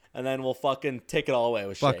one, and then we'll fucking take it all away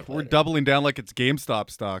with Shay. Fuck, we're later. doubling down like it's GameStop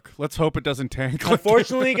stock. Let's hope it doesn't tank.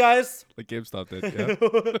 Unfortunately, guys, like GameStop did.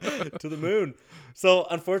 Yeah. to the moon. So,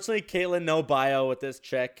 unfortunately, Caitlyn, no bio with this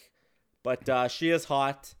chick, but she is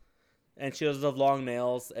hot, and she does have long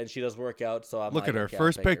nails, and she does work out. So I'm Look like, at her okay,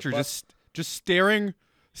 first I'll take picture, her. just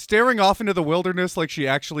staring off into the wilderness like she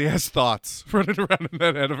actually has thoughts running around in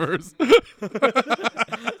that head of hers.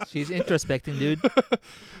 She's introspecting, dude.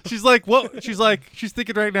 She's like, what? She's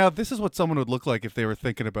thinking right now. This is what someone would look like if they were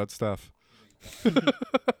thinking about stuff.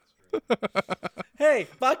 Hey,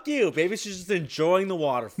 fuck you. Maybe she's just enjoying the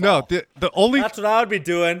waterfall. No, the only That's what I would be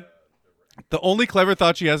doing. clever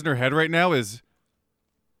thought she has in her head right now is,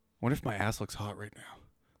 what if my ass looks hot right now?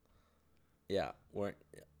 Yeah. Well,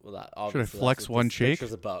 that, obviously, flex that's what one this cheek?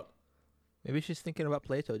 picture's about. Maybe she's thinking about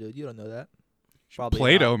Plato, dude. You don't know that. Probably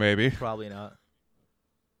Play-Doh, not. maybe. Probably not.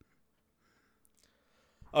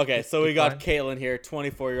 Okay, so we Keep got going. Caitlyn here,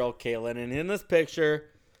 24-year-old Caitlyn, and in this picture,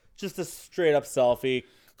 just a straight up selfie,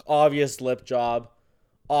 obvious lip job,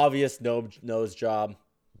 obvious nose job.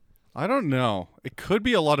 I don't know. It could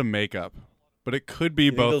be a lot of makeup, but it could be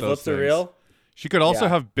You think both those those lips things. are real? She could also Yeah.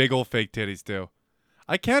 have big old fake titties too.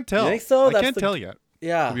 I can't tell. think so? I That's can't the- tell yet. To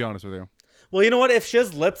Yeah. be honest with you. Well, you know what? If she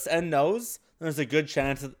has lips and nose, then there's a good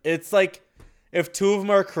chance. It's like if 2 of them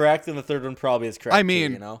are correct, then the third one probably is correct. I too,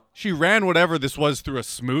 mean, you know. she ran whatever this was through a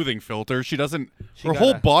smoothing filter. She doesn't. Her got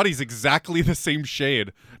whole a- body's exactly the same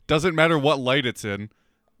shade. Doesn't matter what light it's in.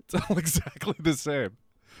 It's all exactly the same.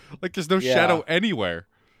 Like there's no Yeah. shadow anywhere.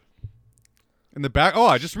 In the back. Oh,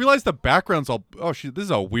 I just realized the background's all. Oh, this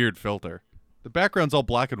is a weird filter. The background's all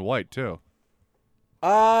black and white too.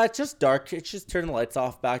 It's just dark. It's just turning the lights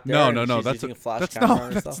off back there. No. and she's That's using a flash that's camera not.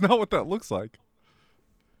 and That's stuff. not what that looks like.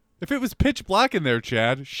 If it was pitch black in there,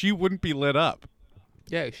 Chad, she wouldn't be lit up.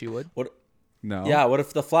 Yeah, she would. What? No. Yeah. What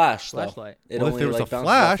if the flash? Though? Flashlight. It Well, if only there was like a bounces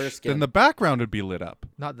off her flash, skin. then the background would be lit up.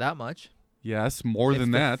 Not that much. Yes, more If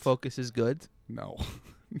than the that. focus is good. No.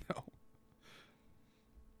 No.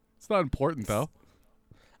 It's not important though.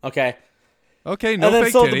 Okay. Okay, no and then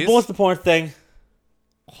fake so titties. the most important thing.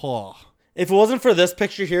 Oh. If it wasn't for this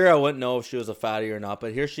picture here, I wouldn't know if she was a fatty or not.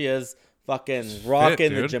 But here she is, fucking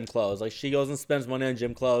rocking the dude. gym clothes. Like she goes and spends money on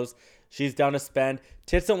gym clothes. She's down to spend.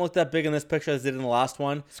 Tits don't look that big in this picture as they did in the last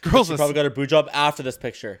one. girl's She a- probably got her boob job after this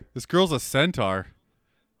picture. This girl's a centaur.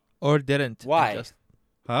 Or didn't. Why? Just-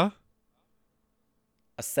 Huh?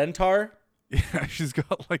 A centaur? Yeah, she's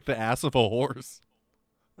got like the ass of a horse.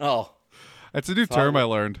 Oh, That's a new term I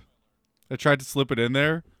learned. I tried to slip it in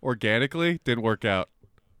there organically, didn't work out.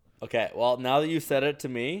 okay. Well, now that you said it to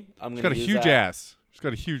me, I'm She's gonna got a use huge that ass. She's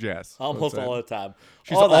got a huge ass. almost all the time.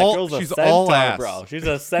 She's oh, that all- girl's a she's centaur, all ass. bro. She's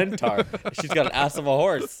a centaur. She's got an ass of a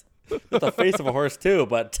horse. With the face of a horse too,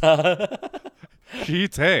 but She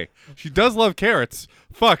eats hay. She does love carrots.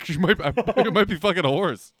 Fuck, she might. I think it might be fucking a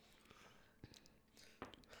horse.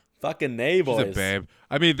 fucking nay, She's boys. a babe.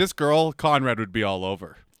 I mean, this girl Conrad would be all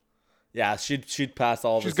over. Yeah, she'd pass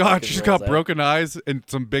all. of She's his got fucking rules, eh? broken eyes and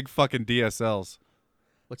some big fucking DSLs.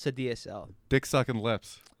 What's a DSL? Dick sucking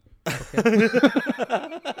lips.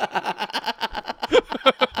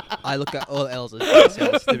 I look at all L's as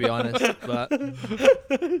DSLs, to be honest. But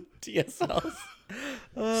DSLs.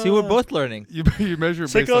 see, we're both learning. You measure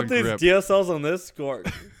Check based out on these grip. DSLs on this score.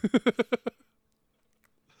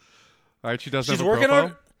 All right, she doesn't She's have a working profile.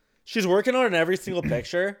 on. She's working on it in every single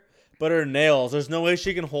picture, but her nails. There's no way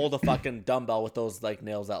she can hold a fucking dumbbell with those like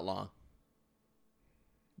nails that long.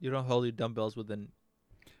 You don't hold your dumbbells within.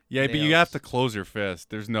 Yeah, but you nails. have to close your fist.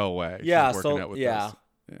 There's no way. she's Yeah, working so out with yeah, those.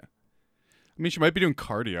 Yeah. I mean, she might be doing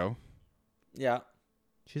cardio. yeah.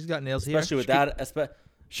 She's got nails Especially here. with that.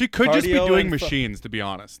 She could just be Cardio doing and fu- machines, to be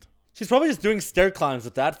honest. She's probably just doing stair climbs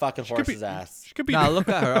with that fucking She could be- horse's ass. She could be. Nah, look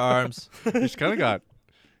at her arms. She's kind of got.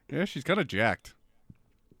 Yeah, she's kind of jacked.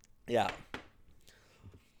 Yeah.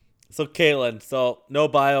 So Caitlin. So no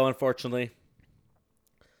bio, unfortunately.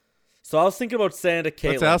 So I was thinking about saying to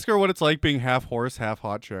Caitlin. Let's ask her what it's like being half horse, half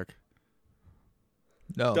hot chick.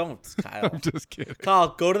 No. Don't, Kyle. I'm just kidding. Kyle,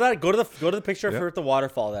 go to the picture of Yep. her at the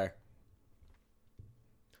waterfall there.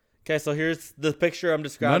 Okay, so here's the picture I'm None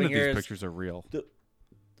describing of here. these is- pict's are real.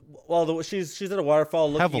 Well, she's at a waterfall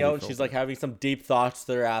looking Heavily out, and she's like filtered. having some deep thoughts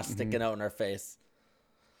to her ass sticking out in her face.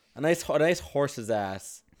 A nice horse's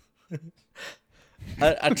ass.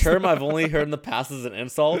 a term I've only heard in the past as an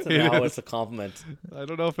insult, and It now is. it's a compliment. I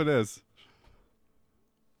don't know if it is.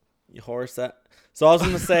 You horse that. So I was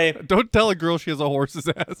gonna say, Don't tell a girl she has a horse's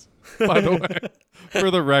ass, by the way,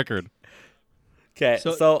 for the record. okay.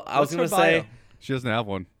 So I was what's gonna her say, bio? She doesn't have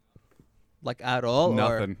one. Like at all? Or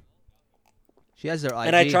Nothing. she has her IG.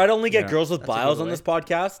 and I try to only get Yeah. girls with That's a bios good on way. this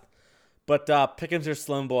podcast, but pickings are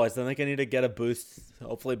slim, boys. I think I need to get a boost,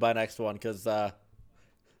 hopefully by next one, because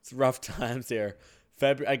it's rough times here.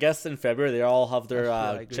 I guess in February they all have their That's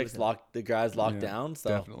true, I agree chicks with him. locked, the guys locked Yeah, down. So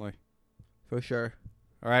Definitely. For sure.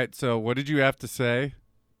 All right, so what did you have to say?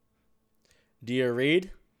 do you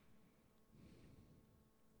read?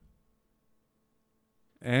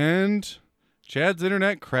 And Chad's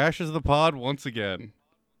internet crashes the pod once again.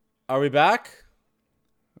 Are we back?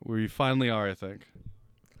 We finally are, I think.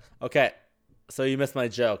 Okay, so you missed my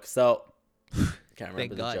joke. So can't remember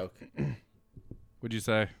Thank the God. joke. What'd you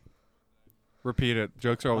say? Repeat it.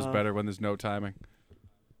 Jokes are always Uh, better when there's no timing.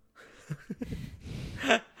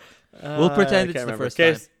 We'll pretend I it's can't the remember. first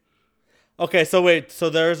Okay, time. Okay, so wait. So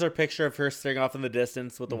there's her picture of her staring off in the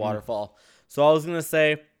distance with the waterfall. So I was gonna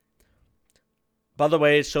say. By the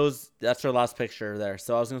way, it shows that's her last picture there.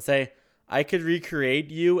 So I was gonna say I could recreate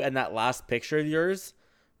you and that last picture of yours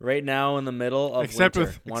right now in the middle of Except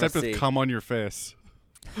winter. with cum on your face.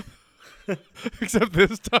 Except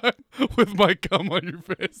this time with my cum on your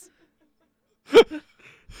face.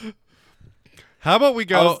 How about we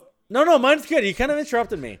go? No, mine's good. You kind of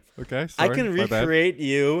interrupted me. Okay, sorry. I can my bad. recreate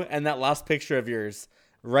you and that last picture of yours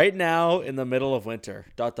right now in the middle of winter. ...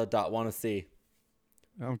 Want to see?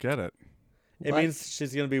 I don't get it. It What? means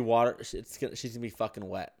she's gonna be water. She's gonna be fucking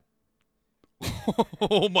wet.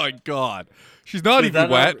 Oh my god. She's not Is even that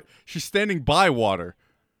wet. not- She's standing by water.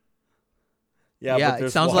 Yeah, Yeah, but it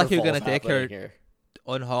there's sounds like you're waterfalls gonna take her- happening here.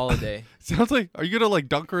 On holiday. Sounds like, are you gonna like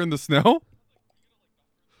dunk her in the snow?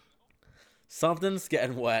 Something's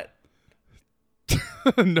getting wet.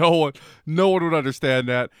 no one would understand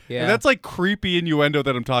that. Yeah. And that's like creepy innuendo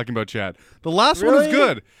that I'm talking about, Chad. The last one is Really?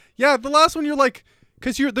 good. Yeah, the last one you're like,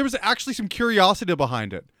 because there was actually some curiosity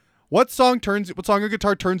behind it. What song on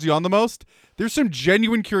guitar turns you on the most? There's some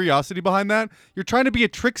genuine curiosity behind that. You're trying to be a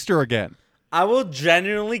trickster again. I will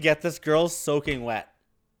genuinely get this girl soaking wet.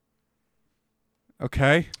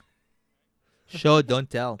 Okay. Show, don't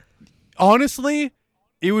tell. Honestly,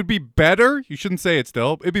 it would be better. You shouldn't say it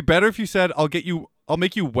still. It'd be better if you said, I'll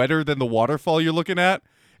make you wetter than the waterfall you're looking at.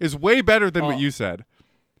 Is way better than what Oh. you said.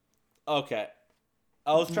 Okay.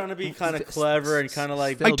 I was trying to be kind of clever and kind of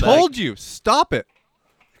like. Still I told you, stop it.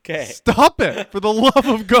 Okay. Stop it. For the love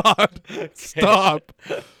of God. Stop.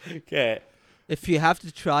 Okay. If you have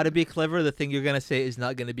to try to be clever, the thing you're gonna say is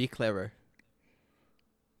not gonna be clever.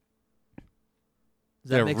 Does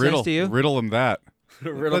that make sense to you? Riddle him that.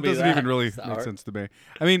 Riddle That me doesn't even really Sour. make sense to me.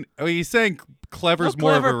 I mean, he's saying clever's No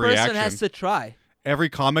more of a clever person reaction. has to try. Every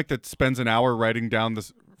comic that spends an hour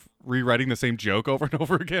rewriting the same joke over and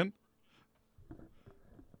over again.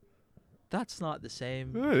 That's not the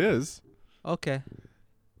same. It is. Okay.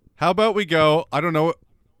 How about we go? I don't know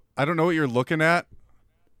what you're looking at.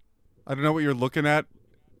 I don't know what you're looking at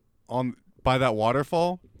by that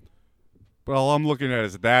waterfall. But all I'm looking at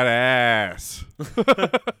is that ass.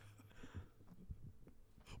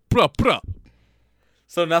 Bruh, bruh.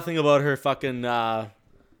 So nothing about her fucking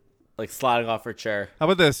like sliding off her chair. How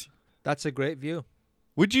about this? That's a great view.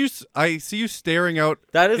 I see you staring out.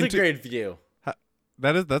 That is into- a great view.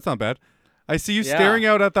 That's not bad. I see you Yeah. staring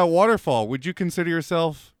out at that waterfall. Would you consider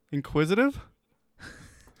yourself inquisitive?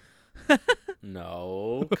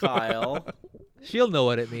 No, Kyle. She'll know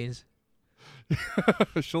what it means.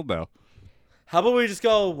 She'll know. How about we just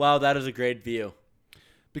go? Wow, that is a great view.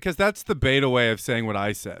 Because that's the beta way of saying what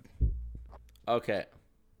I said. Okay.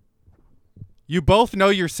 You both know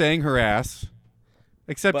you're saying her ass,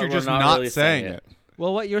 except But you're we're just not not really saying saying it.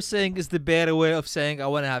 Well, what you're saying is the better way of saying I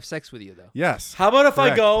want to have sex with you, though. Yes. How about if I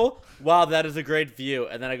Correct. go? Wow, that is a great view,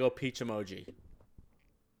 and then I go peach emoji.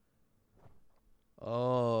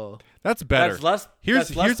 Oh. That's better. That's less. Here's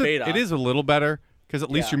beta. it is a little better because at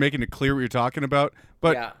least Yeah. you're making it clear what you're talking about.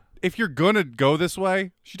 But Yeah. if you're gonna go this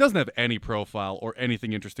way, she doesn't have any profile or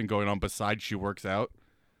anything interesting going on besides she works out.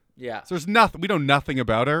 Yeah. So there's nothing. We know nothing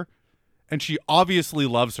about her. and she obviously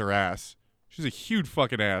loves her ass. She's a huge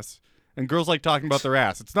fucking ass, and girls like talking about their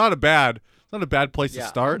ass. It's not a bad place to Yeah. I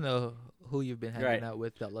start. don't know who you've been hanging Right. out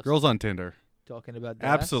with that loves Girls on Tinder, talking about that.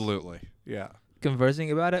 absolutely, yeah. Conversing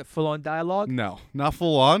about it, full on dialogue. No, not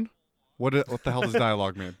full on. What the hell does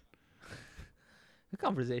dialogue mean? A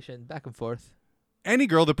conversation back and forth. Any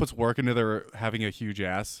girl that puts work into their having a huge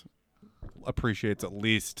ass appreciates at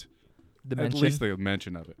least the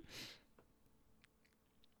mention of it.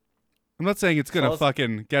 I'm not saying it's gonna So-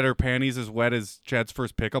 fucking get her panties as wet as Chad's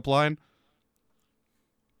first pickup line.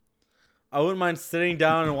 I wouldn't mind sitting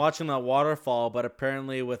down and watching that waterfall, but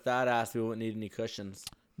apparently with that ass, we wouldn't need any cushions.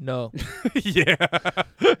 No. Yeah.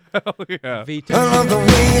 Hell yeah. V2. I love the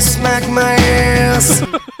way you smack my ass.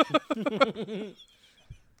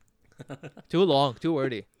 Too long, too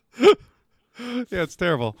wordy. Yeah, it's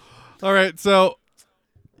terrible. All right, so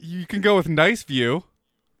you can go with nice view,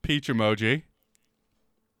 peach emoji.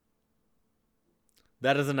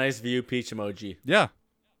 That is a nice view, peach emoji. Yeah.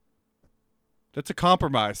 That's a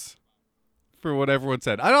compromise for what everyone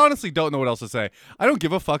said. I honestly don't know what else to say. I don't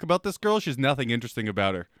give a fuck about this girl. She's nothing interesting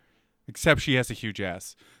about her. Except she has a huge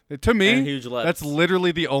ass. To me, And huge lips. that's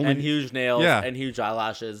literally the only... And huge nails Yeah. and huge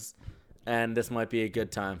eyelashes. And this might be a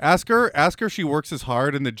good time. Ask her if she works as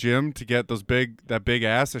hard in the gym to get that big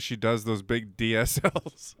ass as she does those big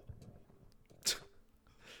DSLs.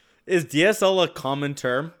 Is DSL a common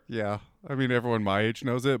term? Yeah. I mean, everyone my age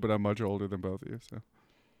knows it, but I'm much older than both of you, so...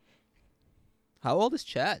 How old is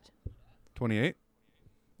Chad? 28?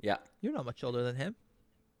 Yeah. You're not much older than him.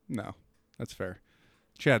 No. That's fair.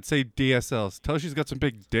 Chad, say DSLs. Tell her she's got some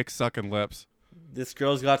big dick-sucking lips. This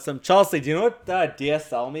girl's got some... Chelsea, do you know what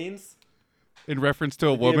DSL means? In reference to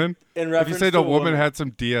a woman? In If you reference said to a woman had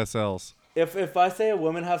some DSLs. If I say a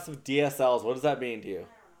woman has some DSLs, what does that mean to you?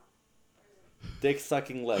 Dick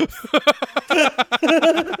sucking lips.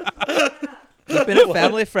 Keeping it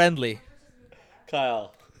family friendly.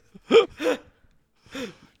 Kyle.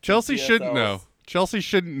 Chelsea shouldn't DSLs. know. Chelsea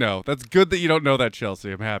shouldn't know. That's good that you don't know that,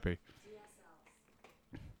 Chelsea. I'm happy.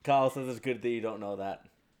 Kyle says it's good that you don't know that.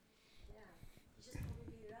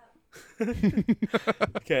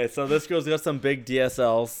 Okay, so this girl's got some big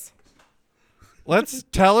DSLs. Let's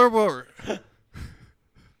tell her what...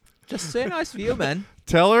 Just say nice view, man.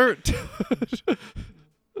 Tell her...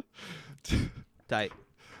 Tight.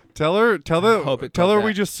 Tell her Hope it tell her comes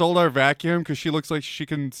we out. just sold our vacuum because she looks like she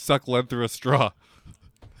can suck lead through a straw.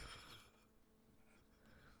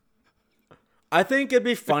 I think it'd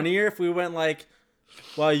be funnier if we went like,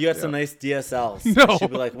 "Wow, you got some nice DSLs." No. And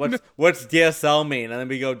she'd be like, "What's DSL mean?" And then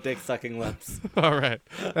we go dick sucking lips. All right.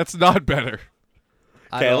 That's not better.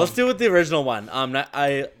 Okay, let's do it with the original one.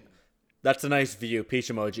 That's a nice view, peach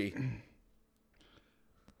emoji.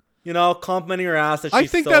 You know, complimenting her ass that she's I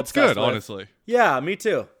think so that's obsessed good, with. honestly. Yeah, me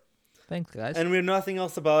too. Thanks, guys. And we have nothing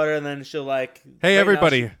else about her, and then she'll like. Hey, right now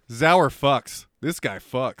everybody. Zauer fucks. This guy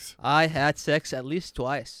fucks. I had sex at least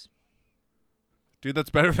twice. Dude, that's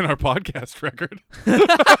better than our podcast record.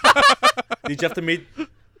 Did you have to meet?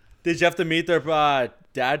 Did you have to meet their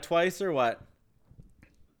dad twice or what?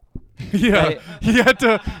 Yeah.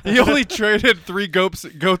 He only traded 3 goats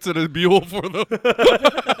and a mule for them.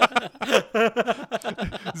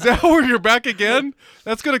 Zauer, you're back again?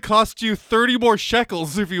 That's going to cost you 30 more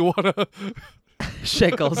shekels if you want to.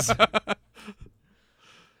 Shekels.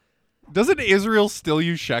 Doesn't Israel still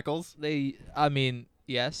use shekels?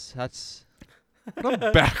 Yes, that's... What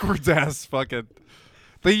a backwards ass fucking.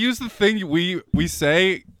 They use the thing we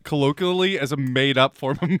say colloquially as a made up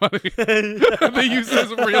form of money. And they use it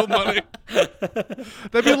as real money.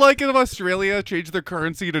 That'd be like if Australia changed their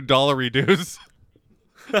currency to dollary dues.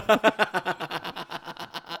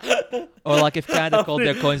 Or like if Canada called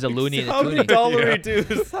their coins a loony and a How many toonie. dollary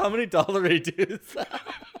dues? How many dollary dues?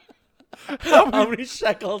 How many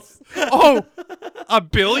shekels? Oh, a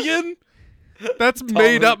billion? That's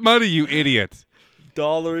made up money, you idiot.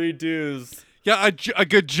 Dollary dues. Yeah, a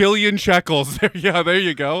gajillion shekels. Yeah, there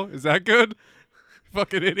you go. Is that good?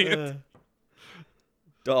 Fucking idiot.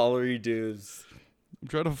 Dollary dues. I'm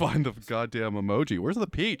trying to find the goddamn emoji. Where's the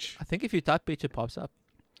peach? I think if you type peach, it pops up.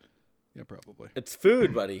 Yeah, probably. It's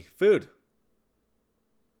food, buddy. Food.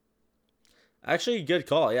 Actually, good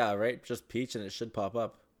call. Yeah, right? Just peach and it should pop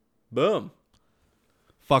up. Boom.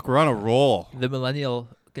 Fuck, we're on a roll. The millennial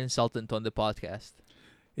consultant on the podcast.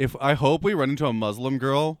 I hope we run into a Muslim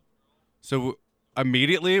girl, so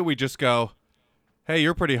immediately we just go, "Hey,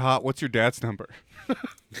 you're pretty hot. What's your dad's number?"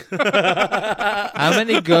 How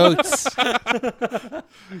many goats?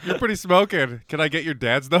 You're pretty smoking. Can I get your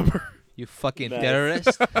dad's number? You fucking Nice.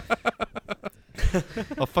 terrorist.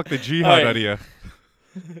 I'll fuck the jihad Alright. out of you.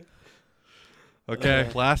 Okay,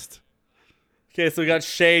 last Okay, so we got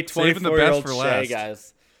Shay, Saving the 24-year-old best for Shay, last.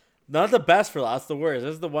 guys. Not the best for last, the worst.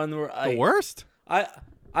 This is the one where The worst? I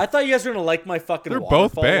thought you guys were gonna like my fucking They're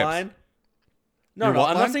both waterfall babes. line. No, Your no, what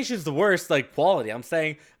I'm line? not saying she's the worst, like quality. I'm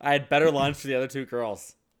saying I had better lines for the other two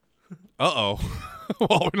girls. Well,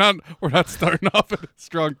 we're not starting off in a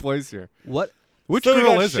strong place here. What? Which So we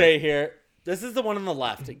girl got is Shay it? here. This is the one on the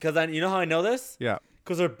left, because you know how I know this? Yeah.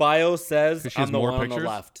 Because her bio says 'Cause she has I'm the more one on pictures? the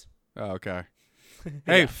left. Oh, okay.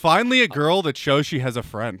 Hey, finally a girl that shows she has a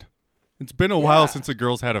friend. It's been a while since a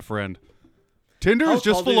girl's had a friend. Tinder How is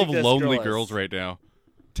just tall do you full of think this lonely girl is? girls right now.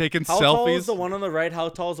 Taking How tall is selfies. the one on the right? How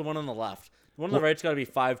tall is the one on the left? The one on the right's got to be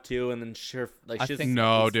 5'2", and then I she's think-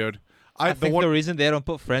 No, dude. I think one the reason they don't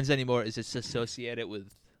put friends anymore is it's associated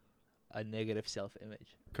with a negative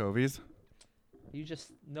self-image. Covies. You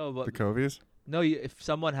just no, but The Covies. no. If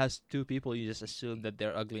someone has two people, you just assume that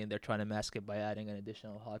they're ugly and they're trying to mask it by adding an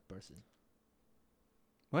additional hot person.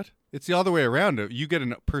 What? It's the other way around. You get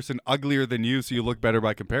a person uglier than you, so you look better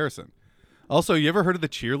by comparison. Also, you ever heard of the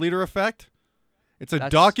cheerleader effect? It's a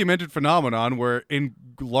That's- documented phenomenon where in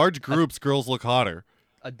large groups, girls look hotter.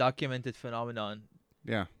 A documented phenomenon.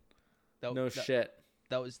 Yeah. no shit.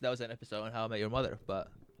 That was an episode on How I Met Your Mother, but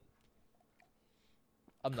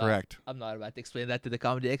I'm not. Correct. I'm not about to explain that to the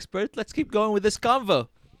comedy expert. Let's keep going with this convo.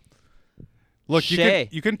 Look, Shay.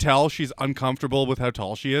 you can tell she's uncomfortable with how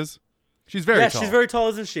tall she is. She's very Yeah, tall. she's very tall,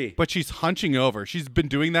 isn't she? But she's hunching over. She's been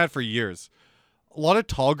doing that for years. A lot of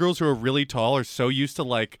tall girls who are really tall are so used to,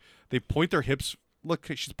 like, they point their hips. Look,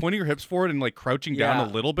 she's pointing her hips forward and, like, crouching down Yeah. a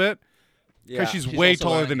little bit. Because Yeah. she's She's way also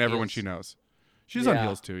taller wearing than everyone heels. she knows. She's on Yeah.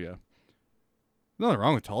 heels, too, yeah. Nothing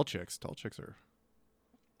wrong with tall chicks. Tall chicks are...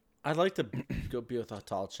 I'd like to go be with a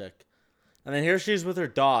tall chick. And then here she is with her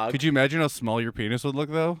dog. Could you imagine how small your penis would look,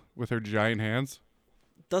 though, with her giant hands?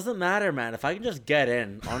 Doesn't matter, man. If I can just get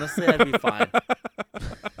in, honestly, I'd be fine.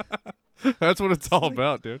 That's what it's all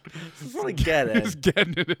about, dude. Just want to get in. Just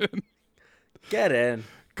getting it in. Get in.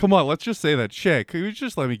 Come on, let's just say that. Shay, could you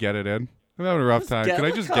just let me get it in? I'm having a rough time. Can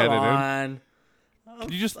I just come get it in? on.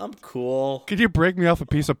 Could you just... I'm cool. Could you break me off a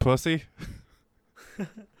piece of pussy?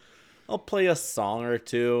 I'll play a song or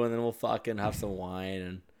two, and then we'll fucking have some wine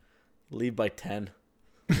and leave by 10.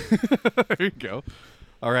 There you go.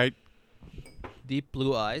 All right. Deep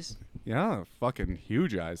blue eyes. Yeah, fucking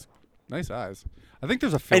huge eyes. Nice eyes. I think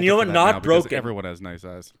there's a filter And you know for what? that Not now because broken. Everyone has nice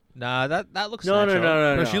eyes. Nah, that looks No,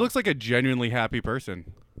 natural. No, she looks like a genuinely happy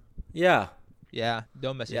person. Yeah. Yeah,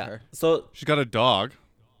 don't mess with Yeah. her. So She's got a dog.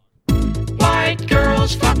 White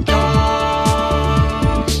girls fuck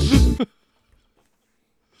dogs.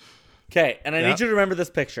 okay, and I Yeah. need you to remember this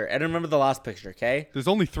picture and remember the last picture. Okay. There's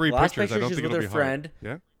only 3 Last pictures. I picture, don't she's think with it'll her be hard. friend.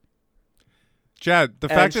 Yeah. Chad, the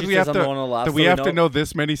And fact she that we says have I'm the one on the left, that so we we have to know- know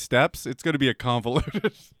this many steps, it's going to be a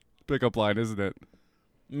convoluted pickup line, isn't it?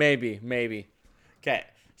 Maybe. Okay.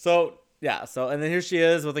 So yeah. So and then here she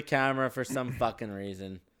is with a camera for some fucking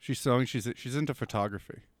reason. She's showing she's into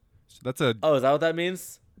photography. So that's a Oh, is that what that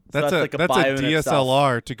means? So that's like a bio in itself.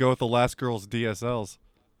 DSLR to go with the last girl's DSLs.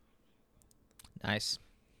 Nice.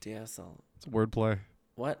 DSL. It's wordplay.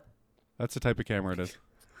 What? That's the type of camera it is.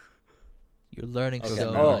 You're learning Okay. so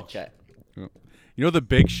Oh, much. okay. You know the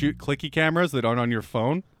big shoot clicky cameras that aren't on your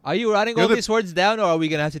phone? Are you writing You're all the- these words down, or are we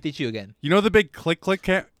gonna have to teach you again? You know the big click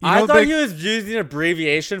cam? I thought he was using an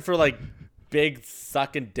abbreviation for like big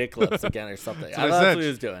sucking dick lips again or something. I thought that's what he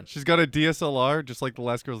was doing. She's got a DSLR just like the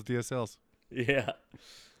last girl's DSLs. Yeah.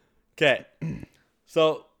 Okay.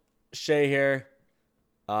 So Shay here.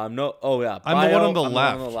 No. Oh yeah. I'm the one on the I'm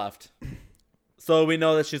left. on the left. So we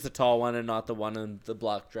know that she's the tall one and not the one in the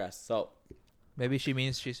black dress. So Maybe she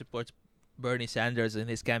means she supports Bernie Sanders in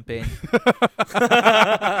his campaign for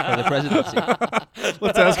the presidency.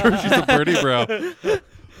 Let's ask her if she's a birdie bro.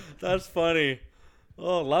 that's funny.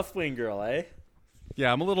 Oh, left wing girl, eh?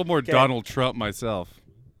 Yeah, I'm a little more Donald Trump myself.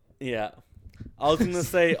 Yeah. I was gonna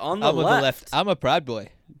say on the I'm on left. the left. I'm a proud boy.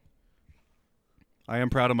 I am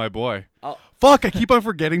proud of my boy. Oh. Fuck, I keep on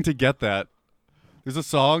forgetting to get that. There's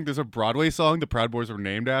a Broadway song the Proud Boys were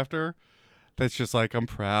named after. That's just like, I'm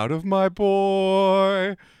proud of my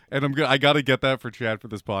boy. And I got to get that for Chad for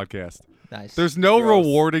this podcast. Nice. There's no Gross.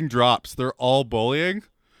 rewarding drops. They're all bullying.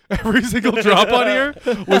 Every single drop on here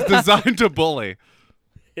was designed to bully.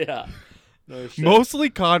 Yeah. No shit. Mostly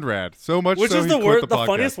Conrad. So much Which so is he the quit word? the The podcast.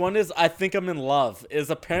 funniest one is "I think I'm in love" is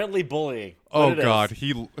apparently bullying. Oh But it is. God,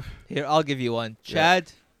 Here, I'll give you one.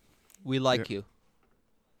 Chad, we like you.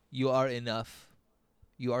 You are enough.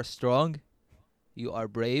 You are strong. You are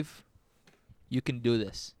brave. You can do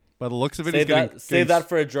this. by the looks of it, Save he's that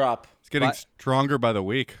for a drop. he's getting But- stronger by the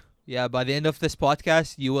week. Yeah, by the end of this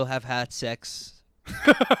podcast, you will have had sex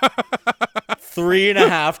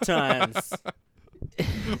 3.5 times.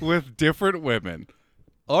 with different women.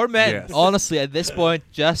 Or men. Yes. Honestly, at this point,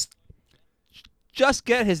 just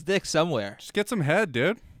get his dick somewhere. Just get some head,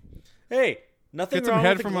 dude. Hey, nothing Get some wrong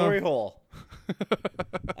head with the from glory a- hole.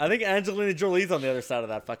 I think Jolie's on the other side of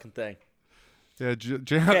that fucking thing. Yeah,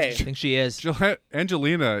 Okay. I think she is.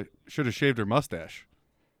 Angelina should have shaved her mustache.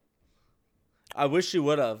 I wish she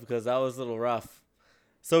would have, because that was a little rough.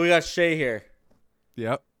 So we got Shay here.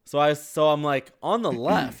 Yep. So I'm like, on the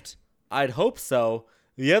left, I'd hope so.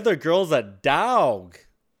 The other girl's a dog.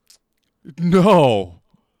 No.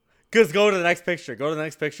 Cause go to the next picture. Go to the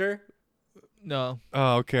next picture. No.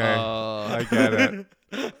 Oh, okay. I get it.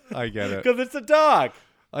 I get it. Cause it's a dog.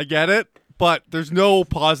 I get it. But there's no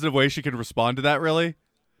positive way she can respond to that, really,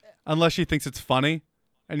 unless she thinks it's funny,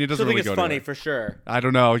 and it doesn't She'll think really it's go funny to her. for sure. I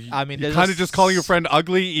don't know. I mean, you're there's kind a of just calling your friend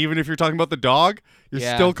ugly, even if you're talking about the dog. You're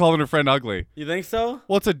Yeah. still calling her friend ugly. You think so?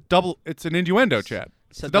 Well, it's an innuendo, Chad.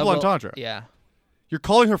 It's a double entendre. Yeah. You're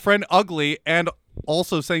calling her friend ugly and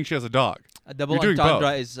also saying she has a dog. A double You're doing entendre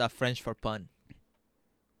both. is French for pun.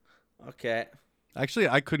 Okay. Actually,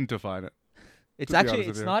 I couldn't define it. It's To be honest actually with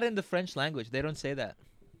it's you. not in the French language. They don't say that.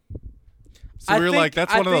 So I we were think- like,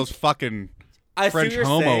 that's I one of those think- fucking I see French what you're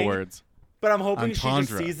homo saying, words. but I'm hoping she Entendre.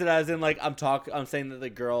 just sees it as in like I'm saying that the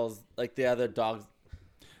girls, like the other dogs.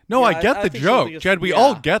 No, Yeah, I get I the think she'll joke, think it's- Chad. We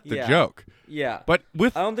all yeah, get the yeah. joke. Yeah. But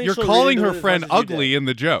with I don't think you're she'll calling read her into it as friend much as you ugly did. in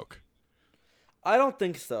the joke. I don't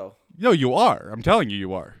think so. No, you are. I'm telling you,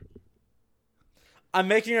 you are. I'm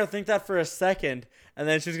making her think that for a second, and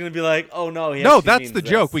then she's gonna be like, "Oh no, he No, actually that's means the this."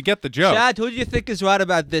 joke. We get the joke. Chad, who do you think is right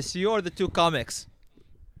about this? You or the two comics?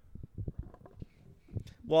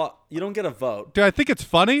 Well, you don't get a vote. Dude, I think it's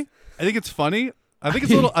funny. I think it's funny. I think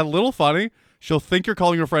it's a little funny. She'll think you're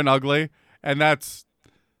calling her friend ugly, and that's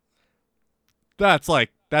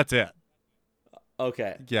it.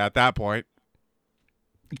 Okay. Yeah, at that point,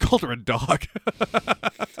 you called her a dog.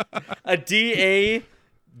 A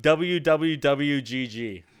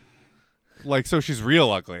DAWWWGG. Like, so she's real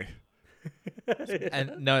ugly.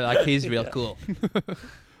 And no, like he's real cool.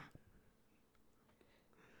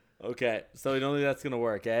 Okay, so you don't think that's gonna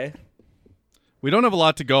work, eh? We don't have a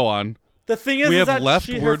lot to go on. The thing is, We is have that left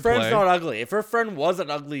her friend's wordplay. not ugly. If her friend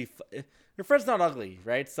wasn't ugly, your friend's not ugly,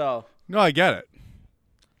 right? So, No, I get it.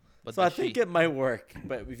 But so I does think she? it might work.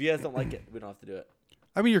 But if you guys don't like it, we don't have to do it.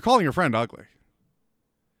 I mean, you're calling your friend ugly.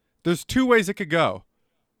 There's two ways it could go.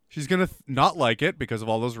 She's going to not like it because of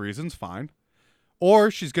all those reasons, fine.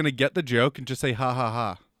 Or she's going to get the joke and just say, ha, ha,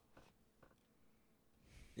 ha.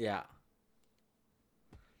 Yeah.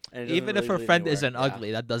 And it doesn't Even if really her leave friend anywhere. isn't Yeah.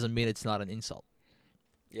 ugly, that doesn't mean it's not an insult.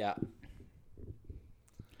 Yeah.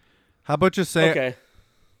 How about just say, Okay.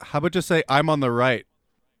 I'm on the right?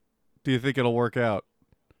 Do you think it'll work out?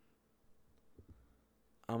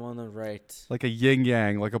 I'm on the right. Like a yin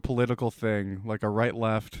yang, like a political thing, like a right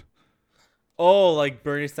left. Oh, like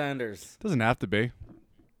Bernie Sanders. Doesn't have to be.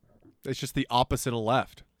 It's just the opposite of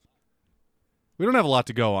left. We don't have a lot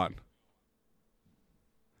to go on.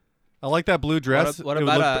 I like that blue dress. What It would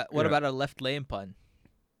about look- yeah. about a left lane pun?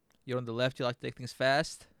 You're on the left. You like to take things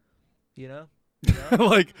fast. You know.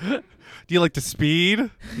 Like, do you like to speed?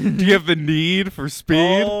 Do you have the need for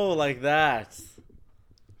speed? Oh, like that.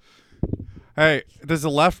 Hey, does the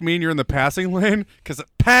left mean you're in the passing lane? Because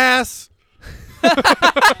pass.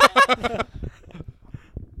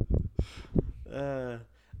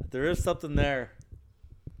 There is something there.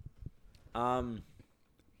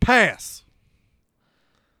 Pass.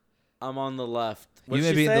 I'm on the left. You What'd may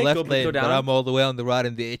she be in the say? left Go lane, but down? I'm all the way on the right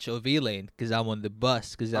in the HOV lane because I'm on the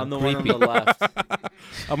bus because I'm I'm the one creepy. on the left.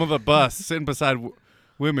 I'm on the bus sitting beside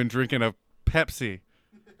women drinking a Pepsi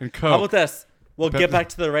and Coke. How about this? We'll get back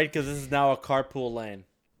to the right because this is now a carpool lane.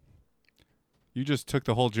 You just took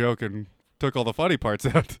the whole joke and took all the funny parts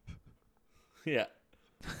out. Yeah.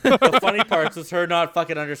 The funny parts was her not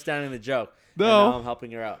fucking understanding the joke. And No. now I'm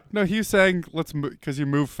helping her out. No, he's saying let's because you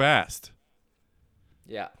move fast,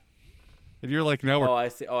 Yeah. and you're like, no, we're Oh, I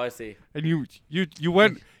see. Oh, I see. and you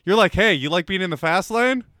went. You're like, hey, you like being in the fast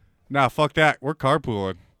lane? Nah, fuck that. We're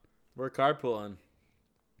carpooling. We're carpooling.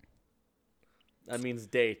 That means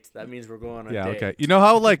date. That means we're going on a Yeah, date. okay. You know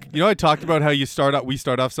how I talked about how we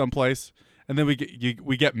start off someplace and then we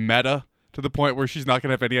get meta to the point where she's not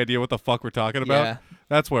gonna have any idea what the fuck we're talking about. Yeah.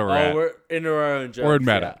 That's where we're Oh, at. we're into our own jokes. We're in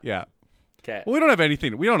meta. Yeah. Okay. Well, we don't have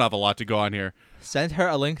anything. We don't have a lot to go on here. Send her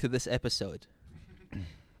a link to this episode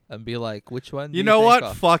and be like, which one? do You know think what?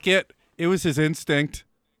 of? Fuck it. It was his instinct.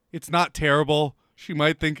 It's not terrible. She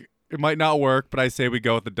might think it might not work, but I say we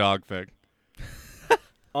go with the dog thing.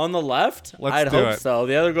 On the left? Let's I'd do hope it. so.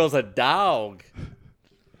 The other girl's a dog.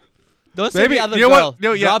 Don't say Maybe the other you know girl. what?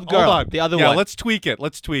 No, yeah, Drop girl. hold on. The other yeah, one. let's tweak it.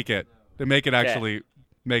 Let's tweak it to make it actually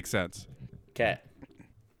make sense. Okay.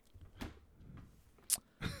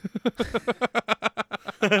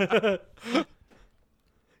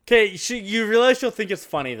 Okay, you realize she'll think it's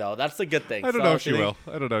funny though. That's the good thing. I don't know if she will.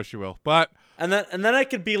 I don't know if she will. But And then I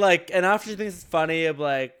could be like, and after she thinks it's funny, I'm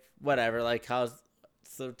like, whatever. Like, what's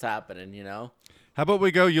happening? You know? how about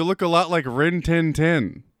we go? You look a lot like Rin Tin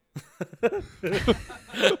Tin.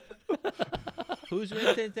 Who's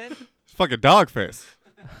Rin Tin Tin? Fucking dog face.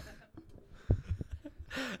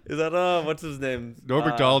 Is that what's his name? Norm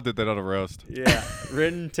Macdonald did that on a roast. Yeah,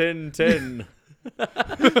 Rin Tin Tin.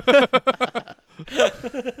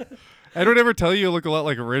 Anyone ever tell you look a lot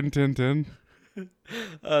like Rin Tin Tin?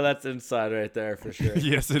 Oh, that's inside right there for sure.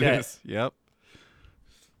 Yes, it is. Okay. Yep.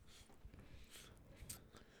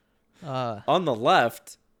 On the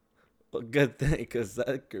left, well, good thing because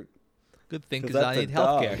Good thing, 'cause because I that's a need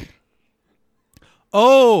dog. healthcare.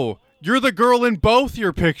 Oh, you're the girl in both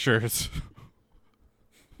your pictures.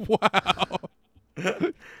 Wow.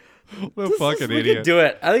 What a fucking we idiot. could do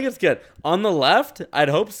it. I think it's good. On the left, I'd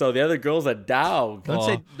hope so. The other girl's a dog.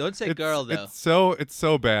 Don't say girl though. It's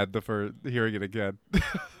so bad for hearing it again. I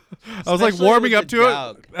was like Especially warming with up the to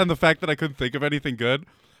dog. it, and the fact that I couldn't think of anything good,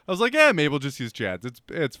 I was like, yeah, maybe we'll just use Chad's.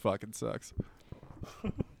 It's fucking sucks.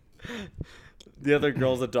 The other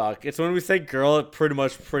girl's a dog. It's when we say girl, it pretty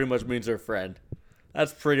much means her friend.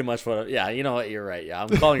 That's pretty much what. Yeah, you know what? You're right. Yeah, I'm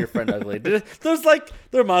calling your friend ugly. There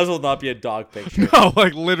might as well not be a dog picture. No,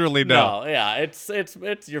 like literally no. No, yeah, it's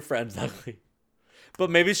your friend's ugly. But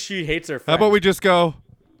maybe she hates her How friend. about we just go?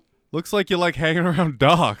 Looks like you like hanging around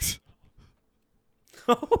dogs.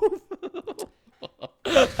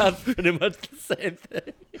 That's pretty much the same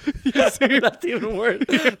thing. You seem, That's even worse.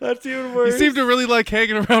 That's even worse. you seem to really like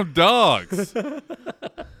hanging around dogs.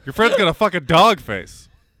 Your friend's got a fucking dog face.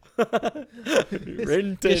 Rin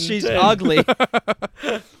Tin Because she's Tin. ugly.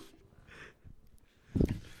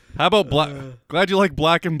 How about black? Glad you like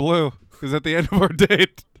black and blue. Because at the end of our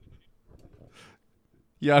date,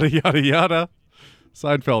 yada yada yada.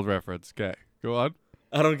 Seinfeld reference. Okay, go on.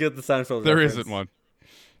 I don't get the Seinfeld There reference. isn't one.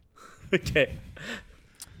 Okay.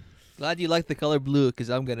 Glad you like the color blue, because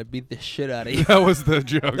I'm gonna beat the shit out of you. That was the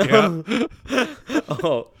joke. Yeah.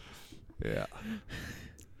 Oh, Yeah.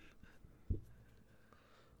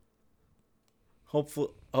 hopefully.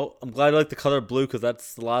 Oh, I'm glad I like the color blue because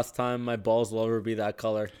that's the last time my balls will ever be that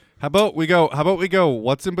color. How about we go?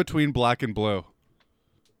 What's in between black and blue?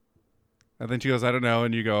 And then she goes, I don't know.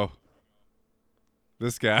 And you go,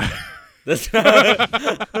 this guy. This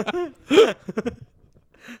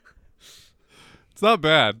It's not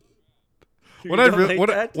bad. You don't hate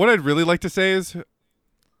that? What I'd really like to say is,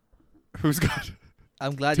 who's got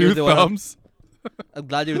I'm glad two you're the one. thumbs? I'm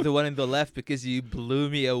glad you're the one in the left because you blew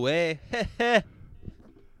me away.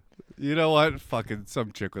 You know what? Fucking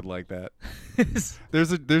some chick would like that.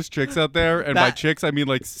 There's chicks out there, and by That- chicks I mean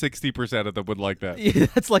like 60% of them would like that. Yeah,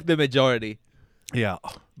 that's like the majority. Yeah.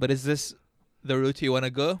 But is this the route you want to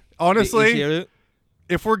go? The Honestly, easier route?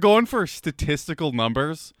 if we're going for statistical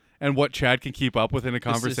numbers and what Chad can keep up with in a is-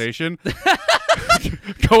 conversation,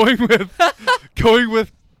 going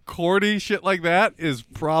with corny shit like that is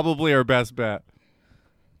probably our best bet.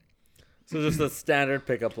 So just a standard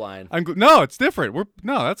pickup line. No, it's different.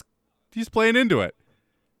 He's playing into it.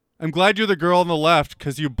 I'm glad you're the girl on the left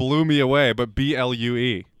because you blew me away, but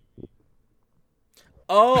BLUE.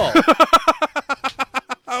 Oh,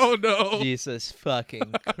 Oh no. Jesus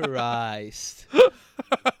fucking Christ.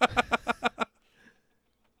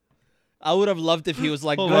 I would have loved if he was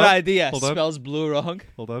like, Hold good on. idea. Hold on. Spells blue wrong.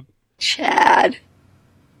 Hold on. Chad.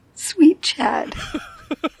 Sweet Chad.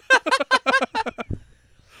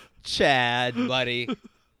 Chad, buddy.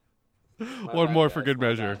 One more for good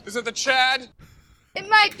measure. Is it the Chad? It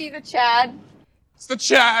might be the Chad. It's the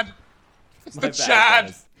Chad. It's my the bad, Chad.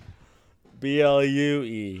 guys.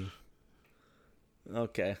 BLUE.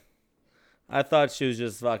 Okay. I thought she was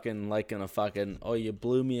just fucking liking a fucking, oh, you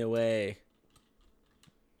blew me away.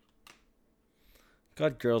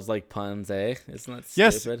 God, girls like puns, eh? Isn't that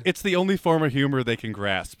Yes, stupid? it's the only form of humor they can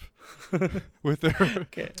grasp with their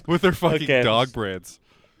fucking Okay. dog brands.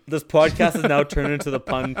 This podcast is now turned into the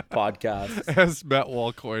pun podcast. As Matt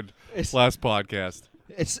Wall coined last podcast.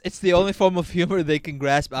 It's the only form of humor they can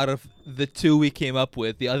grasp out of the two we came up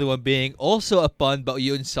with. The other one being also a pun, but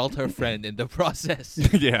you insult her friend in the process.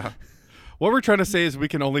 Yeah. What we're trying to say is we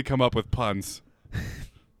can only come up with puns.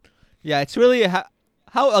 Yeah, it's really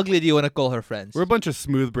how ugly do you want to call her friends? We're a bunch of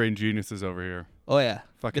smooth brain geniuses over here. Oh yeah,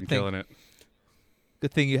 Fucking good thing. killing it.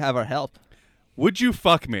 Good thing you have our help. Would you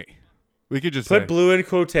fuck me? We could just Put say blue in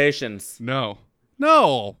quotations. no.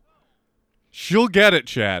 No. She'll get it,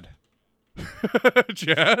 Chad.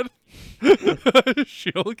 Chad?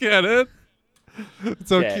 She'll get it.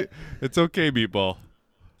 It's okay. It's okay, Meatball.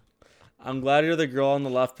 I'm glad you're the girl on the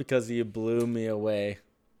left because you blew me away.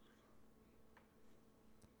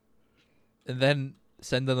 And then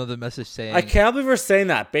send another message saying, I can't believe we're saying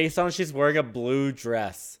that based on she's wearing a blue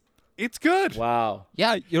dress. It's good. Wow.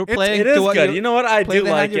 yeah, you're playing. It is good. You know what? I do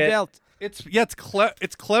like your it. Dealt.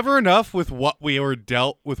 It's clever enough with what we were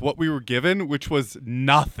dealt with, what we were given, which was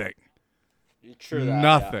nothing. True that.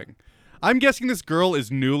 Nothing. I'm guessing this girl is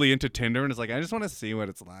newly into Tinder and is like, I just want to see what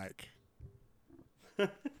it's like.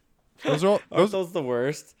 Those are all, Aren't those the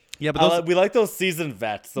worst? yeah, but We like those seasoned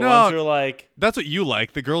vets. The No. ones who are like, that's what you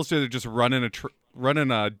like. The girls that are just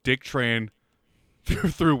running a dick train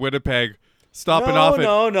through Winnipeg, stopping off at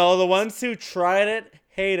no. The ones who tried it,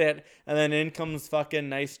 hate it, and then in comes fucking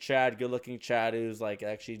nice Chad, good-looking Chad, who's like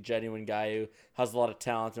actually genuine guy who has a lot of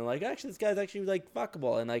talent. And like, actually, this guy's actually like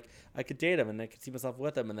fuckable, and like I could date him, and I could see myself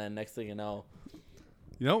with him. And then next thing you know,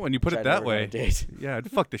 when you put it Chad that never got a way, date. yeah, I'd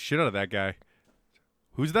fuck the shit out of that guy.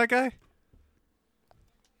 Who's that guy?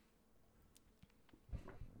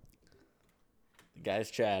 The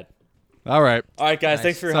guy's Chad. All right. All right, guys. Nice.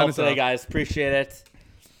 Thanks for your Sign help us today, off. guys. Appreciate it.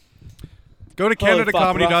 Go to Holy fuck,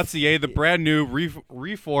 CanadaComedy.ca, the brand new,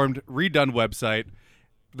 reformed, redone website.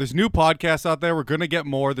 There's new podcasts out there. We're going to get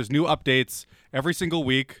more. There's new updates every single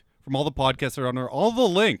week from all the podcasts that are on there. All the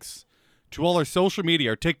links to all our social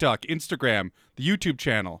media, our TikTok, Instagram, the YouTube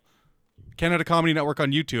channel, Canada Comedy Network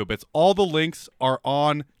on YouTube. It's all the links are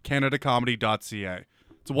on CanadaComedy.ca.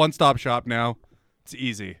 It's a one-stop shop now. It's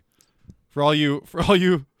easy. For all you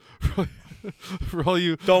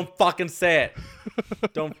Don't fucking say it.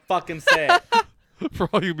 Don't fucking say it. for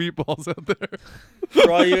all you meatballs out there. For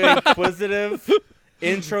all you inquisitive,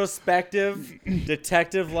 introspective,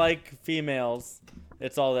 detective-like females,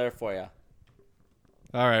 it's all there for you.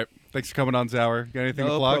 All right. Thanks for coming on, Zower. Got anything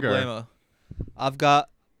to No plug? Or? problemo. I've got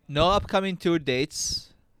no upcoming tour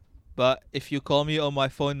dates, but if you call me on my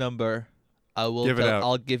phone number, I will. Give it out.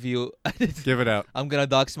 I'll give you. Give it out. I'm gonna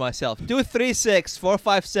dox myself.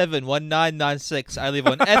 236-457-1996. I live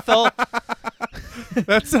on Ethel.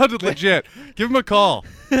 That sounded legit. Give him a call.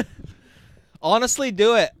 Honestly,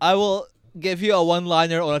 do it. I will give you a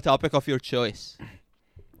one-liner on a topic of your choice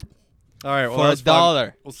All right. Well, for that a was fun.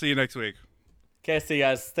 dollar. We'll see you next week. Okay, see you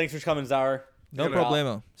guys. Thanks for coming, Zower. No Get it out.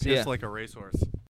 problemo. See ya. Just like a racehorse.